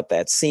just sets up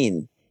that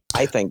scene,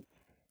 I think,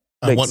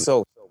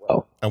 so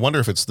well. I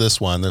wonder if it's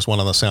this one. There's one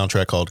on the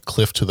soundtrack called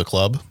Cliff to the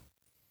Club.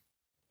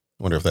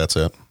 I wonder if that's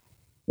it.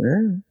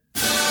 Yeah.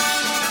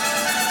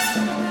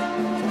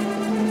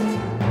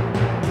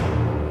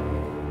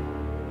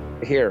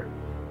 Here.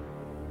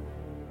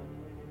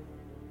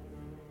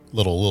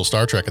 Little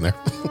Star Trek in there.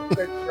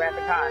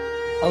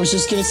 I was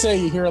just going to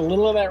say, you hear a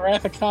little of that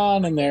Wrath of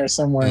Khan in there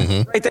somewhere.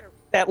 Mm-hmm. Right there,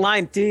 that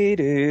line.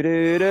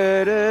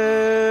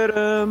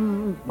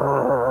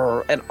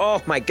 And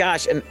oh my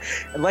gosh. And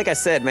like I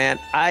said, man,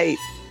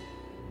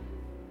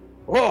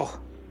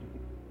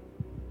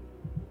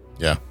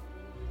 yeah.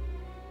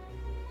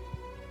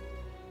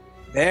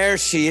 There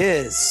she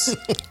is.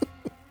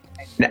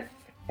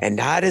 And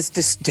not as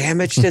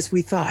damaged as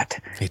we thought.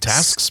 He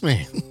tasks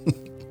me.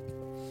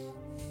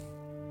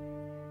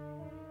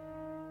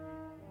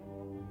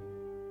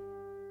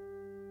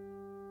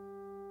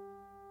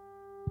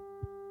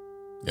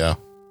 Yeah.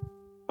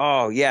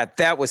 Oh yeah,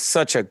 that was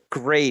such a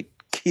great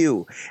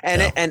cue.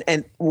 And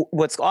and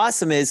what's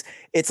awesome is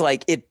it's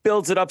like it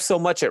builds it up so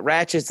much, it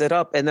ratchets it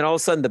up, and then all of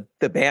a sudden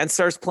the band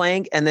starts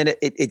playing, and then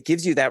it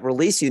gives you that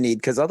release you need,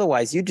 because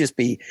otherwise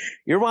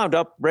you're wound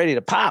up ready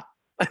to pop.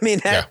 I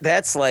mean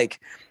that's like,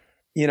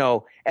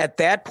 at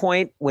that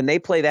point when they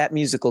play that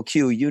musical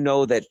cue,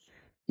 that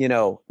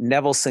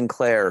Neville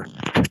Sinclair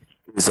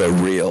is a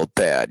real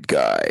bad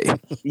guy.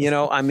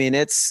 I mean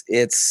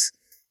it's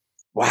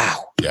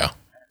wow. Yeah.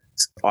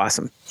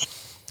 Awesome.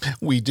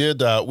 We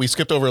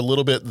skipped over a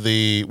little bit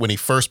when he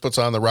first puts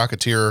on the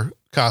Rocketeer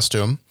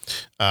costume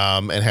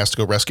and has to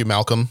go rescue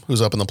Malcolm,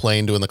 who's up in the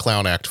plane doing the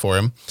clown act for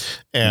him,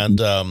 and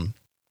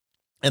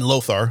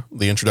Lothar,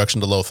 the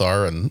introduction to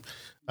Lothar, and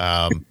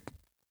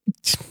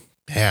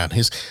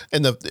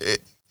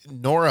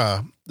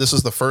Nora. This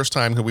is the first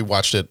time we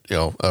watched it,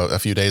 a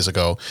few days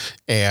ago,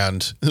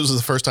 and this was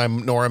the first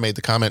time Nora made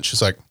the comment.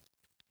 She's like,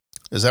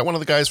 "Is that one of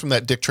the guys from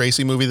that Dick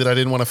Tracy movie that I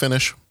didn't want to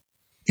finish?"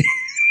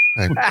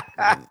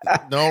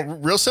 No,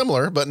 real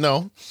similar, but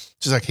no.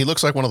 She's like, he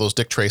looks like one of those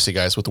Dick Tracy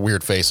guys with the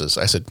weird faces.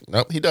 I said,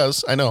 nope, he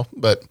does. I know,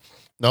 but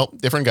nope,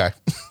 different guy.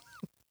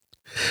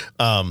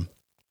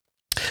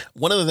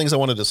 One of the things I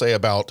wanted to say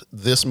about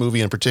this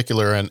movie in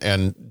particular,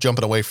 and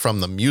jumping away from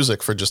the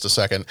music for just a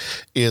second,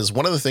 is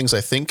one of the things I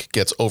think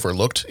gets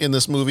overlooked in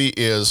this movie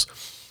is,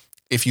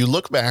 if you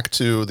look back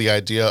to the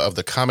idea of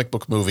the comic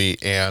book movie,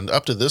 and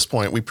up to this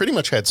point, we pretty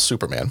much had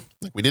Superman.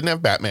 Like, we didn't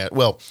have Batman.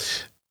 Well,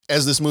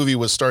 as this movie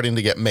was starting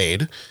to get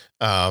made,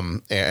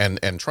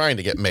 and trying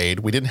to get made,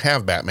 we didn't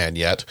have Batman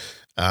yet.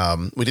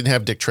 We didn't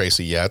have Dick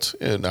Tracy yet,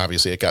 and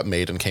obviously it got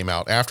made and came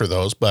out after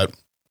those. But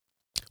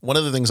one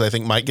of the things I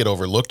think might get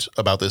overlooked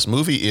about this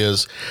movie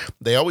is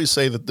they always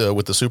say that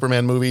with the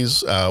Superman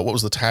movies, what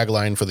was the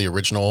tagline for the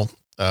original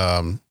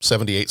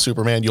 78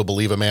 Superman? You'll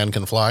believe a man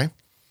can fly.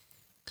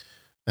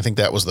 I think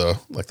that was the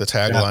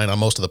tagline on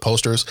most of the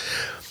posters.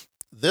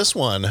 This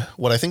one,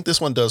 what I think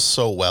this one does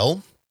so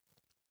well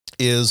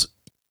is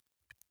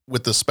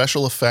with the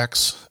special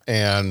effects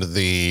and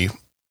the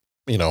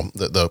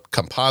the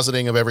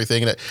compositing of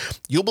everything. And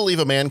you'll believe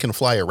a man can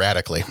fly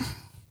erratically.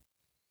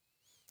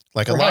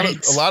 Like a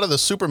lot of the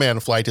Superman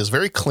flight is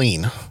very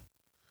clean.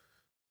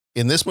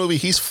 In this movie,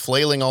 he's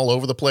flailing all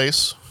over the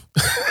place.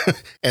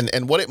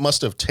 and what it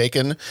must have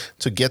taken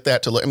to get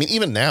that to look, I mean,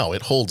 even now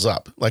it holds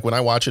up. Like when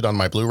I watch it on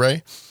my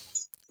Blu-ray,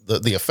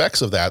 the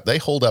effects of that, they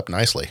hold up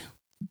nicely.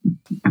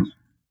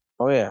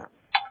 Oh yeah.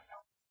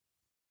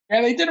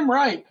 Yeah, they did him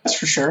right. That's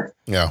for sure.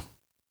 Yeah.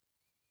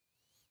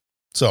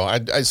 So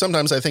I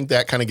sometimes I think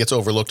that kind of gets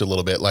overlooked a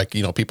little bit. Like,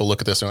 people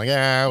look at this and they're like,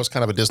 yeah, it was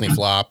kind of a Disney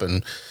flop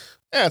and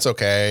it's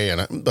okay.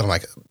 But I'm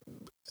like,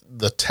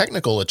 the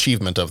technical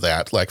achievement of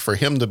that, like for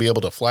him to be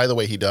able to fly the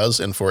way he does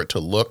and for it to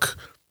look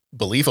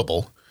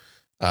believable,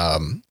 I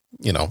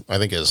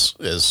think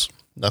is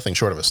nothing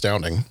short of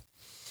astounding.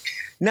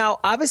 Now,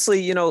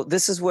 obviously,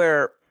 this is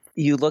where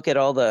you look at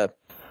all the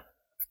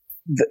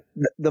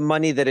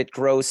money that it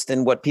grossed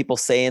and what people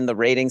say in the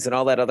ratings and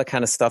all that other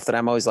kind of stuff that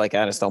I'm always like,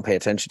 I just don't pay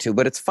attention to.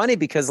 But it's funny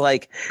because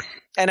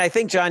and I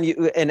think John,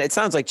 and it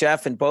sounds like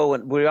Jeff and Bo,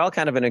 and we're all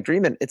kind of in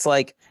agreement. It's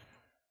like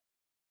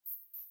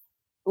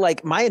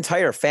my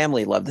entire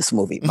family loved this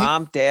movie. Mm-hmm.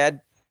 Mom,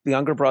 dad,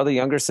 younger brother,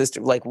 younger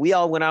sister. Like we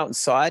all went out and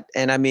saw it.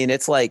 And I mean,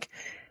 it's like,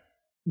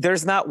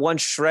 there's not one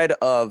shred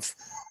of,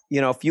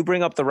 if you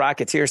bring up The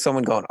Rocketeer,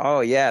 someone going,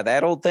 oh yeah,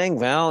 that old thing.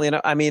 Well,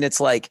 I mean, it's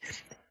like,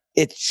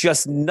 it's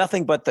just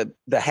nothing but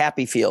the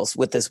happy feels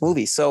with this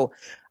movie. So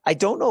I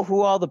don't know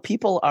who all the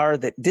people are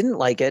that didn't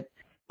like it,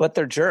 but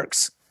they're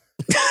jerks.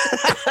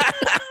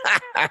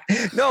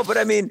 No, but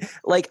I mean,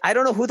 I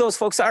don't know who those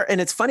folks are.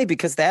 And it's funny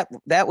because that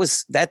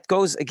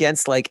goes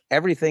against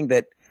everything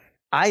that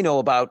I know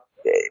about,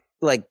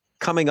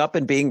 coming up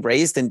and being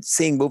raised and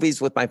seeing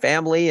movies with my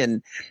family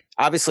and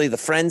obviously the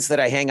friends that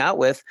I hang out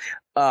with.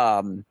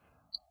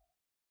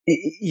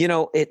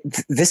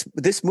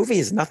 This movie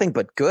is nothing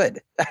but good.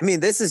 I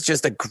mean, this is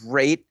just a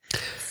great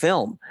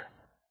film.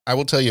 I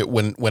will tell you,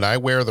 when I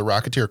wear the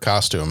Rocketeer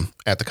costume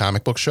at the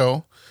comic book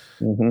show,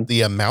 mm-hmm.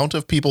 the amount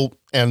of people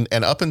and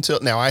up until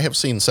now, I have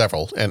seen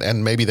several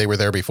and maybe they were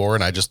there before.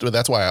 And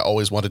that's why I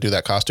always want to do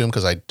that costume,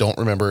 because I don't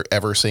remember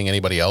ever seeing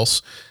anybody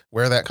else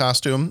wear that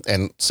costume.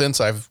 And since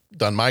I've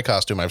done my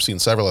costume, I've seen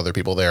several other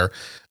people there,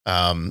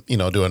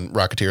 doing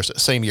Rocketeers.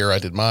 Same year I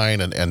did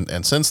mine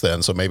and since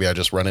then, so maybe I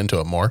just run into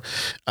them more.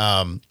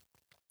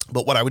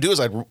 But what I would do is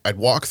I'd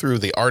walk through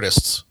the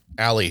artists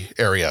alley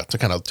area to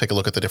kind of take a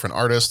look at the different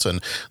artists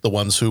and the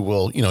ones who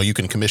will, you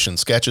can commission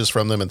sketches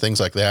from them and things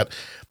like that.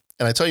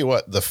 And I tell you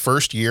what, the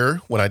first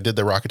year when I did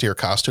the Rocketeer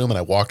costume and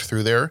I walked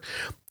through there,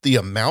 the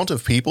amount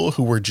of people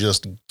who were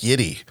just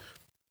giddy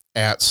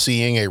at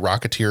seeing a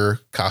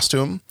Rocketeer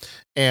costume.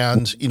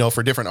 And,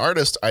 for different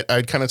artists,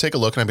 I'd kind of take a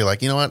look and I'd be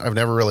like, you know what? I've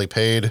never really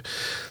paid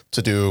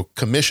to do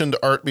commissioned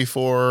art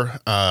before.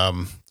 I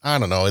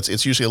don't know.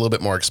 It's usually a little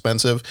bit more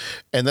expensive.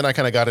 And then I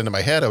kind of got into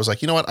my head. I was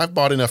like, you know what? I've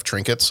bought enough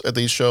trinkets at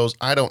these shows.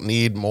 I don't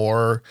need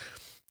more,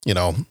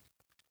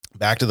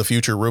 Back to the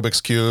Future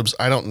Rubik's Cubes.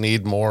 I don't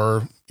need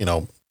more,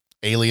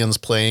 Aliens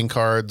playing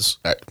cards.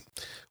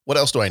 What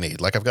else do I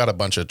need? I've got a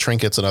bunch of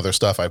trinkets and other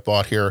stuff I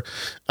bought here.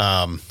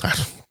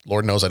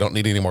 Lord knows I don't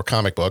need any more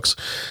comic books.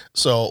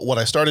 So what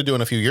I started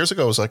doing a few years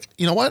ago was like,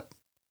 you know what?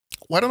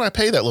 Why don't I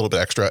pay that little bit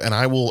extra and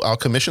I'll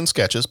commission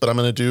sketches, but I'm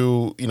going to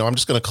do, I'm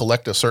just going to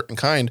collect a certain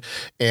kind.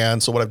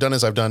 And so what I've done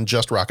is I've done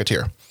just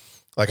Rocketeer.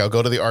 I'll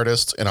go to the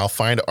artists and I'll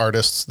find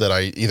artists that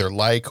I either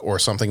like or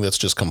something that's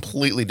just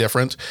completely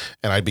different.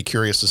 And I'd be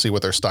curious to see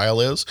what their style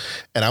is.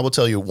 And I will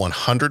tell you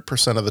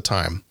 100% of the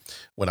time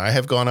when I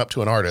have gone up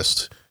to an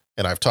artist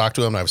and I've talked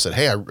to them and I've said,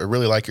 hey, I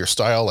really like your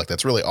style.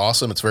 That's really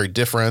awesome. It's very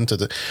different.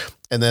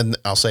 And then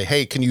I'll say,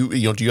 hey, can you,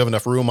 do you have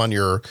enough room on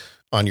your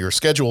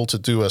schedule to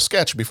do a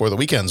sketch before the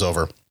weekend's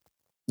over?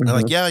 Mm-hmm. And I'm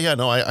like,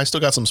 no, I still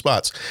got some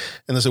spots.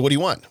 And they say, what do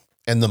you want?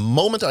 And the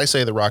moment I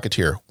say the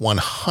Rocketeer,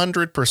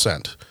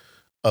 100%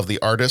 of the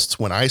artists,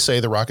 when I say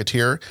the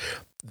Rocketeer,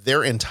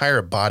 their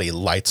entire body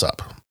lights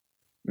up.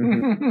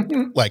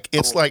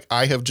 It's like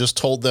I have just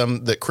told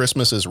them that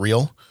Christmas is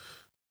real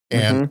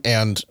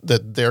and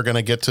that they're going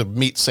to get to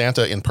meet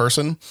Santa in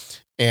person.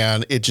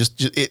 And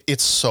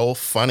it's so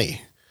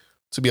funny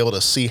to be able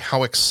to see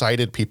how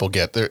excited people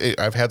get.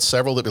 I've had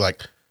several that be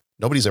like,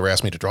 nobody's ever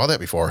asked me to draw that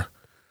before.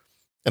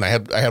 And I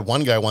had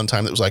one guy one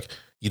time that was like,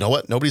 you know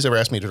what? Nobody's ever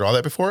asked me to draw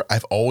that before.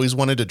 I've always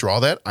wanted to draw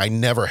that. I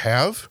never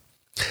have.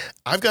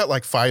 I've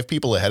got 5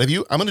 people ahead of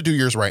you. I'm going to do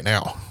yours right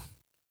now.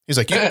 He's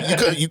like,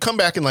 you come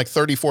back in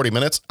 30, 40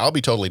 minutes. I'll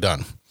be totally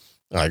done.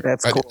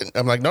 That's cool.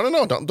 I'm like,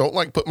 no,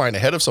 don't put mine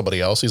ahead of somebody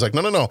else. He's like,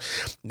 no.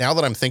 Now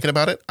that I'm thinking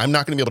about it, I'm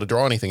not going to be able to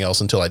draw anything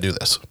else until I do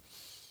this.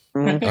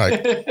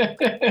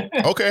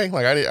 Mm-hmm. Okay.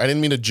 I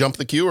didn't mean to jump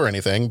the queue or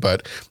anything,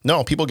 but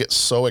no, people get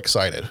so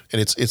excited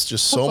and it's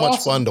just so much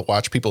fun to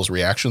watch people's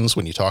reactions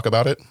when you talk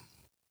about it.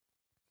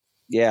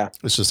 Yeah.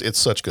 It's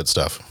such good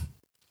stuff.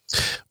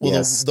 Well,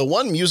 yes. the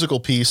one musical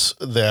piece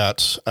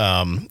that,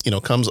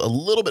 comes a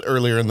little bit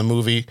earlier in the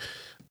movie,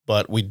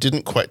 but we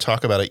didn't quite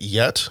talk about it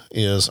yet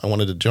is I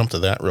wanted to jump to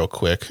that real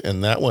quick.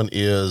 And that one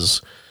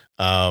is,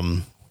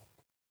 whether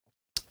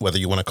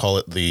you want to call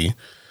it the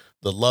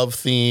the love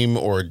theme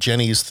or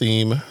Jenny's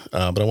theme,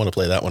 but I want to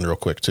play that one real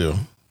quick too.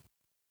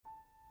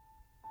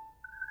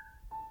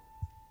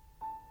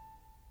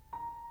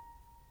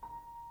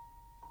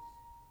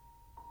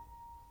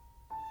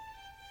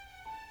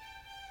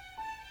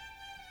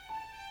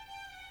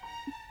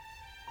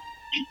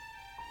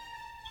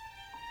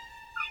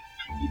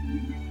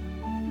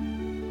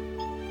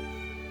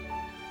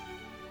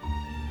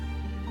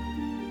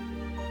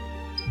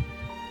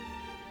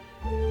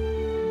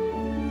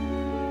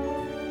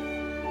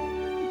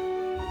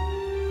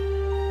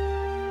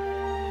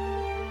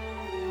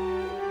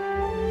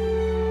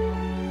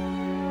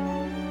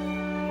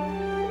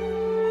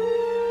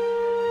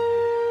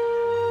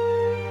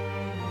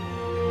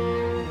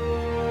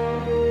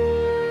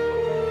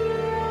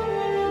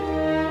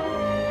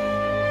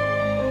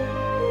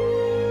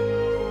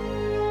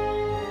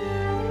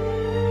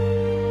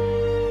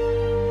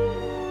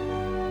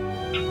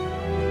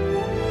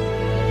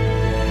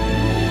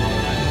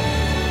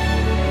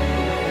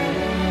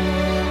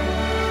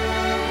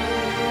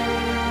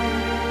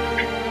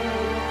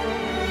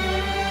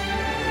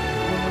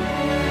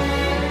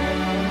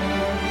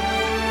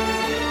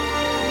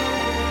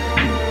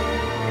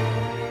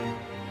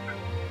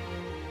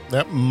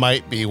 That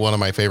might be one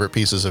of my favorite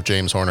pieces of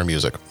James Horner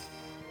music.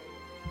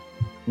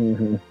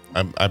 Mm-hmm.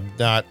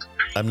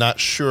 I'm not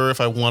sure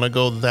if I want to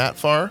go that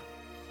far,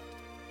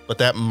 but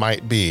that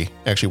might be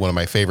actually one of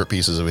my favorite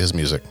pieces of his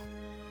music.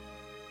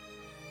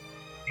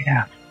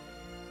 Yeah.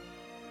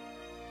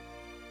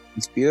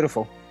 It's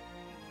beautiful.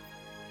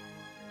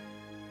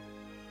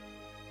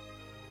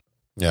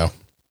 Yeah.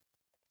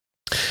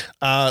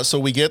 So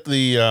we get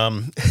the,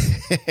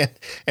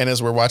 and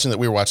as we were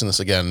watching this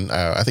again,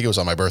 I think it was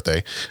on my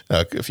birthday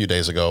a few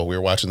days ago. We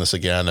were watching this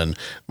again, and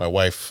my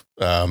wife,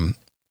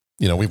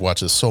 we've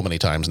watched this so many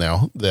times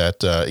now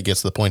that it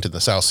gets to the point in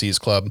the South Seas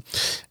Club,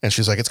 and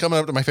she's like, "It's coming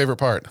up to my favorite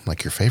part." I'm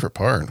like, "Your favorite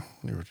part?"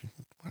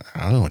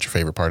 I don't know what your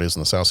favorite part is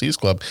in the South Seas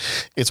Club.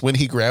 It's when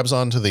he grabs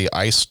onto the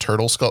ice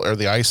turtle or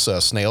the ice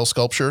snail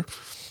sculpture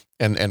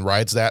and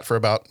rides that for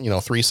about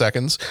 3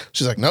 seconds.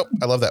 She's like, "Nope,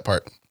 I love that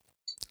part.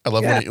 I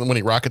love when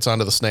he rockets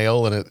onto the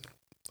snail and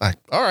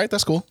all right,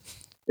 that's cool."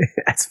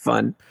 That's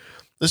fun.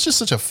 It's just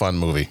such a fun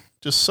movie.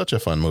 Just such a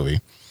fun movie.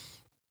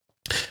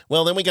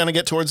 Well, then we kind of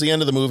get towards the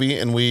end of the movie,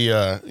 and we,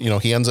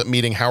 he ends up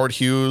meeting Howard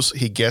Hughes.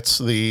 He gets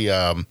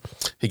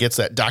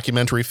that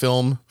documentary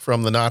film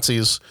from the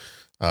Nazis,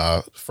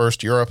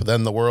 first Europe,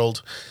 then the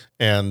world.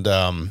 And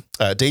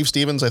Dave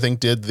Stevens, I think,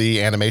 did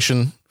the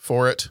animation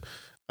for it.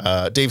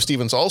 Dave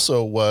Stevens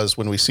also was,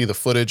 when we see the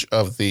footage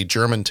of the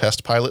German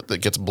test pilot that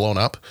gets blown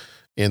up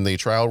in the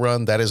trial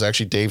run, that is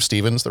actually Dave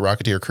Stevens, the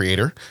Rocketeer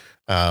creator.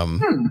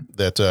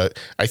 That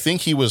I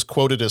think he was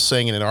quoted as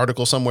saying in an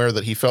article somewhere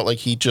that he felt like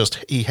he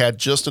had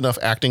just enough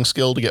acting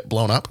skill to get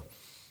blown up.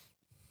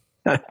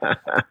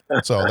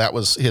 So that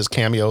was his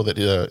cameo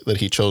that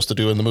he chose to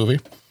do in the movie.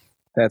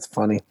 That's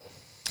funny.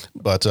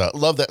 But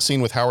love that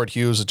scene with Howard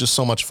Hughes. It's just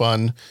so much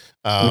fun.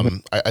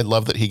 I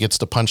love that he gets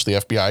to punch the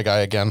FBI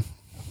guy again.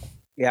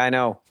 Yeah, I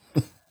know.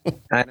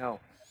 I know.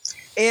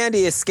 And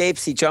he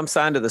escapes. He jumps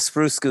onto the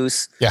spruce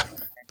goose. Yeah.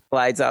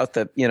 Glides out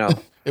the,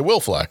 It will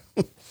fly.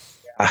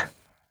 Yeah.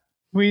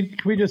 Can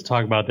we just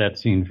talk about that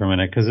scene for a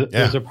minute? Because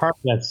there's a part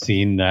of that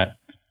scene that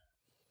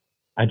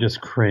I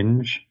just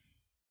cringe.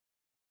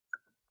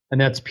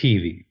 And that's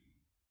Peavy.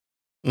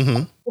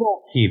 Mm-hmm.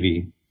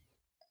 Peavy.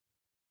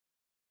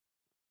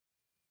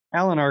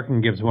 Alan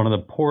Arkin gives one of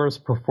the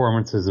poorest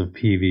performances of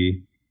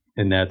Peavy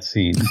in that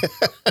scene.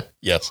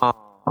 Yes.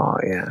 Oh,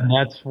 yeah. And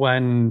that's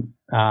when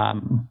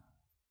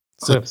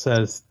Cliff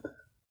says,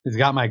 "He's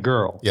got my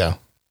girl." Yeah.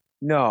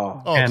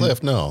 No. Oh,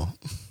 Cliff, no.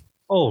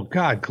 Oh,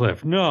 God,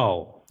 Cliff,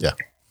 no. Yeah.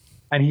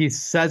 And he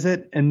says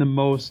it in the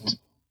most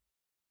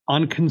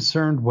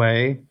unconcerned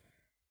way,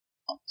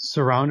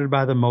 surrounded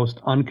by the most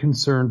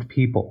unconcerned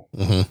people.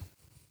 Mm-hmm.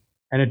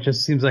 And it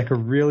just seems like a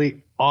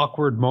really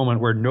awkward moment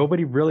where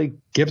nobody really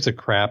gives a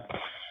crap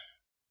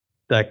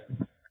that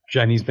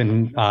Jenny's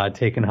been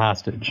taken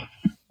hostage.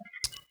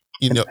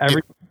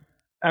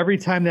 Every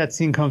time that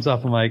scene comes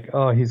up, I'm like,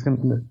 oh, he's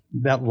gonna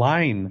that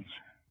line.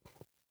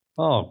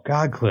 Oh,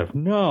 God, Cliff,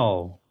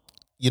 no.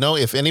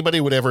 If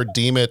anybody would ever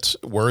deem it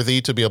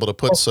worthy to be able to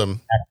put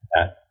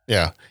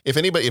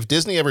if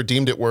Disney ever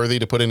deemed it worthy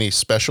to put any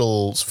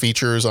special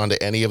features onto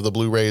any of the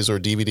Blu-rays or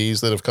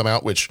DVDs that have come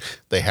out, which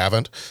they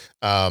haven't,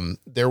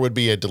 there would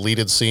be a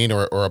deleted scene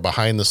or a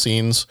behind the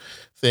scenes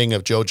thing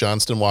of Joe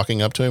Johnston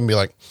walking up to him and be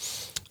like,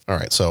 "All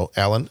right, so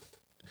Alan,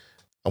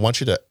 I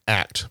want you to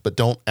act, but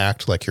don't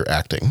act like you're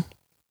acting."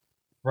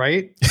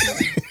 Right?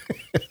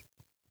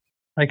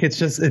 Like it's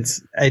so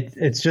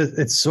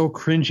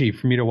cringy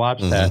for me to watch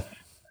that.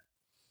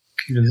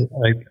 Just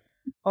like,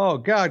 oh,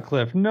 God,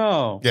 Cliff,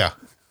 no. Yeah.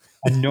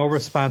 And no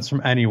response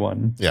from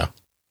anyone. Yeah.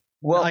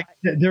 Well, like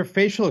their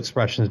facial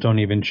expressions don't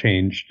even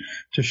change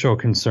to show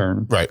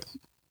concern. Right.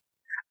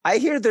 I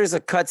hear there's a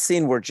cut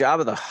scene where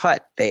Jabba the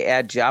Hutt, they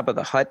add Jabba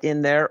the Hutt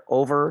in there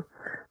over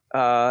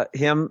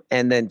him,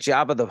 and then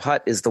Jabba the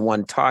Hutt is the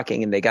one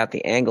talking, and they got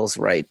the angles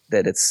right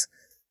that it's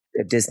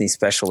a Disney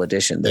special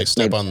edition. They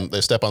step on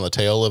the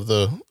tail of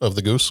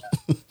the goose.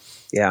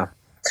 Yeah.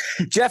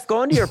 Jeff,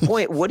 going to your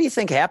point, what do you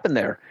think happened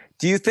there?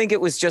 Do you think it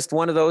was just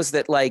one of those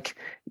that, like,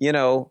 you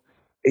know,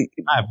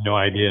 I have no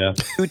idea.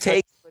 2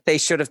 takes, but they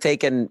should have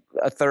taken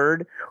a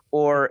third,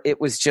 or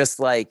it was just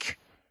like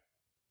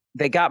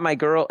they got my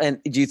girl?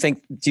 And do you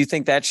think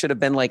that should have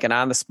been like an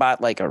on the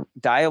spot, like a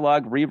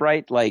dialogue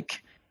rewrite?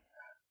 Like,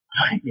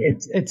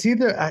 it's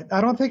either,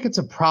 I don't think it's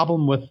a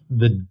problem with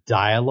the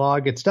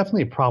dialogue. It's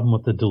definitely a problem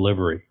with the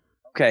delivery.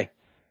 Okay.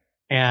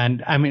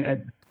 And I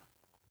mean,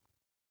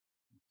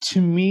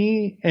 to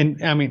me,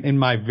 and I mean, in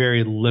my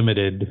very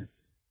limited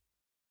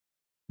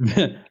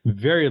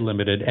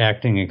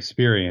acting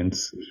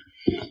experience,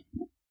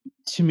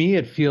 to me,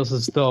 it feels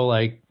as though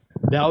like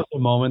that was a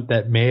moment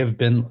that may have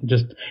been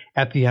just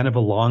at the end of a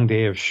long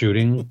day of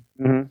shooting.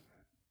 Mm-hmm.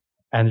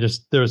 And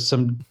just there's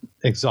some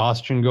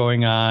exhaustion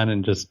going on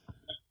and just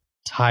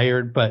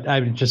tired, but I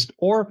mean, just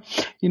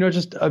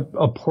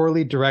a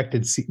poorly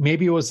directed scene.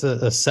 Maybe it was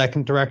a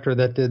second director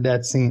that did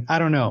that scene. I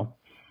don't know.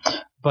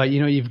 But,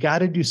 you've got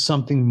to do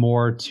something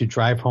more to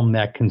drive home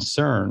that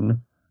concern.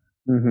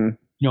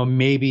 Mm-hmm.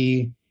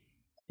 Maybe,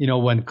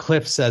 when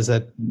Cliff says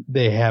that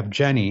they have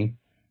Jenny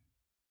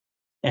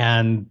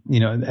and,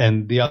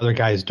 and the other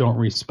guys don't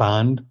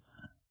respond.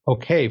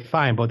 Okay,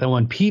 fine. But then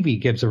when Peavy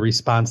gives a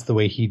response the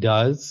way he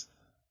does,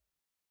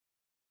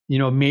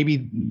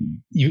 maybe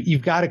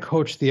you've got to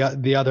coach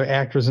the other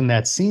actors in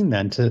that scene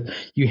then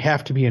you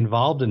have to be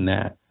involved in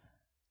that.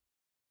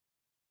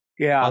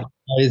 Yeah.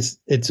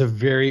 It's a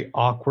very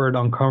awkward,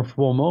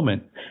 uncomfortable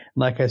moment.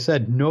 Like I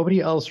said, nobody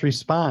else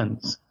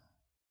responds.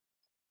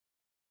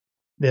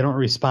 They don't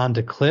respond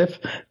to Cliff.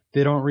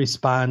 They don't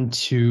respond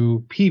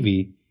to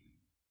Peavy.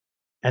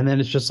 And then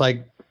it's just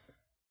like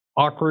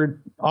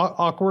awkward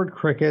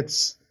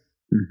crickets.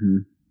 Mm-hmm.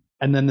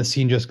 And then the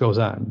scene just goes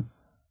on.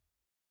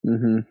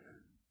 Mm-hmm.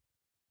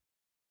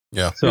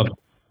 Yeah. So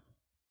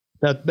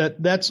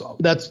that's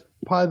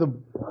probably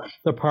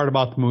the part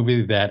about the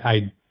movie that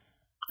I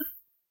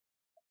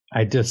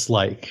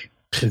dislike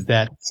is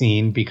that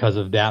scene because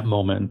of that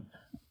moment.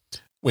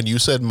 When you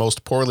said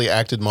most poorly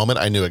acted moment,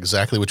 I knew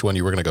exactly which one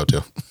you were going to go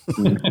to.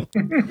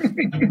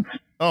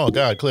 Oh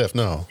God, Cliff,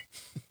 no.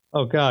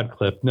 Oh God,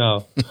 Cliff,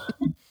 no.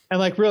 And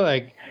like, really,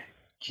 like,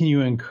 can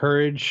you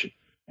encourage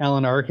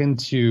Alan Arkin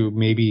to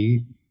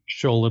maybe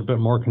show a little bit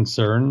more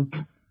concern?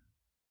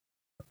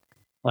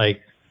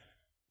 Like,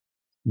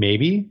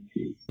 maybe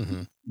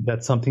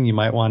that's something you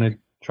might want to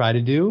try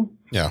to do.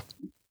 Yeah.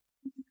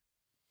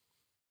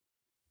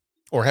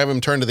 Or have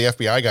him turn to the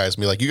FBI guys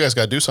and be like, you guys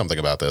got to do something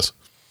about this.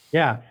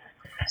 Yeah.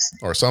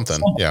 Or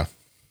something. Yeah.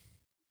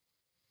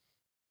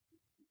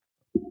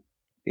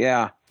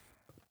 Yeah.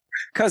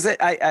 Because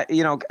I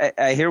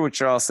hear what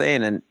you're all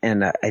saying,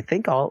 and I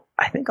think all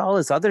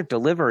his other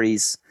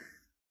deliveries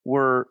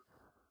were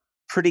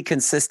pretty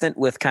consistent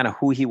with kind of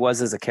who he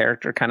was as a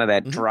character, kind of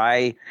that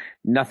dry,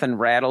 nothing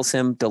rattles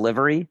him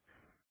delivery,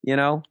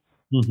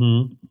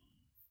 Mm-hmm.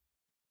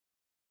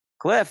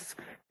 Cliff,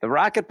 the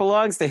rocket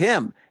belongs to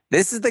him.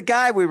 This is the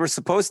guy we were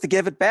supposed to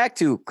give it back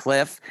to,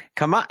 Cliff.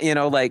 Come on,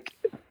 like.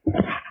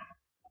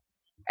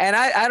 And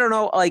I don't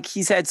know, like,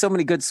 he's had so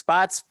many good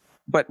spots,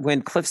 but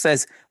when Cliff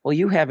says, well,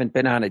 you haven't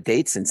been on a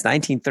date since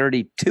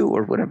 1932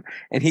 or whatever,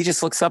 and he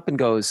just looks up and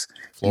goes,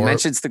 he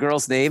mentions the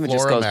girl's name and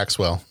Flora just goes,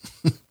 Maxwell.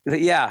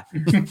 Yeah.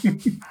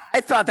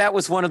 I thought that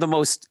was one of the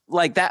most,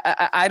 like,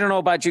 that. I don't know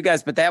about you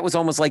guys, but that was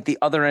almost like the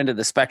other end of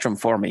the spectrum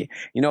for me.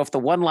 If the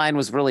one line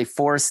was really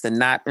forced and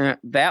not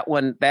that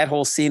one, that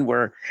whole scene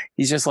where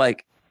he's just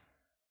like,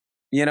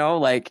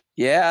 like,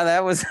 yeah,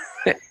 that was,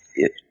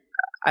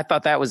 I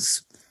thought that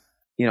was,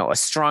 a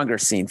stronger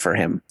scene for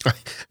him.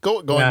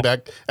 Going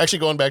back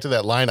to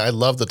that line, I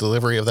love the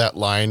delivery of that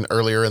line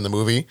earlier in the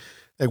movie.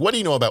 Like, what do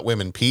you know about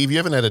women, Peeve? You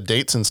haven't had a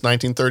date since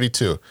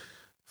 1932.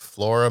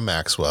 Flora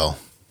Maxwell.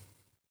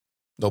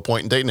 No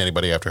point in dating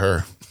anybody after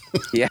her.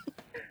 Yeah.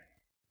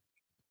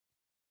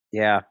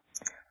 Yeah.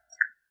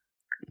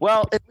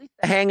 Well,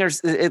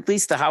 at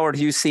least the Howard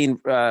Hughes scene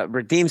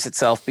redeems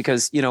itself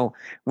because,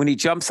 when he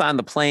jumps on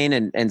the plane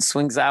and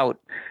swings out,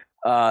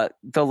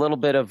 the little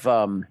bit of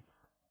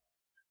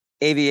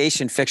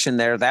aviation fiction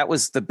there, that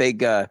was the big,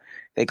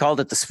 they called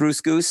it the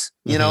spruce goose.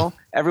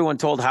 Everyone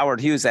told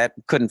Howard Hughes that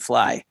couldn't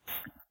fly,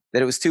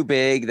 that it was too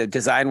big. The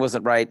design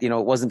wasn't right. It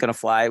wasn't going to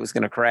fly. It was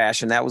going to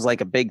crash. And that was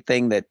like a big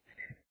thing that,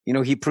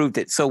 he proved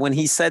it. So when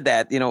he said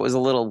that, it was a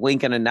little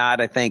wink and a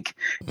nod, I think,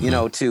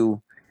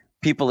 to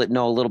people that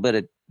know a little bit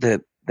of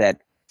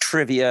that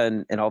trivia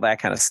and all that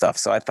kind of stuff.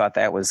 So I thought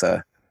that was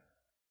a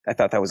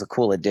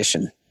cool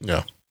addition.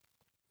 Yeah.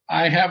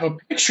 I have a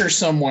picture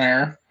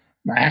somewhere,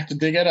 I have to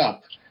dig it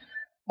up,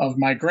 of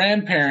my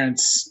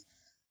grandparents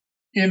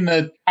in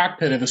the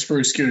cockpit of the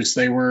Spruce Goose.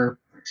 They were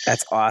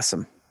That's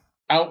awesome.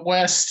 Out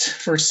west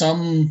for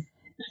something,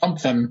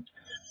 and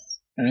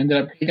ended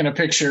up taking a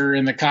picture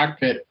in the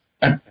cockpit.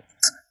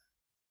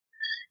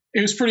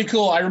 It was pretty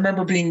cool. I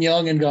remember being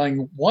young and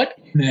going, "What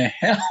in the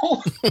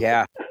hell?"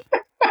 Yeah.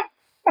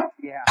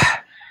 Yeah.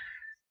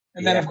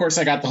 And then, of course,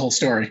 I got the whole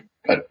story.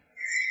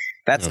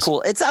 But That's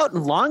cool. It's out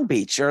in Long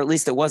Beach, or at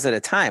least it was at a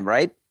time,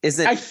 right? Is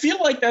it? I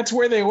feel like that's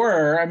where they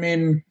were. I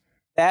mean,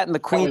 that and the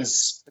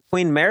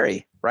Queen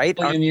Mary, right?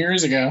 A million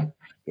years ago.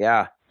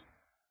 Yeah.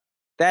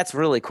 That's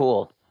really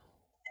cool.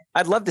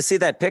 I'd love to see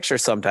that picture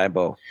sometime,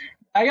 Bo.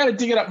 I got to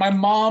dig it up. My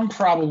mom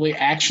probably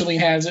actually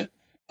has it.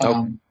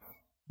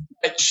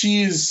 But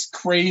she's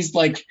crazed.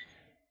 Like,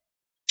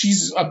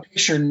 she's a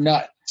picture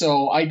nut.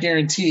 So I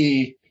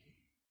guarantee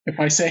if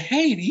I say,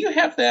 hey, do you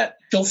have that?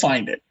 She'll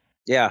find it.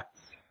 Yeah.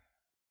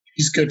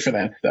 She's good for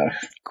that stuff.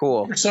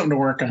 Cool. There's something to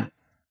work on.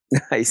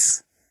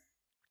 Nice.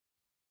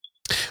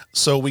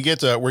 So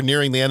we're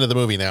nearing the end of the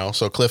movie now.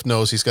 So Cliff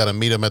knows he's got to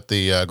meet him at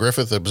the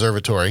Griffith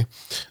Observatory.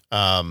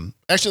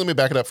 Actually, let me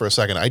back it up for a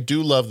second. I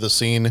do love the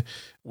scene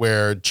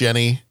where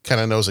Jenny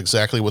kind of knows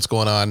exactly what's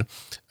going on.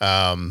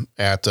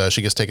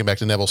 She gets taken back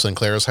to Neville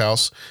Sinclair's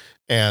house.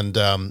 And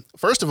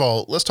first of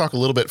all, let's talk a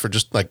little bit for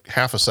just like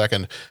half a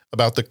second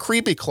about the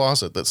creepy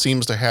closet that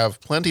seems to have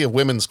plenty of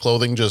women's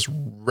clothing just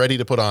ready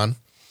to put on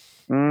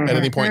at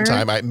any point in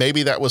time.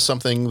 Maybe that was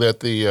something that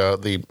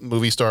the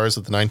movie stars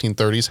of the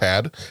 1930s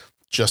had,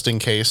 just in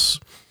case,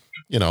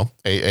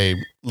 a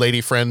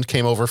lady friend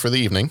came over for the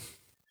evening.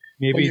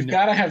 Maybe you've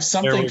got to have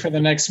something for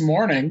the next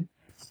morning.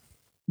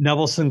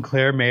 Neville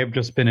Sinclair may have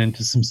just been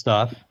into some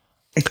stuff.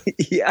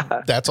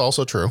 Yeah. That's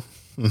also true.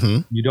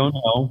 Mm-hmm. You don't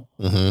know.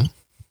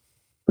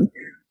 Mm-hmm.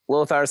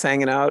 Lothar's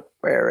hanging out.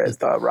 Where is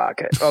the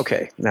rocket?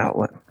 Okay, now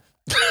what?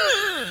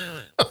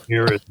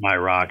 Here is my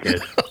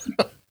rocket.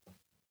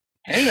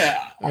 Hey there.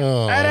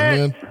 Oh,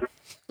 man.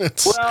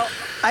 Well,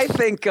 I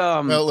think.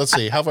 Well, let's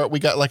see. How about we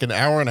got like an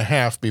hour and a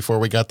half before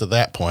we got to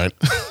that point?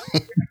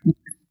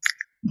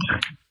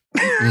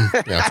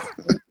 Yeah.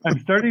 I'm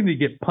starting to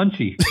get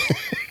punchy.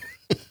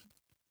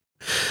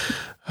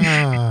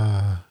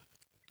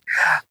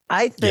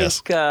 I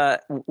think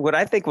what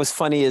I think was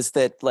funny is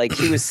that like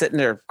he was sitting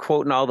there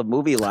quoting all the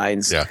movie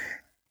lines,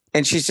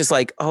 and she's just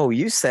like, "Oh,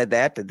 you said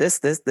that to this,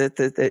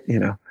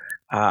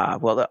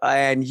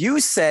 and you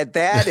said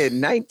that in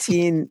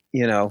 19,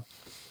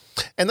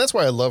 And that's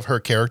why I love her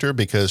character,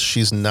 because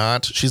she's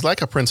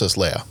like a Princess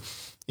Leia.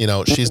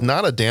 She's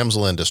not a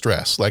damsel in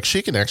distress. Like,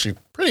 she can actually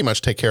pretty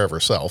much take care of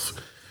herself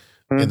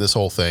in this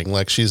whole thing.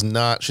 Like, she's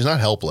not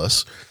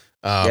helpless.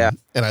 And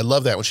I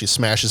love that when she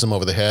smashes him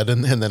over the head,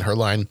 and then her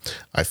line,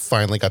 "I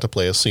finally got to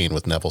play a scene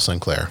with Neville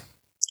Sinclair."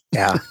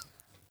 Yeah.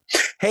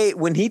 Hey,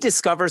 when he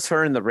discovers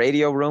her in the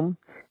radio room,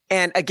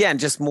 and again,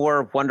 just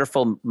more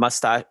wonderful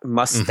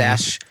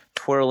mustache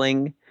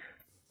twirling,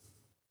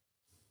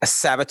 a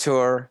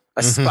saboteur,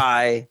 a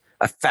spy,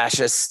 a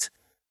fascist,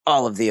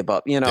 all of the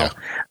above,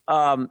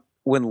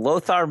 when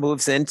Lothar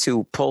moves in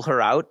to pull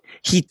her out,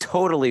 he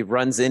totally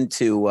runs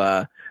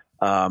into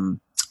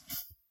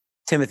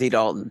Timothy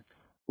Dalton.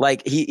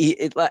 Like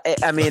it's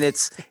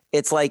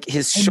like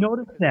his. I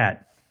noticed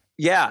that.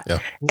 Yeah.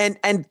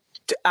 And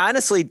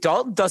honestly,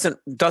 Dalton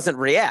doesn't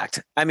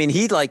react. I mean,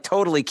 he like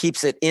totally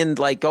keeps it in,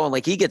 like going,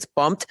 like he gets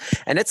bumped,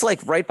 and it's like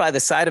right by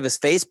the side of his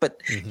face,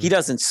 but he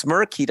doesn't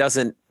smirk. He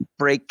doesn't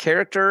break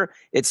character.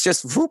 It's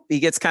just whoop. He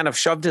gets kind of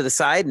shoved to the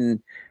side,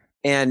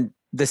 and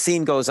the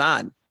scene goes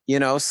on.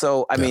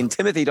 So I mean,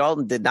 Timothy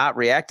Dalton did not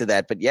react to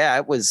that, but he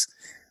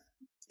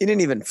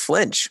didn't even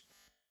flinch.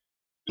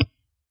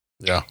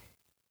 Yeah.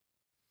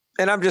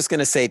 And I'm just going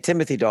to say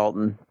Timothy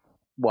Dalton.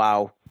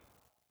 Wow.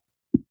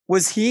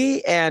 Was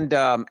he and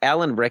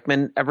Alan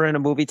Rickman ever in a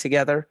movie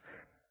together?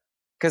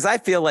 Because I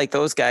feel like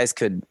those guys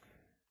could.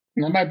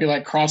 That might be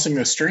like crossing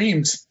the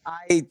streams.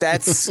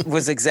 That's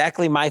was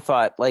exactly my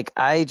thought. Like,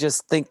 I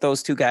just think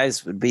those two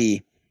guys would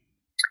be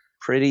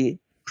pretty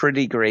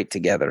great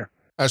together.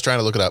 I was trying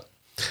to look it up.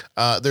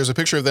 There's a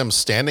picture of them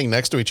standing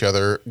next to each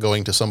other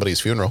going to somebody's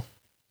funeral.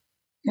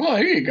 Well,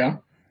 there you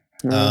go.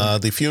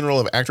 The funeral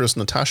of actress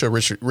Natasha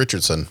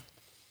Richardson.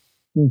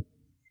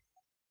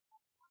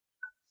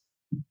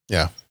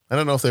 Yeah. I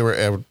don't know if they were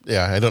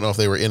I don't know if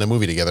they were in a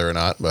movie together or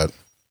not, but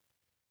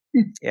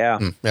yeah.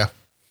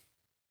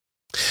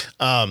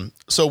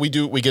 So we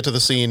get to the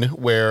scene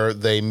where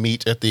they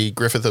meet at the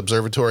Griffith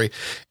Observatory,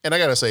 and I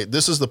got to say,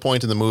 this is the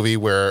point in the movie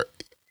where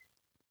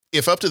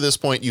if up to this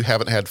point you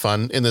haven't had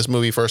fun in this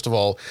movie, first of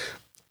all,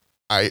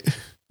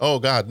 oh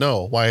God,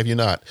 no, why have you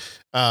not?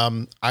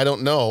 I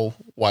don't know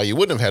why you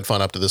wouldn't have had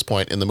fun up to this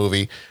point in the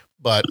movie,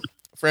 but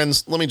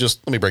friends, let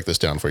me break this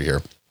down for you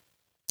here.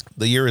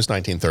 The year is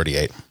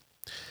 1938.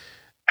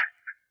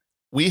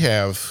 We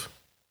have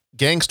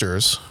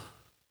gangsters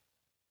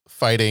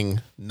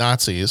fighting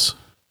Nazis,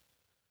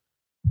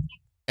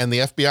 and the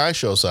FBI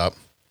shows up,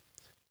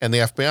 and the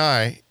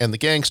FBI and the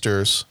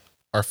gangsters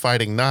are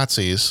fighting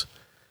Nazis,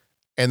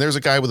 and there's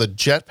a guy with a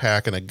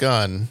jetpack and a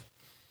gun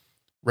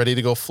ready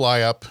to go fly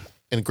up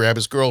and grab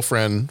his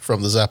girlfriend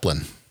from the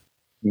Zeppelin.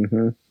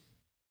 Mm-hmm.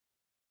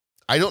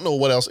 I don't know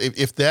what else.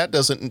 If that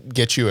doesn't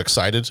get you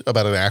excited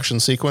about an action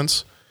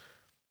sequence,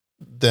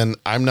 then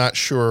I'm not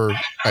sure.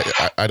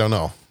 I don't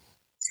know.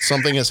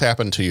 Something has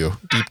happened to you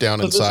deep down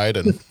inside,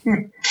 and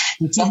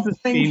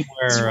something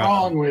is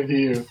wrong with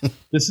you.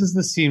 This is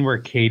the scene where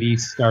Katie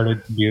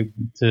started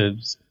to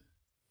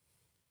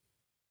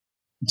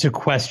to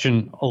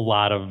question a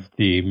lot of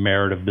the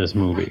merit of this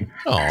movie.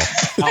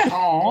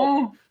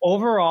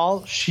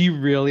 Overall, she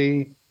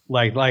really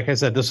like I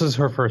said, this was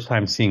her first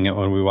time seeing it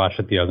when we watched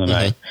it the other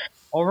night.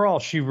 Overall,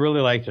 she really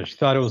liked it. She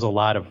thought it was a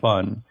lot of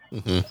fun.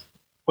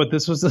 But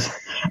this was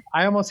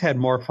I almost had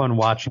more fun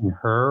watching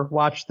her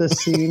watch this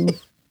scene.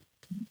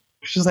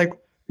 She's like,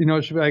 you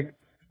know, she'd be like,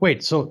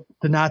 wait, so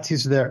the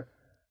Nazis are there.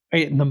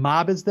 Wait, and the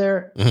mob is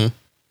there?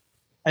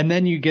 And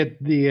then you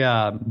get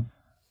the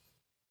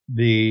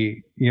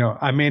you know,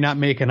 I may not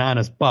make an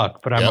honest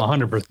buck, but I'm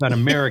 100%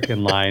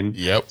 American line.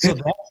 So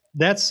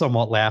that's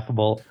somewhat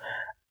laughable.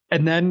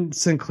 And then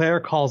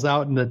Sinclair calls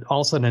out, and all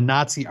of a sudden a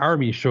Nazi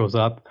army shows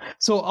up.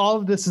 So all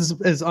of this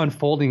is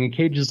unfolding, and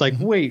Cage is like,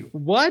 wait,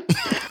 what?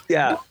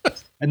 Yeah.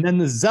 And then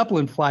the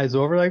Zeppelin flies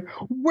over. Like,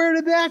 where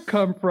did that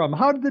come from?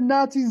 How did the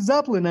Nazi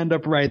Zeppelin end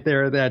up right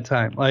there at that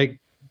time? Like,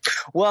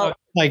 well,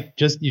 you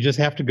just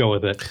have to go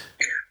with it.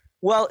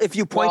 Well, if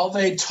you point, well,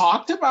 they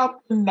talked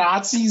about the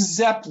Nazi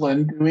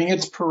Zeppelin doing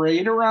its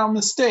parade around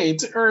the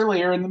states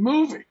earlier in the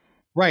movie.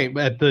 Right,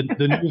 at the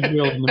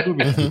newsreel in the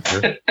movie.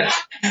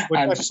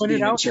 I'm just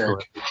being a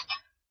jerk.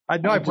 I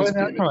know. I pointed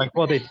out, like,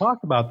 well, they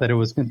talked about that it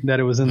was in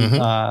that it was in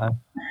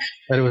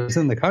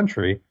the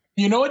country.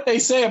 You know what they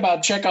say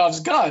about Chekhov's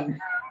gun?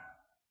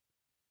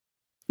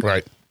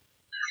 Right.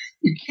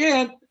 You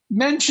can't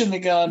mention the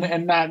gun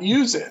and not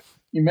use it.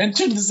 You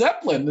mentioned the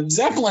Zeppelin. The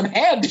Zeppelin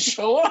had to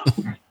show up.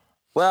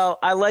 Well,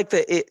 I like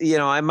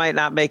I might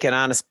not make an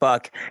honest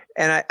buck.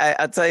 And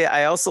I'll tell you,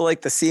 I also like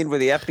the scene where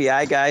the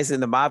FBI guys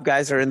and the mob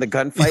guys are in the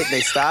gunfight and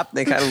they stop and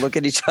they kind of look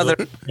at each other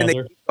and they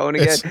keep going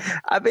again.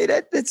 I mean,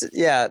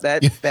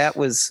 that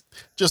was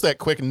just that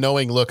quick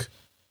knowing look.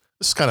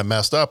 This is kind of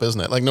messed up,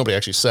 isn't it? Like nobody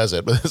actually says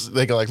it, but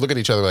they go like look at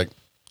each other like,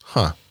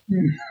 huh.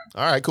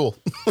 All right, cool.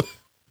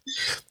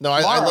 No,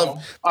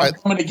 I'm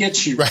coming to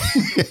get you. Right.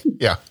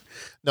 Yeah.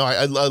 No,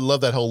 I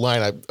love that whole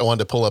line. I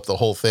wanted to pull up the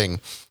whole thing.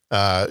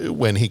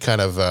 When he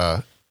kind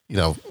of,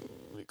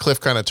 Cliff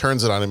kind of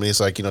turns it on him and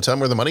he's like, tell him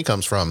where the money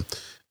comes from.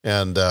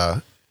 And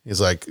he's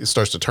like, he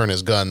starts to turn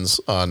his guns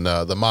on,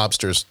 the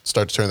mobsters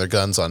start to turn their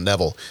guns on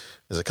Neville.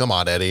 He's like, come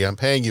on, Eddie, I'm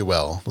paying you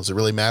well. Does it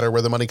really matter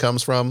where the money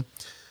comes from?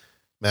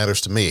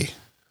 Matters to me.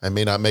 I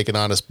may not make an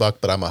honest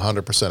buck, but I'm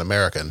 100%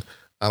 American.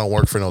 I don't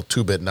work for no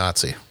 2-bit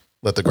Nazi.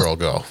 Let the girl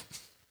go.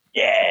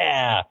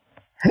 Yeah.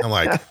 I'm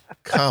like,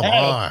 come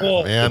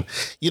on, man.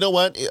 You know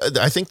what?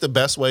 I think the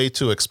best way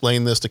to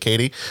explain this to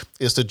Katie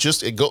is to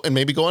just go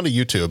onto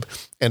YouTube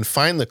and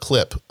find the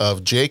clip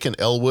of Jake and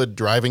Elwood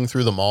driving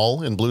through the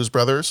mall in Blues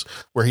Brothers,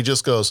 where he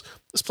just goes,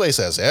 this place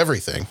has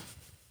everything.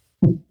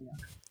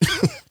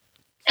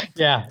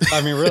 Yeah.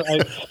 I mean, really,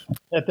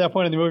 at that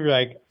point in the movie, you're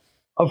like,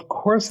 of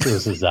course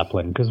there's a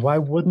Zeppelin, because why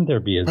wouldn't there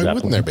be a Zeppelin? Why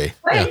wouldn't there be?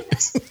 Right.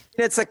 Yeah.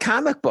 It's a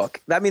comic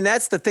book. I mean,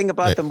 that's the thing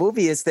about the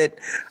movie is that,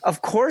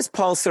 of course,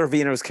 Paul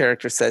Sorvino's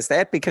character says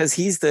that because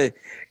he's the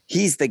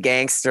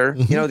gangster,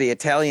 the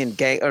Italian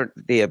gang or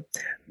the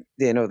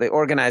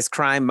organized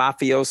crime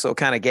mafioso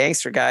kind of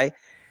gangster guy.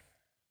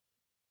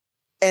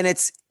 And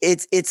it's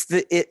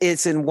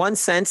in one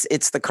sense,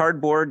 it's the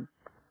cardboard.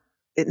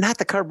 Not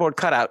the cardboard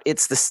cutout.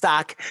 It's the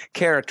stock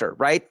character,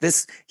 right?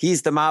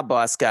 He's the mob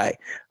boss guy.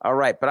 All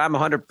right. But I'm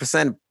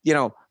 100%,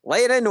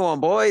 lay it into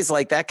him, boys,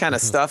 like that kind of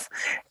stuff.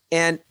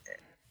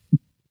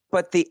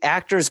 But the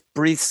actors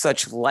breathe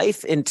such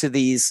life into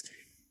these,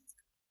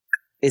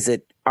 is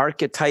it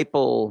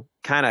archetypal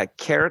kind of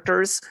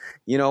characters?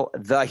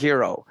 The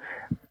hero,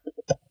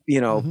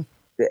 the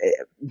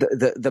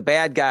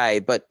bad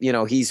guy, but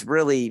he's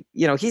really,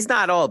 he's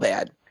not all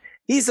bad.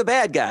 He's a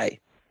bad guy.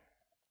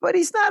 But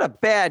he's not a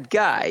bad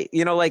guy,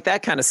 like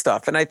that kind of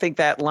stuff. And I think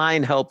that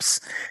line helps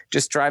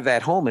just drive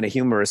that home in a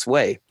humorous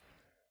way.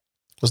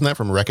 Wasn't that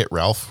from Wreck-It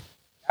Ralph?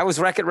 That was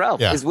Wreck-It Ralph.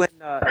 Yeah. Is when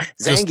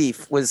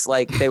Zangief was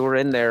like, they were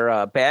in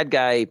their bad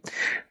guy.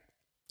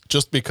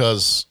 Just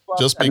because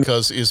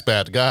he's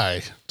bad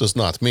guy does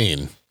not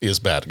mean he's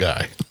bad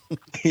guy.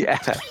 Yeah.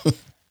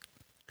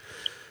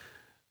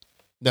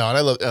 No,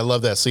 and I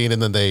love that scene. And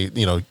then they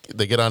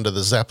get onto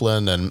the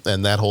Zeppelin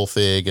and that whole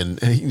thing.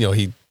 And,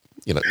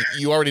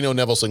 you already know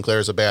Neville Sinclair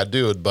is a bad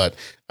dude, but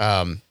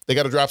they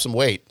got to drop some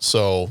weight.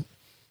 So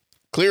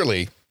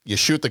clearly you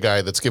shoot the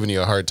guy that's giving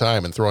you a hard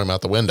time and throw him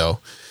out the window.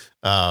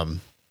 That's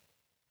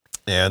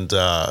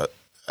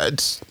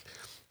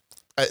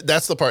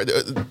the part.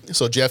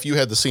 So Jeff, you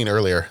had the scene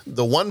earlier.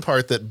 The one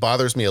part that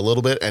bothers me a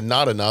little bit, and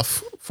not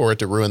enough for it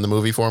to ruin the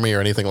movie for me or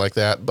anything like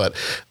that. But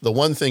the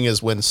one thing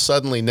is when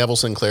suddenly Neville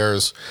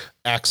Sinclair's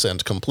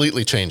accent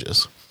completely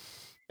changes.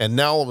 And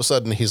now all of a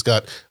sudden he's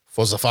got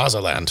for the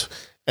fatherland.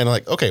 And I'm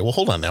like, okay, well,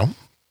 hold on now.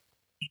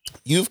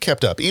 You've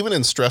kept up, even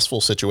in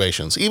stressful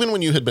situations, even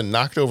when you had been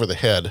knocked over the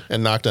head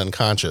and knocked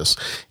unconscious.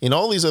 In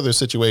all these other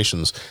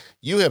situations,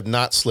 you have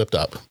not slipped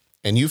up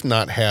and you've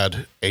not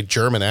had a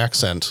German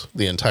accent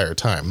the entire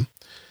time.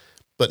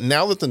 But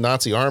now that the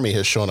Nazi army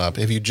has shown up,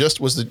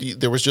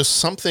 there was just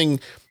something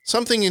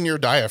in your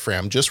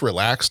diaphragm just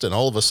relaxed, and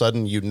all of a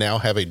sudden you now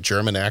have a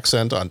German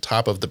accent on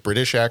top of the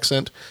British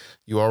accent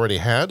you already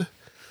had.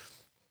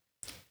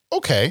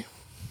 Okay.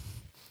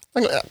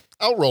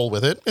 I'll roll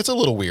with it. It's a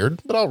little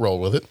weird, but I'll roll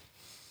with it.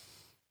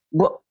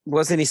 Well,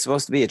 wasn't he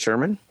supposed to be a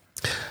German?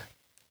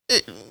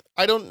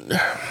 I don't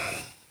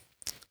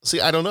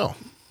know.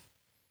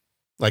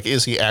 Like,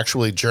 is he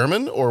actually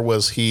German, or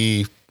was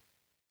he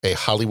a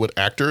Hollywood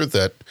actor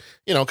that,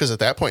 because at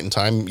that point in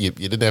time, you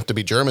didn't have to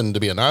be German to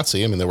be a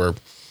Nazi. I mean, there were,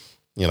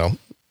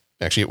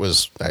 actually it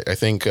was, I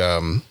think,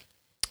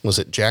 was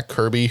it Jack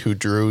Kirby who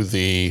drew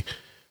the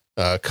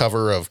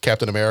cover of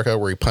Captain America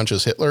where he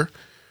punches Hitler?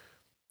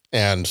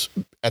 And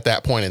at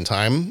that point in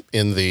time,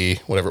 in the,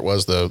 whatever it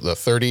was, the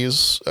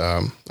 30s,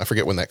 I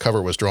forget when that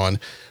cover was drawn,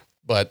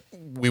 but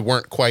we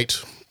weren't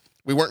quite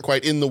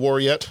in the war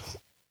yet.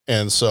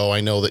 And so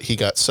I know that he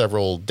got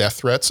several death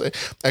threats.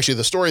 Actually,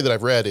 the story that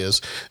I've read is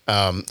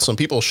some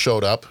people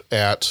showed up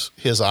at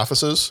his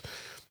offices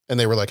and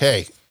they were like,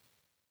 hey,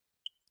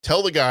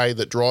 tell the guy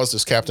that draws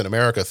this Captain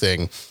America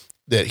thing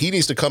that he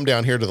needs to come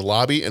down here to the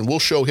lobby and we'll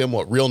show him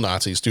what real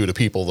Nazis do to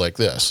people like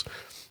this.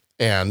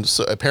 And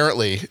so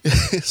apparently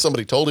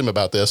somebody told him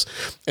about this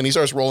and he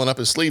starts rolling up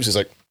his sleeves. He's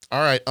like,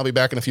 all right, I'll be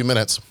back in a few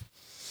minutes.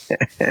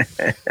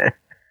 Yeah.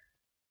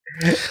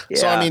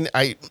 So, I mean,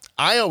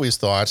 I always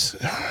thought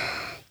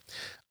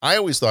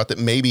that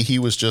maybe he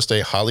was just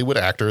a Hollywood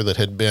actor that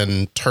had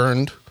been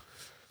turned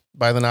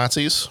by the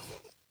Nazis.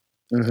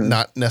 Mm-hmm.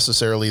 Not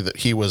necessarily that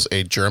he was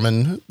a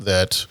German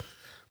that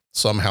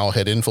somehow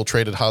had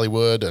infiltrated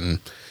Hollywood. And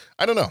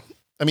I don't know.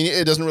 I mean,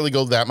 it doesn't really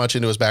go that much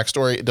into his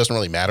backstory. It doesn't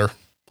really matter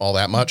all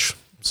that much.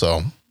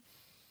 So,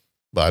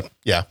 but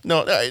yeah,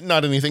 no,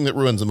 not anything that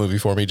ruins the movie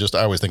for me. Just,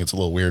 I always think it's a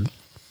little weird.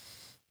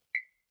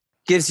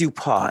 Gives you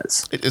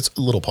pause. It's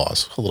a little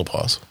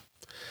pause.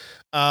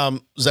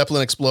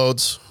 Zeppelin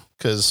explodes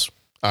because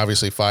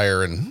obviously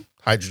fire and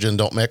hydrogen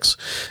don't mix.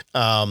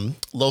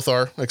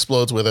 Lothar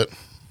explodes with it.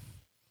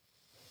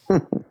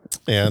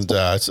 And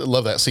I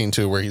love that scene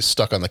too, where he's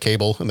stuck on the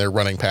cable and they're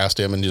running past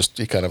him and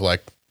he kind of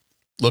like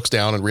looks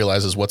down and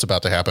realizes what's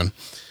about to happen.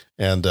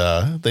 And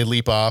they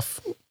leap off.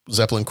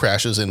 Zeppelin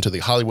crashes into the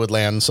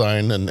Hollywoodland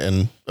sign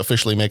and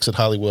officially makes it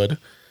Hollywood.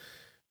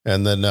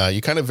 And then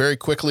you kind of very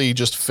quickly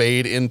just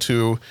fade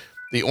into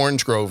the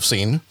Orange Grove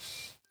scene.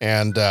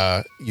 And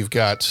you've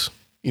got,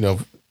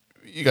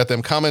 you got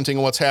them commenting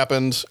on what's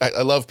happened.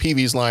 I love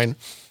Peavy's line.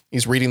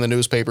 He's reading the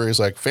newspaper.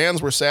 He's like,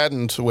 fans were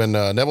saddened when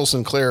Neville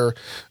Sinclair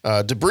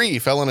debris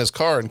fell in his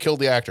car and killed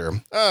the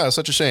actor.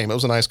 Such a shame. It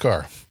was a nice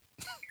car.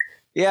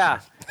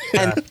 Yeah.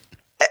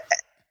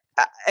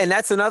 And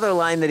that's another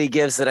line that he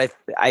gives that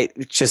I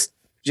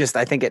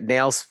think it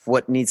nails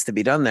what needs to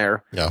be done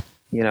there.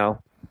 Yeah.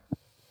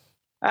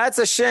 That's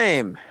a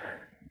shame.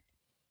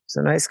 It's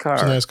a nice car.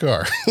 It's a nice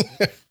car.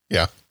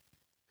 Yeah.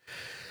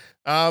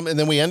 And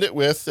then we end it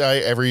with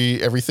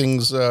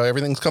everything's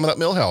coming up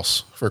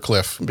Milhouse for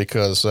Cliff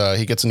because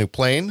he gets a new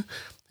plane.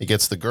 He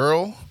gets the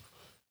girl.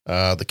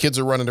 The kids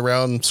are running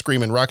around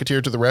screaming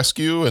Rocketeer to the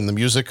rescue, and the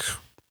music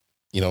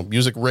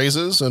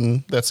raises,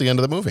 and that's the end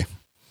of the movie.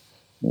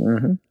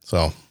 Mm-hmm.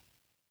 So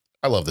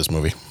I love this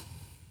movie.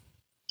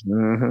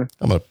 Mm-hmm.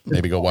 I'm going to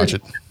maybe go watch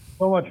it.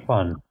 So much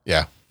fun.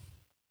 Yeah.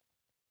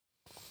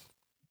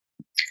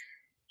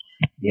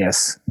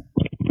 Yes.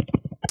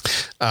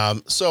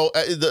 So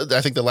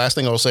I think the last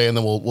thing I'll say, and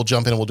then we'll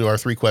jump in and we'll do our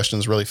 3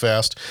 questions really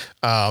fast,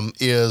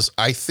 is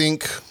I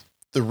think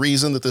the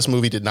reason that this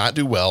movie did not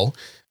do well,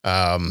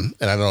 and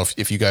I don't know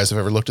if you guys have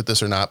ever looked at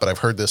this or not, but I've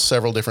heard this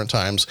several different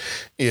times,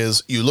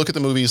 is you look at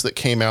the movies that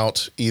came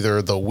out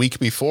either the week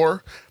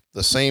before,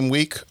 the same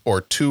week,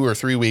 or 2 or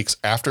 3 weeks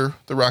after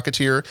The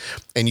Rocketeer,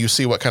 and you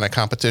see what kind of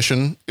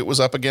competition it was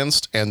up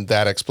against, and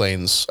that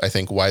explains, I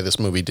think, why this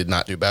movie did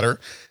not do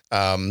better.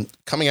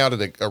 Coming out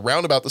at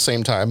around about the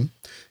same time,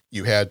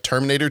 you had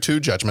Terminator 2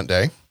 Judgment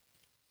Day,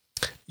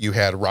 you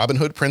had Robin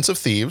Hood Prince of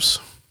Thieves,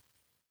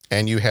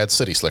 and you had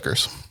City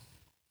Slickers.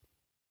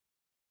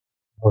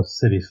 Oh,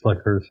 City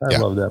Slickers. I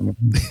love that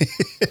movie.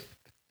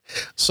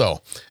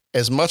 So,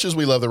 as much as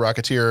we love The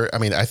Rocketeer, I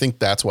mean, I think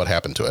that's what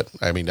happened to it.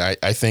 I mean, I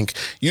think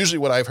usually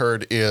what I've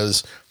heard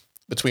is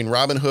between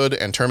Robin Hood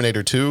and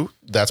Terminator 2,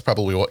 that's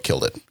probably what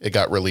killed it. It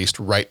got released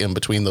right in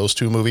between those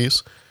two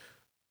movies.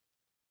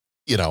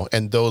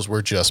 And those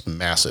were just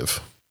massive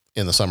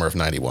in the summer of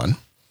 91.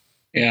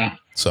 Yeah.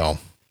 So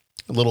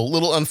a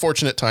little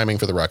unfortunate timing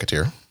for The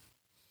Rocketeer.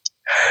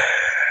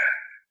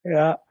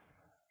 Yeah.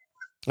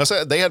 I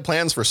said they had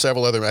plans for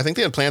several other, I think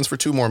they had plans for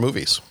 2 more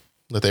movies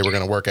that they were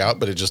going to work out,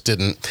 but it just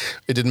didn't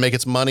make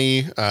its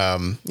money.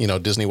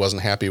 Disney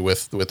wasn't happy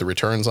with the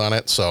returns on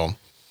it. So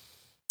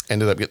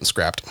ended up getting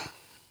scrapped.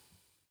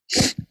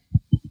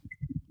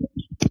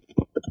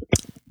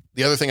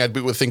 The other thing I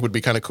would think would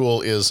be kind of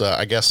cool is,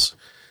 I guess,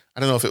 I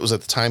don't know if it was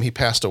at the time he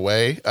passed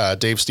away.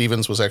 Dave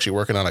Stevens was actually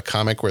working on a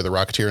comic where the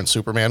Rocketeer and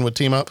Superman would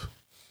team up.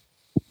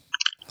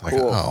 Like,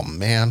 cool. Oh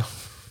man,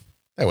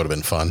 that would have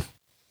been fun.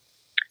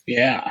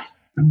 Yeah.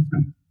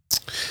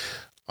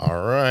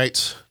 All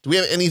right. Do we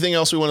have anything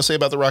else we want to say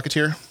about the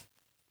Rocketeer?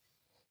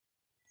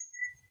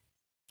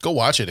 Go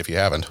watch it if you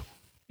haven't.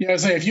 Yeah, I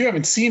say if you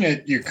haven't seen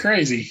it, you're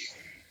crazy.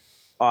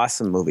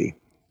 Awesome movie.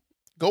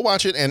 Go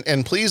watch it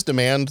and please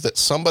demand that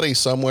somebody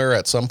somewhere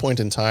at some point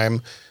in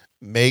time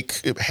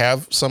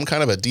have some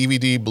kind of a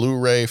DVD,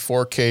 Blu-ray,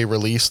 4K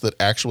release that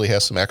actually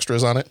has some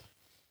extras on it.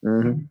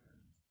 Mm-hmm.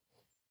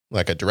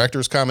 Like a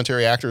director's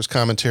commentary, actor's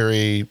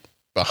commentary,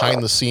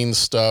 behind the scenes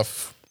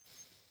stuff.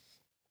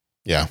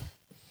 Yeah.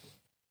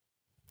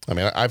 I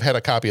mean, I've had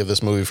a copy of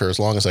this movie for as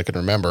long as I can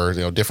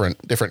remember, different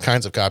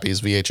kinds of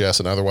copies, VHS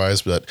and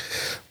otherwise, but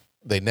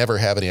they never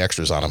have any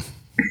extras on them.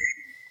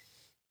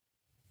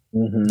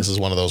 Mm-hmm. This is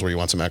one of those where you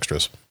want some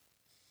extras.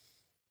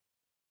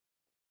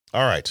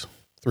 All right.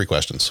 3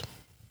 questions.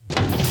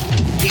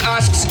 He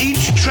asks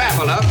each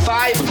traveler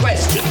 5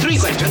 questions. 3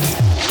 questions.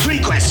 3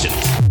 questions.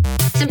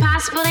 It's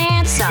impossible to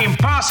answer.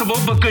 Impossible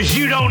because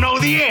you don't know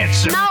the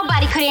answer.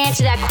 Nobody could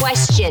answer that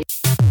question.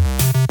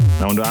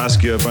 I want to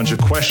ask you a bunch of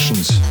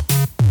questions.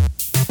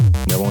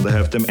 I want to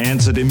have them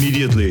answered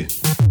immediately.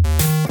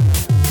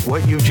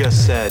 What you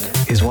just said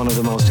is one of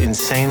the most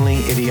insanely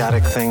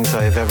idiotic things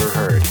I have ever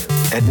heard.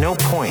 At no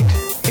point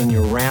in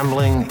your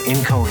rambling,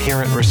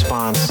 incoherent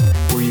response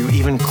were you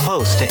even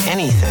close to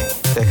anything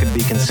that could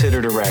be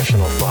considered a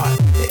rational thought.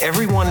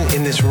 Everyone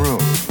in this room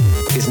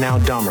is now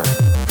dumber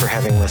for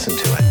having listened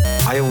to it.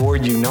 I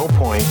award you no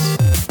points,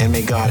 and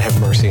may God have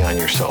mercy on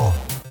your soul.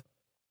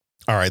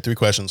 All right, 3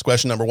 questions.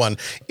 Question number 1.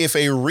 If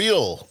a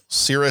real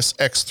Cirrus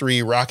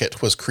X3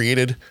 rocket was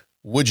created,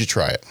 would you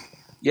try it?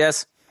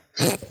 Yes.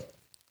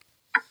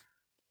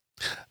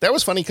 That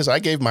was funny because I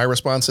gave my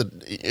response at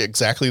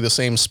exactly the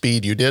same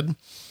speed you did.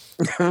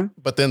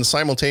 But then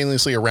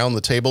simultaneously around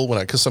the table,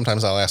 because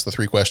sometimes I'll ask the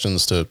 3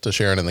 questions to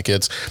Sharon and the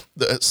kids,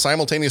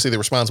 simultaneously the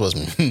response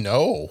was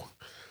no.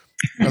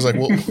 I was like,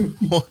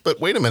 well, but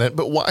wait a minute,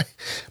 but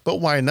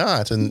why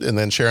not? And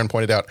then Sharon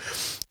pointed out,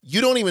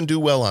 you don't even do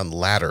well on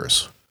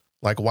ladders.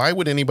 Like, why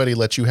would anybody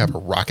let you have a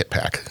rocket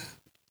pack?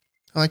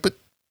 I'm like, but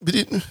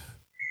it,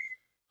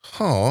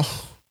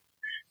 oh.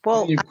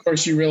 Well, of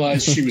course, you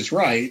realize she was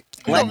right.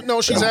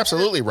 No, she's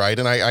absolutely right.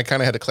 And I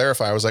kind of had to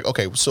clarify. I was like,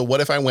 okay, so what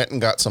if I went and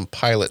got some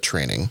pilot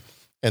training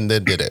and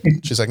then did it?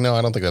 She's like, no,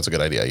 I don't think that's a good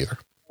idea either.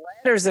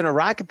 Ladders in a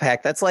rocket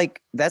pack. That's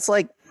like,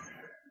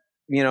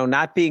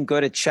 not being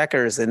good at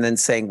checkers and then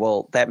saying,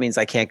 well, that means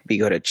I can't be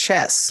good at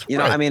chess. Right.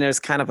 I mean,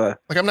 there's kind of a...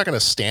 Like, I'm not going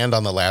to stand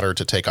on the ladder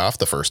to take off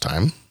the first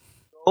time.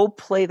 Go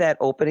play that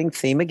opening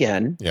theme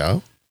again.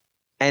 Yeah.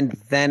 And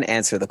then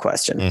answer the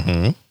question.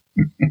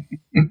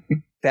 Mm-hmm.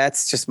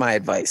 That's just my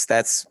advice.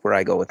 That's where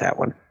I go with that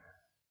one.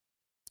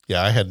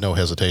 Yeah, I had no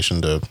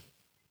hesitation to...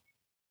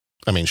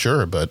 I mean,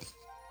 sure, but...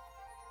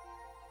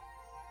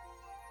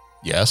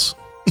 Yes.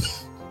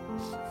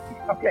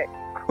 Okay.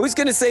 Who's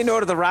going to say no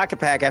to the rocket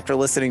pack after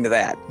listening to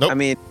that? Nope. I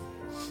mean...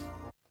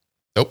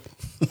 Nope.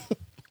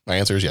 My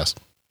answer is yes.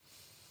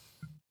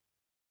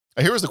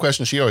 Here was the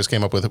question she always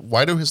came up with.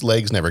 Why do his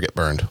legs never get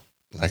burned?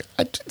 Like,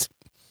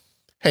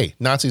 hey,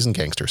 Nazis and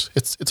gangsters.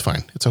 It's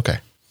fine. It's okay.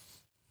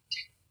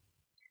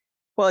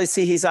 Well, you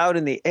see, he's out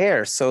in the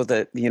air, so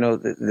that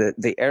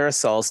the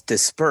aerosols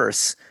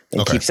disperse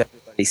and keeps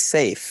everybody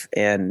safe.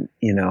 And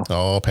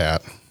Oh,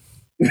 Pat.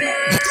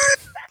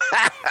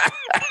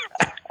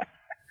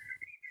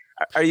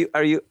 Are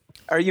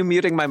you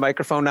muting my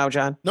microphone now,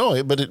 John?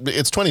 No, but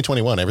it's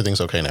 2021.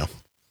 Everything's okay now.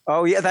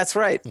 Oh yeah, that's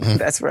right. Mm-hmm.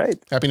 That's right.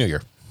 Happy New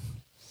Year.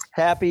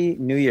 Happy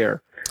New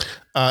Year.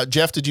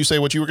 Jeff, did you say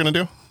what you were going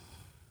to do?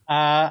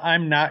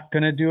 I'm not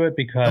going to do it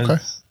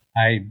because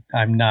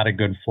I'm not a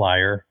good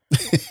flyer.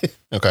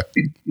 Okay.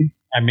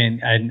 I mean,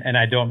 and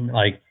I don't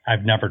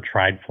I've never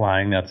tried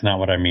flying. That's not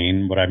what I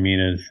mean. What I mean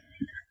is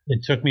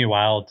it took me a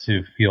while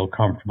to feel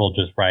comfortable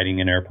just riding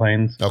in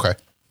airplanes. Okay.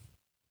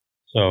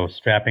 So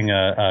strapping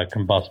a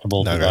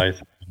combustible device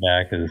on the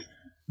back is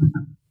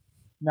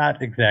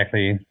not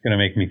exactly going to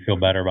make me feel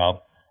better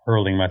about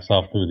hurling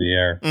myself through the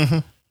air. Mm-hmm.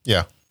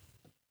 Yeah.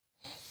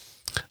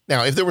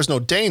 Now, if there was no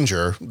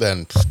danger,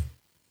 then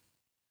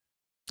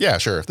yeah,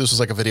 sure. If this was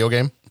like a video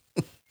game.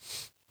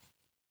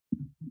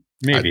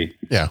 Maybe.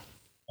 Yeah.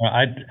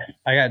 I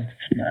got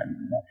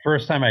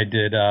first time I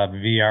did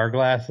VR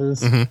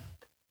glasses. Mm-hmm.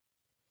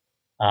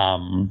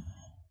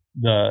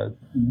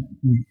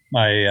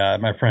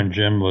 My friend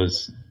Jim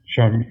was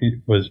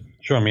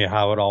showing me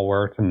how it all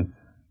worked, and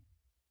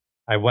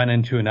I went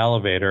into an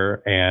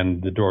elevator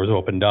and the doors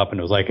opened up and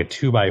it was like a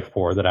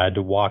 2x4 that I had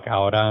to walk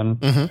out on,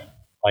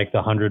 like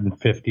the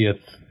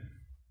 150th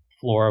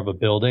floor of a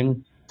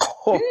building.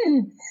 Oh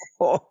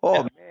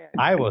man.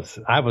 I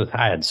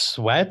had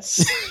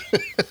sweats.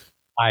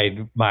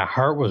 My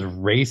heart was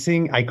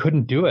racing. I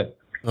couldn't do it.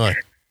 Right.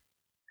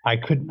 I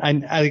couldn't.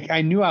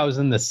 I knew I was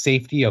in the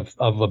safety of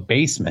a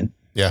basement.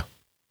 Yeah.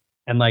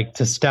 And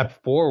to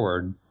step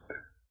forward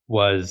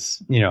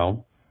was,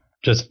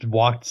 just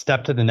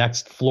step to the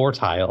next floor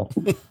tile.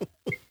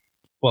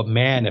 But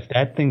man, if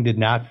that thing did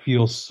not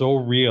feel so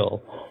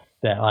real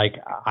that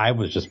I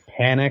was just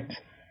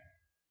panicked.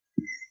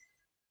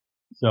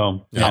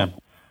 So yeah.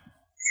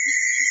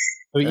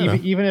 So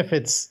even if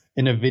it's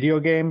in a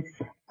video game,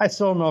 I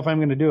still don't know if I'm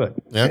going to do it.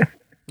 Yeah.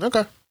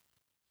 Okay.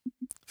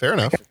 Fair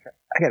enough.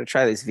 I got to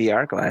try these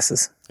VR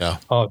glasses. Yeah.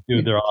 Oh,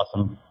 dude, they're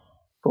awesome.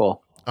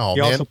 Cool. Oh,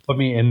 he man. also put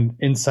me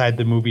inside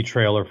the movie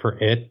trailer for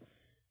It.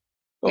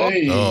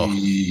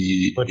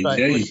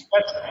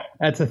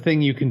 That's a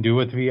thing you can do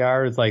with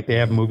VR. Is like they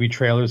have movie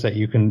trailers that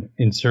you can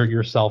insert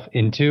yourself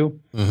into.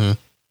 Mm-hmm.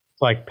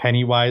 Like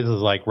Pennywise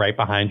is like right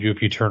behind you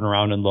if you turn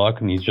around and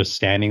look, and he's just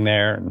standing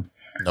there. And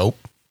nope.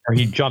 Or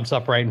he jumps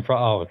up right in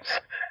front. Oh,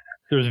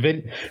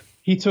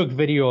 he took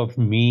video of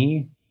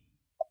me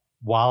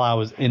while I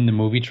was in the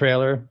movie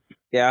trailer.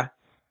 Yeah,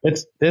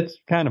 it's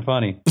kind of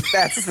funny.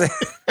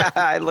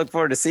 I look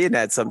forward to seeing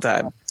that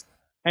sometime.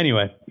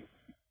 Anyway,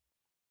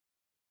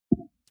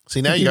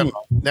 see now you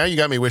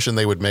got me wishing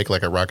they would make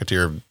like a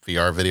Rocketeer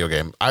VR video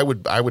game. I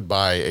would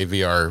buy a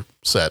VR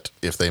set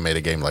if they made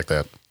a game like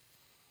that.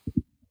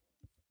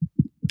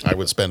 I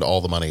would spend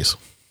all the monies.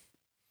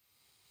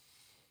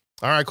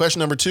 All right, question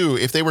number 2.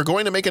 If they were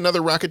going to make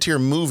another Rocketeer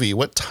movie,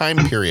 what time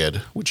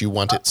period would you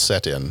want it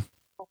set in?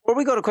 Before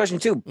we go to question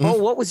 2, Bo,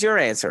 what was your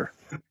answer?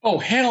 Oh,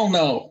 hell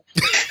no.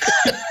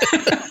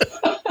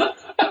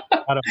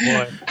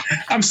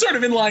 I'm sort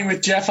of in line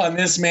with Jeff on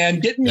this,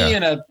 man. Getting me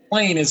in a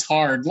plane is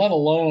hard, let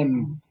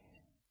alone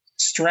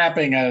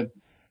strapping a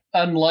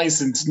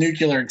unlicensed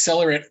nuclear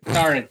accelerator.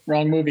 Sorry,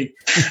 wrong movie.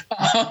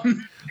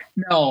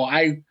 No,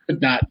 I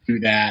could not do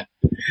that.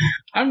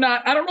 I don't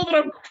know that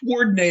I'm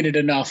coordinated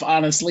enough,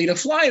 honestly, to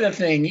fly the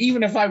thing,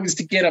 even if I was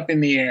to get up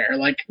in the air.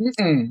 Like,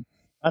 drink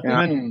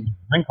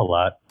a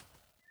lot.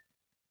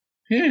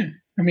 Yeah,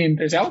 I mean,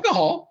 there's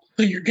alcohol,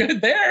 so you're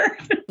good there.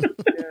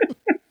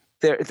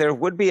 There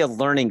would be a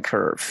learning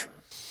curve.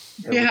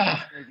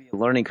 Yeah. A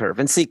learning curve.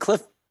 And see,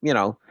 Cliff's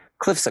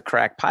a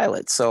crack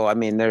pilot, so I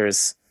mean,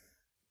 there's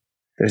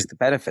the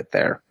benefit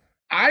there.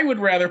 I would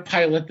rather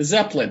pilot the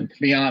Zeppelin, to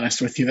be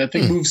honest with you. That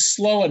thing moves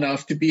slow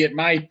enough to be at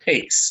my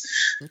pace.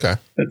 Okay.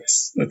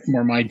 That's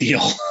more my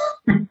deal.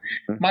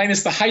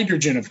 Minus the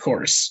hydrogen, of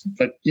course.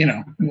 But,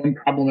 one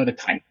problem at a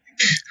time.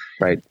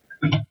 Right.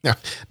 Yeah.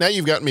 Now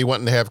you've got me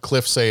wanting to have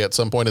Cliff say at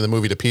some point in the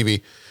movie to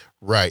Peavy,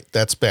 right,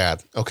 that's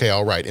bad. Okay,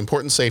 all right.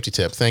 Important safety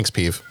tip. Thanks,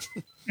 Peeve.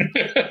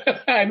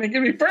 I think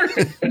it'd be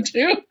perfect, don't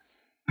you?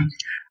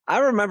 I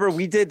remember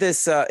we did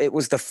this. It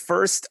was the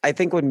first, I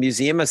think, when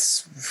Museum of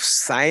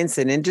Science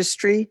and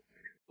Industry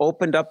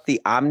opened up the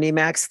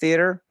OmniMax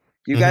Theater.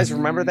 Do you guys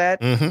remember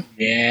that? Mm-hmm.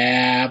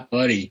 Yeah,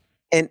 buddy.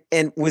 And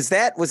was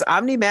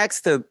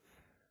OmniMax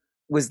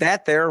was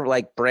that their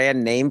like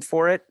brand name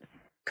for it?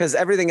 Because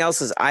everything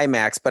else is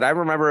IMAX, but I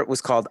remember it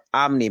was called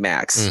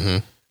OmniMax.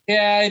 Mm-hmm.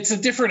 Yeah, it's a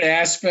different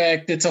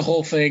aspect. It's a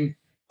whole thing.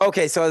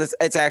 Okay, so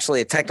it's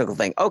actually a technical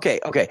thing. Okay.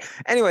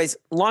 Anyways,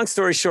 long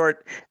story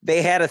short,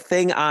 they had a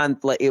thing on.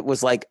 It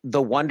was like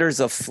the wonders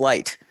of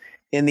flight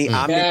in the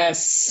Omni.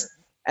 Yes.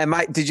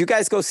 Did you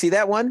guys go see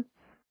that one?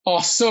 Oh,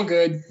 so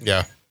good.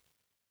 Yeah.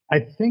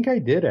 I think I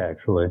did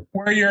actually.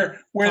 Where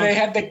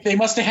they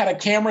must have had a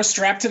camera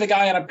strapped to the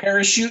guy on a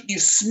parachute. You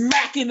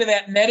smack into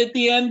that net at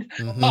the end.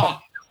 Mm-hmm. Oh.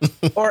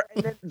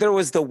 And then there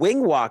was the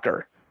Wing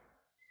Walker.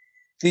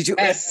 Did you?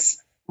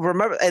 Yes.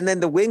 Remember, and then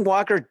the Wing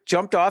Walker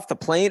jumped off the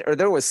plane, or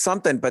there was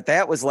something, but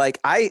that was like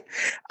I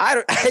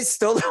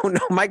still don't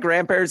know. My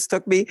grandparents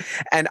took me,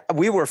 and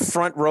we were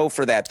front row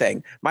for that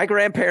thing. My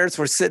grandparents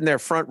were sitting there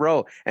front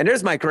row, and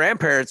there's my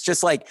grandparents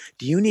just like,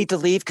 "Do you need to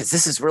leave? Because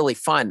this is really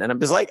fun." And I'm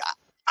just like,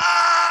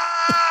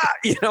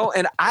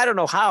 and I don't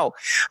know how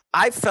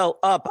I fell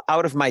up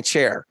out of my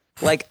chair.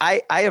 Like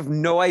I have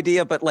no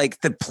idea, but like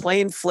the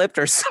plane flipped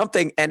or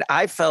something, and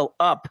I fell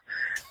up.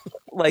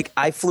 Like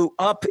I flew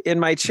up in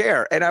my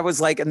chair, and I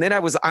was like, and then I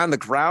was on the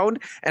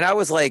ground, and I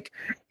was like,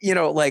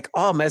 like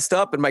all messed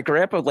up. And my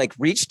grandpa like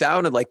reached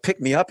down and like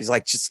picked me up. He's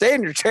like, just stay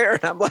in your chair.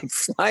 And I'm like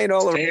flying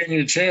all around. Stay in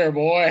your chair,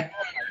 boy.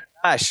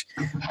 Gosh,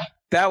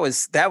 that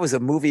was a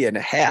movie and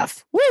a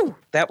half. Woo!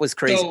 That was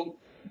crazy. So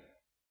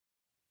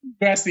you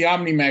asked the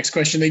OmniMax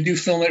question. They do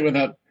film it with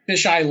a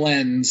fisheye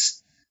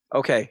lens.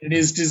 Okay. It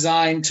is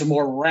designed to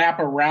more wrap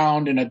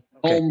around in a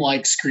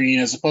dome-like screen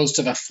as opposed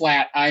to the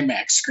flat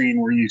IMAX screen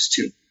we're used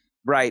to.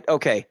 Right.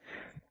 Okay.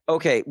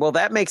 Well,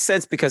 that makes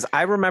sense because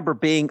I remember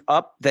being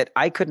up that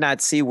I could not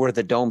see where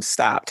the dome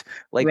stopped.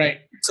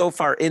 Like so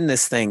far in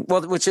this thing.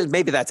 Well, which is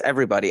maybe that's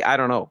everybody. I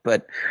don't know.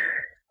 But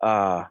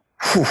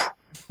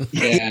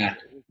yeah.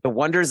 The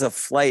wonders of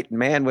flight,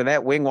 man, when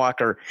that Wing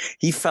Walker,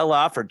 he fell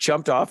off or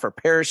jumped off or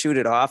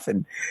parachuted off.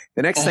 And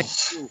the next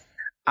thing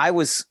I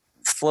was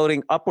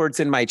floating upwards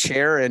in my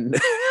chair and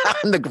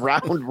on the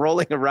ground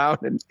rolling around.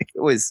 And it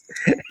was,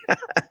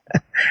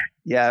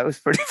 it was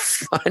pretty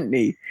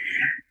funny.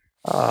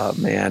 Oh,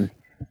 man.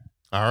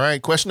 All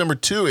right. Question number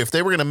 2. If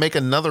they were going to make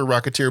another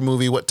Rocketeer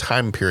movie, what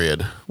time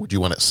period would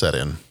you want it set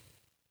in?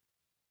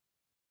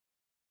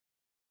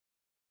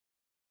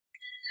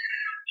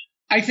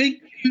 I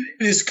think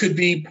this could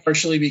be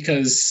partially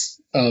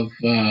because of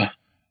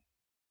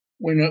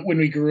when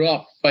we grew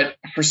up, but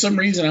for some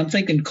reason I'm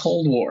thinking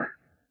Cold War.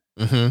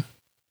 Mm-hmm.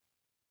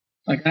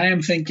 Like I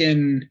am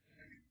thinking,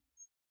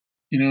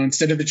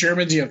 instead of the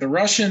Germans, you have the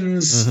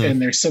Russians, and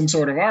there's some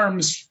sort of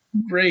arms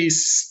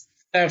race,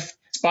 theft,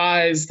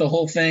 spies, the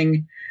whole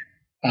thing.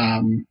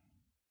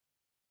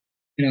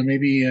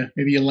 Maybe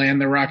you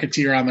land the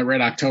Rocketeer on the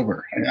Red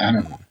October. I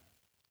don't know.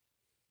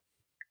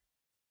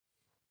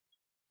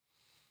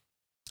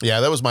 Yeah,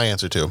 that was my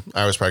answer too.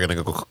 I was probably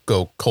going to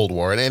go Cold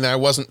War, and I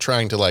wasn't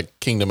trying to like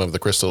Kingdom of the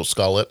Crystal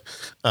Skull it,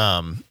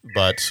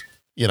 but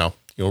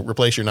you'll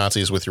replace your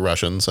Nazis with your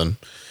Russians, and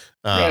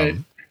Right.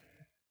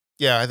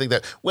 yeah, I think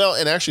that. Well,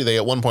 and actually, they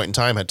at one point in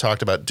time had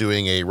talked about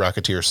doing a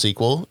Rocketeer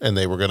sequel, and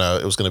it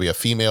was gonna be a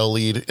female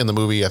lead in the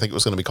movie. I think it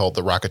was going to be called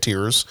The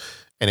Rocketeers,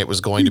 and it was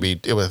going to be.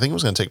 I think it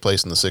was going to take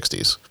place in the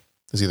 60s.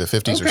 It's either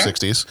 50s or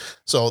 60s.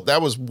 So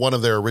that was one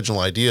of their original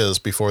ideas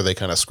before they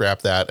kind of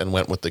scrapped that and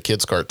went with the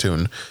kids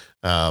cartoon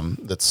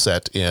that's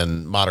set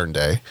in modern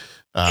day.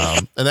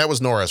 And that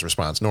was Nora's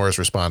response. Nora's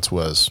response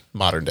was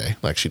modern day,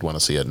 like she'd want to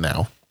see it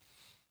now.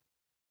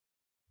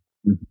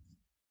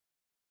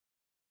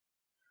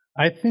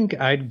 I think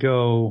I'd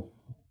go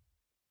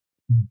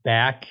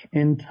back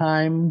in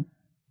time,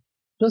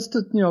 just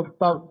to,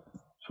 about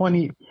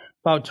 20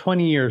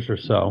 years or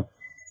so,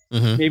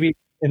 maybe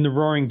in the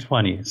Roaring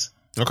 20s.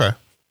 Okay.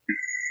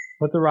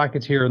 Put the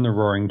Rocketeer in the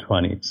Roaring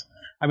 20s.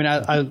 I mean,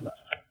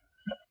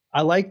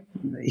 I like,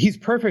 he's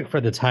perfect for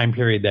the time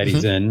period that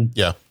he's in.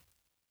 Yeah,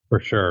 for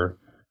sure.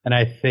 And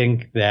I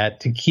think that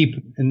to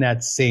keep in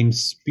that same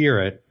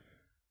spirit,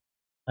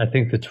 I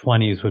think the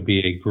 20s would be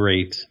a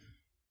great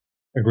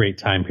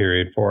time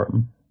period for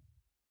him.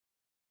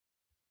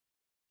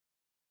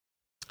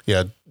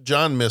 Yeah,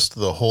 John missed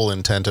the whole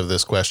intent of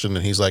this question,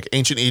 and he's like,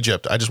 ancient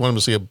Egypt. I just want him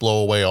to see it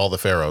blow away all the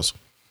pharaohs.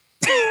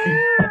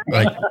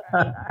 Like,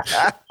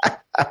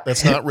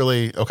 that's not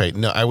really okay.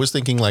 No, I was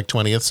thinking like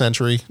 20th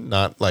century,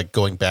 not like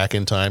going back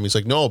in time. He's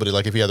like, no, but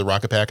like if you had the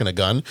rocket pack and a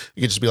gun,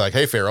 you could just be like,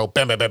 hey, Pharaoh,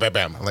 bam, bam, bam, bam,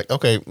 bam. I'm like,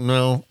 okay,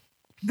 no.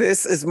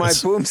 This is my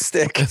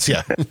boomstick.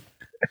 Yeah.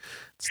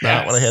 It's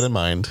not what I had in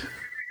mind.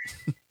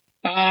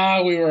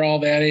 We were all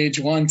that age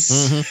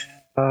once.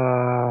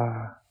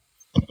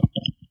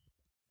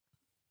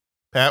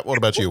 Pat, what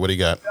about you? What do you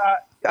got?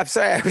 I'm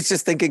sorry, I was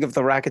just thinking of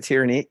the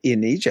Rocketeer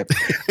in Egypt.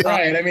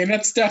 Right. I mean,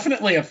 that's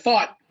definitely a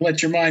thought.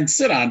 Let your mind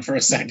sit on for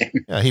a second.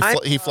 Yeah,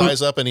 he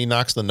flies up and he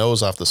knocks the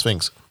nose off the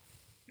Sphinx.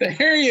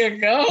 There you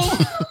go.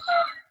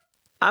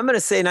 I'm going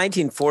to say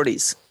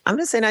 1940s.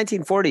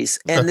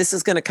 And this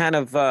is going to kind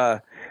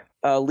of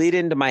lead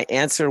into my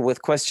answer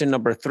with question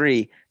number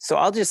 3. So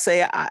I'll just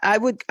say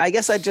I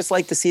guess I'd just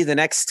like to see the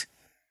next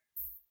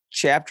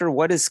chapter.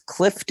 What does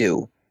Cliff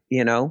do?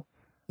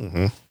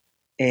 Mm-hmm.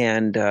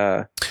 And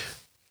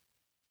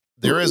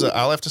there is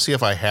I'll have to see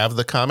if I have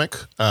the comic.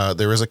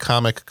 There is a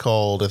comic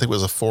called, I think it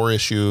was a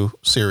 4-issue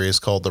series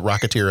called The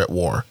Rocketeer at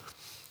War.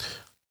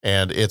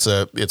 And it's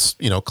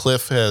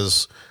Cliff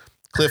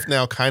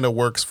now kind of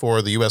works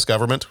for the U.S.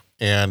 government,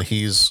 and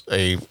he's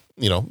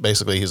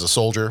basically he's a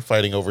soldier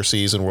fighting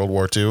overseas in World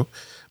War II.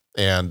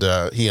 And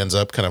he ends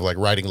up kind of like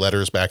writing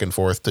letters back and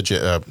forth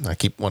to, I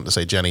keep wanting to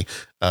say Jenny,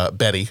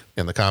 Betty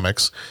in the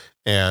comics.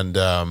 And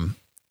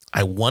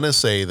I want to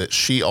say that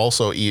she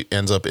also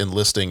ends up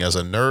enlisting as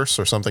a nurse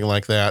or something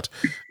like that.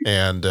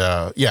 And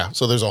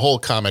so there's a whole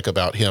comic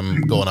about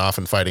him going off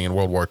and fighting in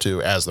World War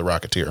II as the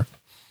Rocketeer.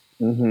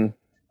 Mm-hmm.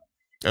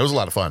 It was a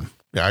lot of fun.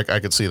 Yeah,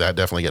 I could see that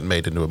definitely getting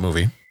made into a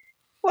movie.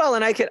 Well,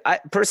 and I could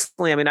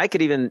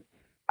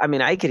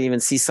even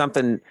see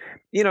something,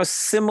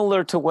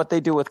 similar to what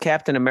they do with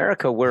Captain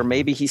America, where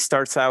maybe he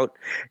starts out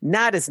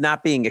not as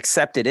not being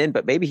accepted in,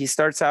 but maybe he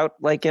starts out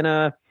like in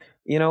a,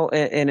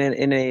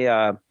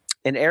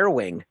 an air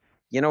wing.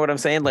 You know what I'm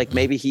saying? Like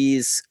maybe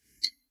he's,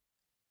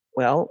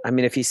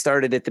 if he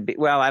started at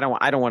I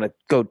don't want to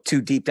go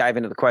too deep dive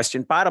into the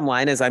question. Bottom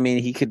line is,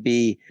 he could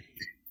be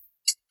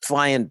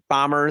flying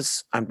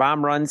bombers on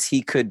bomb runs.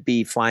 He could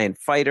be flying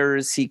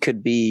fighters. He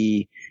could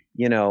be,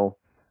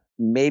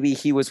 maybe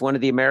he was one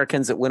of the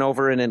Americans that went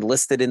over and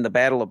enlisted in the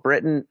Battle of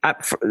Britain,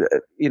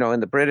 in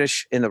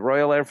the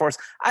Royal Air Force.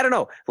 I don't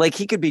know. Like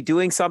he could be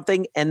doing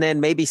something, and then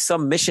maybe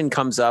some mission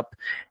comes up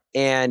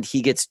and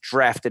he gets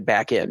drafted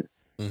back in.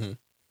 Mm-hmm.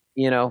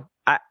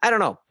 I don't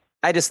know.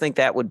 I just think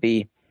that would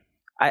be,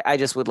 I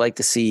just would like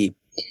to see,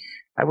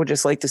 I would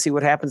just like to see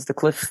what happens to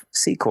Cliff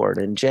Secord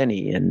and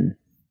Jenny. And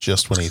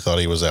just when he thought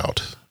he was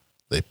out,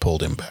 they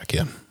pulled him back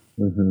in.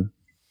 Mm-hmm.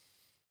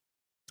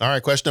 All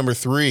right, question number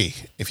 3.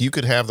 If you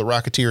could have the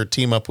Rocketeer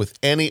team up with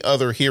any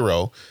other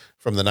hero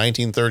from the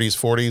 1930s,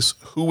 40s,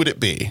 who would it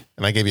be?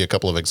 And I gave you a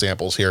couple of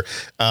examples here.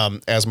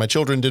 As my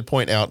children did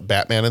point out,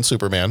 Batman and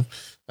Superman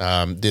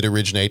did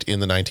originate in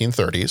the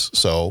 1930s,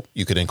 so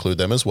you could include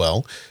them as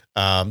well.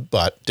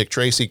 But Dick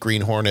Tracy,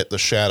 Green Hornet, The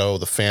Shadow,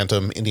 The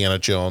Phantom, Indiana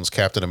Jones,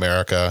 Captain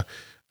America.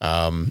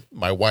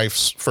 My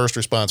wife's first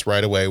response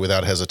right away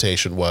without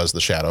hesitation was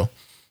The Shadow.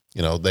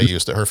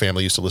 Her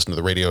family used to listen to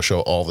the radio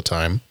show all the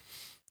time.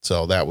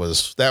 So that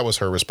was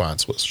her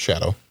response, was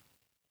Shadow.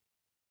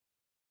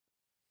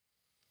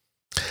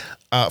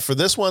 For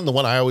this one, the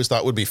one I always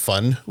thought would be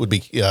fun would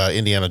be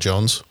Indiana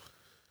Jones,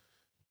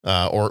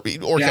 or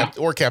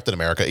Captain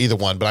America, either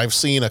one. But I've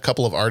seen a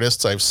couple of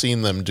artists. I've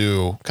seen them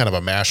do kind of a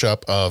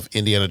mashup of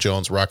Indiana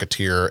Jones,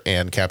 Rocketeer,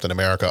 and Captain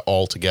America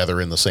all together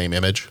in the same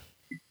image.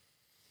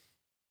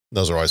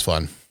 Those are always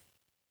fun.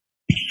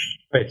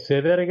 Wait,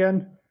 say that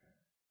again.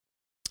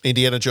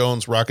 Indiana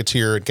Jones,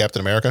 Rocketeer, and Captain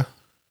America.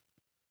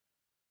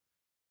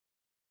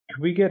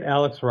 Could we get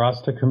Alex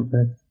Ross to come?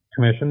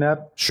 commission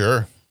that?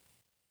 Sure.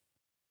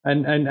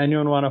 And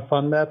anyone want to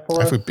fund that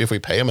for us? If we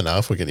pay him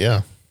enough, we could,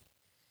 yeah.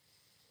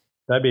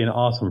 That'd be an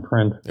awesome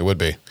print. It would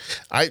be.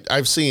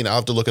 I've seen, I'll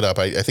have to look it up.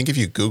 I think if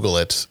you Google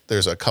it,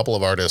 there's a couple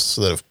of artists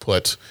that have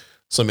put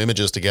some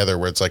images together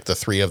where it's like the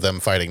three of them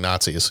fighting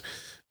Nazis.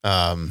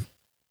 I'll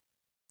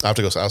have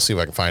to go, I'll see if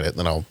I can find it, and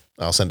then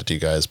I'll send it to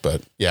you guys.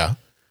 But yeah,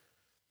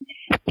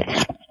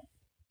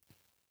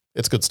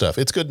 it's good stuff.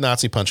 It's good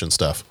Nazi punching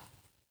stuff.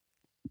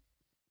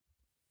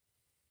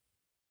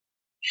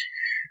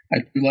 I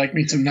do like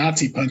me some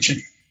Nazi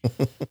punching.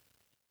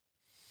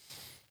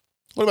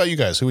 What about you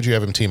guys? Who would you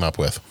have him team up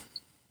with?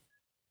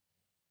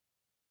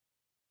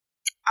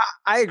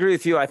 I agree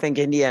with you. I think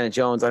Indiana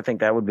Jones, I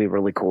think that would be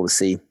really cool to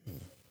see.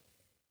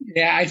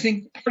 Yeah, I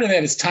think part of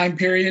that is time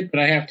period, but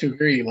I have to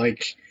agree.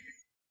 Like,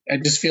 I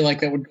just feel like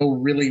that would go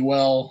really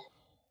well.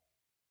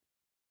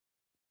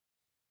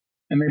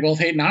 And they both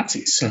hate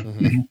Nazis. So.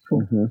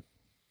 Mm-hmm.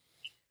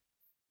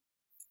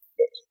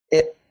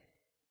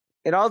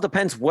 It all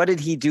depends. What did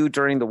he do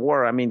during the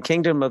war? I mean,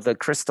 Kingdom of the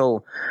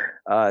Crystal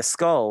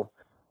Skull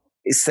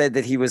said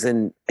that he was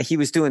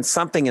doing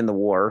something in the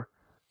war,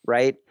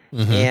 right?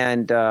 Mm-hmm.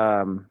 And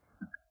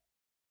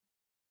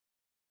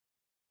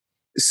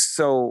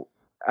so,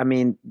 I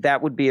mean,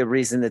 that would be a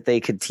reason that they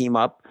could team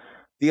up.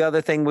 The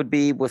other thing would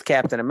be with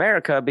Captain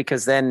America,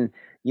 because then,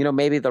 you know,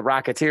 maybe the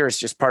Rocketeer is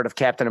just part of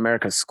Captain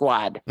America's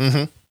squad.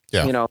 Mm-hmm.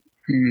 Yeah. You know,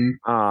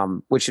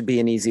 which would be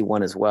an easy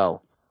one as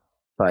well.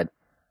 But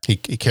he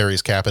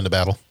carries Cap into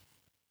battle.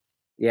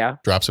 Yeah.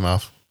 Drops him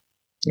off.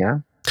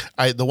 Yeah.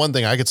 The one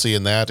thing I could see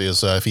in that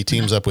is if he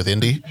teams up with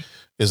Indy,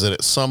 is that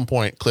at some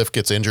point Cliff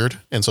gets injured,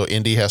 and so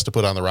Indy has to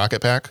put on the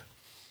rocket pack.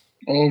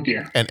 Oh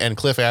dear. And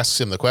Cliff asks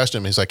him the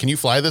question. He's like, "Can you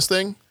fly this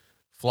thing?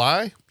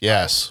 Fly?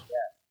 Yes.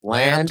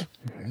 Land?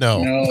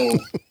 No."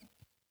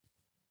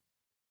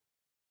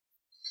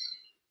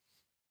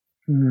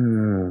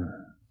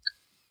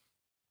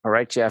 All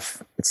right,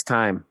 Jeff, it's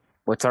time.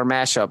 What's our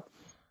mashup?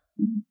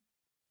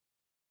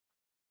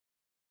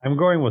 I'm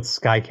going with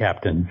Sky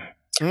Captain.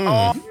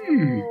 Oh,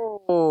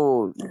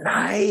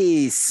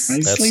 nice.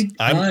 Nicely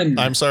done.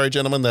 I'm sorry,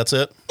 gentlemen. That's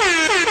it.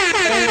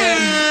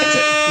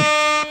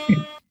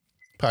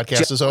 Podcast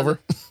Jeff is over.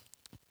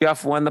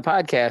 Jeff won the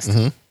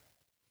podcast.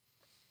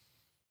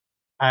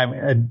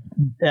 Mm-hmm.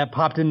 That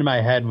popped into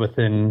my head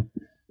within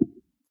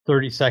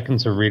 30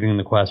 seconds of reading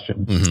the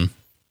question. Mm-hmm.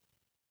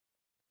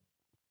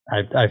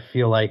 I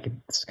feel like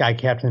Sky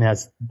Captain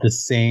has the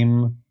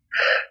same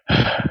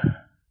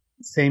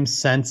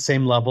sense,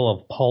 same level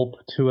of pulp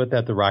to it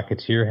that the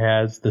Rocketeer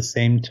has, the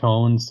same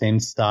tone, same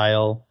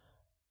style.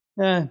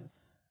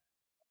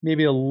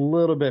 Maybe a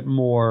little bit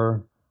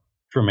more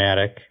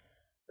dramatic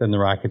than the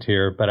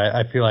Rocketeer, but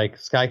I feel like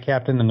Sky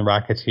Captain and the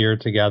Rocketeer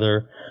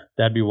together,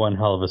 that'd be one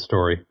hell of a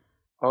story.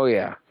 Oh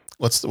yeah.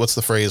 What's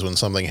the phrase when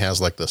something has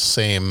like the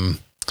same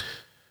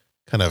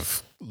kind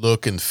of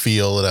look and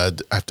feel?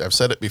 And I've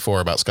said it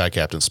before about Sky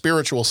Captain,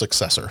 spiritual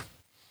successor.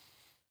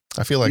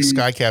 I feel like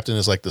Sky Captain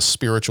is like the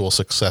spiritual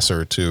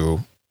successor to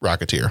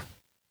Rocketeer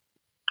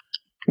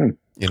in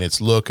its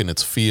look and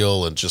its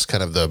feel, and just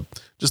kind of the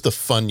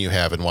fun you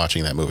have in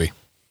watching that movie.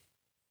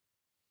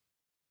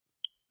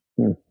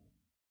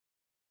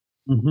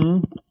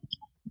 Mm-hmm.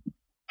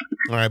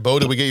 All right, Bo,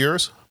 did we get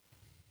yours?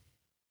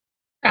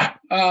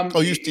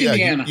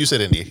 Indiana. You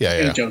said Indy. Yeah.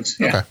 Indiana Jones.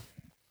 Yeah. Okay.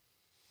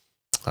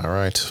 All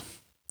right.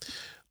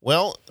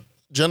 Well,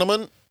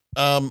 gentlemen,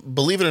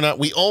 believe it or not,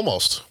 we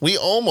almost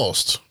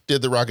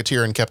did the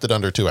Rocketeer and kept it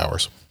under 2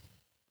 hours.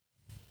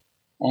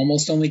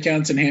 Almost only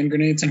counts in hand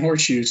grenades and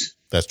horseshoes.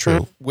 That's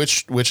true.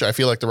 Which I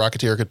feel like the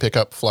Rocketeer could pick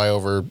up, fly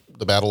over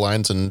the battle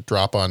lines, and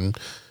drop on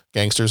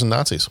gangsters and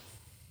Nazis.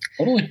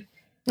 Totally.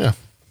 Yeah.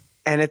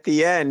 And at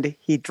the end,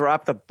 he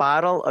dropped a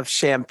bottle of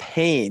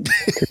champagne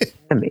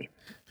to me.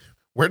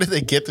 Where did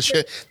they get the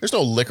shit? There's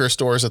no liquor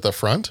stores at the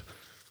front.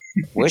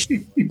 At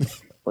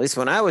least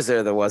when I was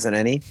there wasn't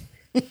any.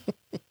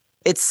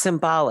 It's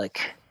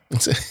symbolic.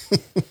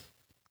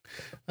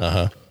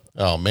 Uh-huh.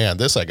 Oh, man,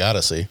 this I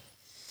gotta see.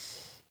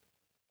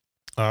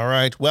 All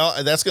right.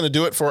 Well, that's going to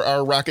do it for our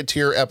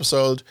Rocketeer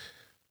episode.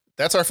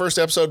 That's our first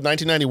episode,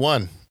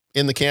 1991.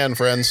 In the can,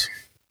 friends.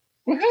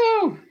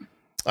 Woohoo!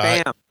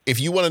 Bam. If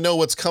you want to know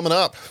what's coming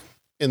up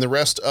in the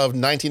rest of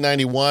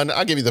 1991,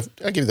 I'll give you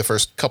the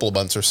first couple of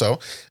months or so.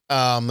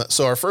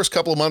 So our first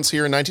couple of months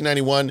here in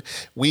 1991,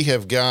 we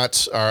have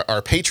got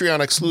our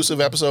Patreon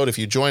exclusive episode. If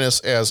you join us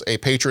as a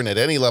patron at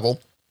any level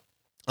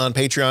on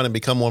Patreon and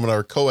become one of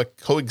our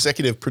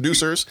co-executive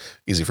producers,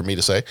 easy for me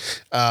to say,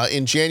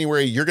 in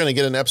January, you're going to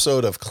get an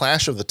episode of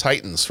Clash of the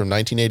Titans from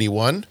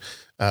 1981,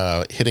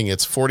 hitting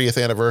its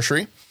 40th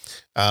anniversary.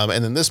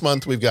 And then this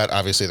month, we've got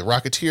obviously the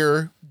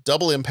Rocketeer,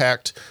 Double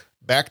Impact,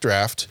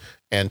 Backdraft,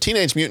 and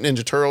Teenage Mutant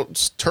Ninja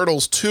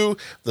Turtles 2,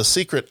 The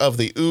Secret of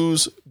the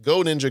Ooze.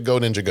 Go Ninja, go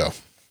Ninja, go.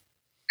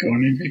 Go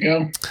Ninja,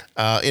 go.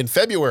 In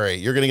February,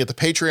 you're going to get the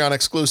Patreon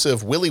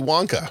exclusive Willy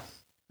Wonka,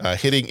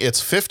 hitting its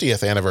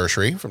 50th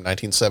anniversary from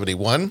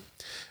 1971.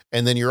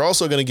 And then you're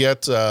also going to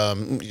get,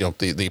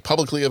 the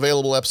publicly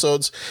available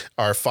episodes,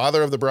 our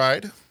Father of the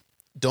Bride,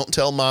 Don't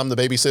Tell Mom the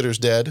Babysitter's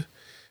Dead,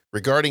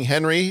 Regarding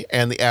Henry,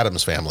 and The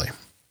Addams Family.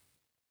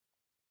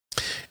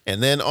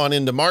 And then on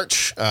into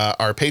March,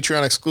 our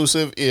Patreon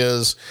exclusive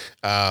is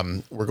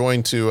we're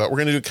going to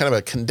do kind of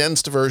a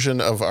condensed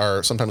version of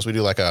our. Sometimes we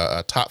do like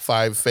a top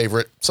 5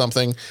 favorite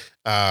something.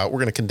 We're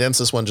going to condense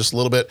this one just a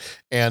little bit.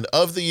 And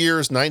of the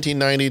years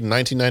 1990 to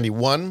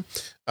 1991,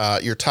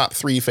 your top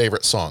 3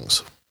 favorite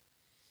songs.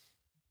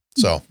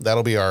 So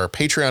that'll be our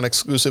Patreon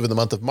exclusive in the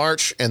month of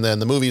March. And then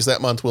the movies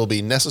that month will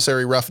be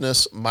Necessary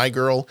Roughness, My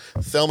Girl,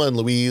 Thelma and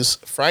Louise,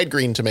 Fried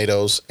Green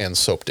Tomatoes, and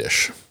Soap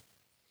Dish.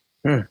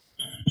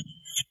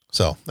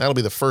 So that'll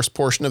be the first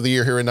portion of the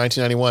year here in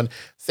 1991.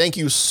 Thank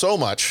you so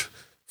much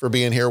for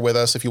being here with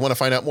us. If you want to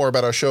find out more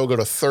about our show, go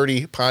to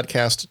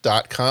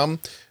 30podcast.com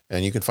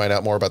and you can find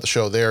out more about the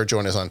show there.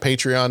 Join us on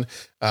Patreon,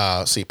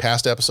 see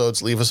past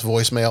episodes, leave us a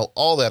voicemail,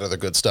 all that other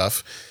good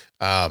stuff.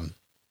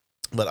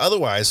 But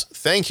otherwise,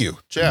 thank you,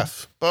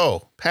 Jeff,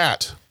 Bo,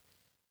 Pat.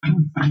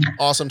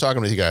 Awesome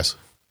talking with you guys.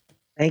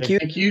 Thank you.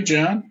 Thank you,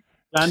 John.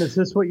 John, is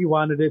this what you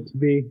wanted it to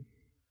be?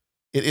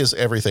 It is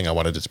everything I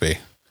wanted it to be.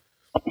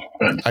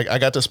 I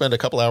got to spend a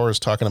couple hours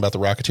talking about The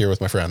Rocketeer with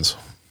my friends.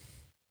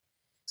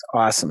 It's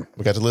awesome.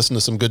 We got to listen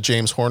to some good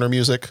James Horner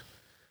music.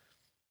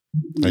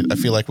 I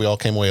feel like we all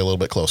came away a little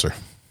bit closer.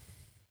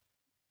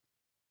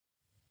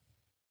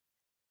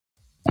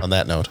 On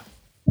that note.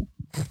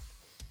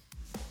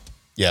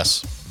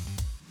 Yes.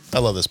 I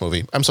love this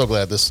movie. I'm so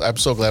glad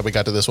we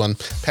got to this one.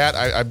 Pat,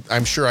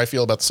 I'm sure I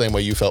feel about the same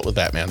way you felt with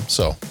Batman.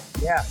 So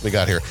yeah, we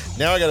got here.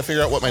 Now I got to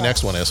figure out what my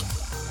next one is.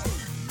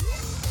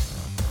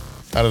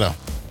 I don't know.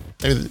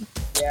 Maybe.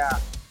 Yeah.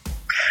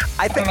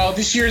 I don't know.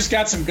 This year's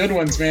got some good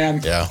ones,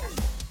 man. Yeah.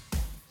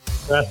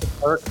 Jurassic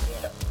Park.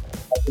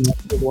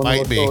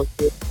 Might be.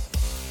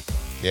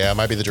 Yeah, it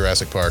might be the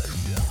Jurassic Park.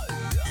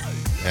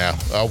 Yeah.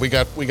 We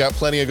got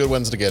plenty of good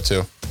ones to get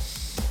to.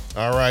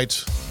 All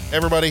right,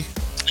 everybody.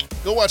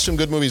 Go watch some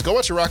good movies. Go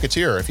watch The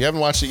Rocketeer. If you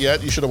haven't watched it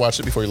yet, you should have watched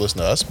it before you listen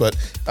to us. But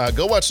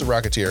go watch The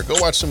Rocketeer. Go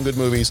watch some good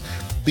movies.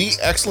 Be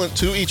excellent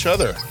to each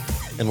other.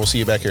 And we'll see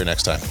you back here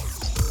next time.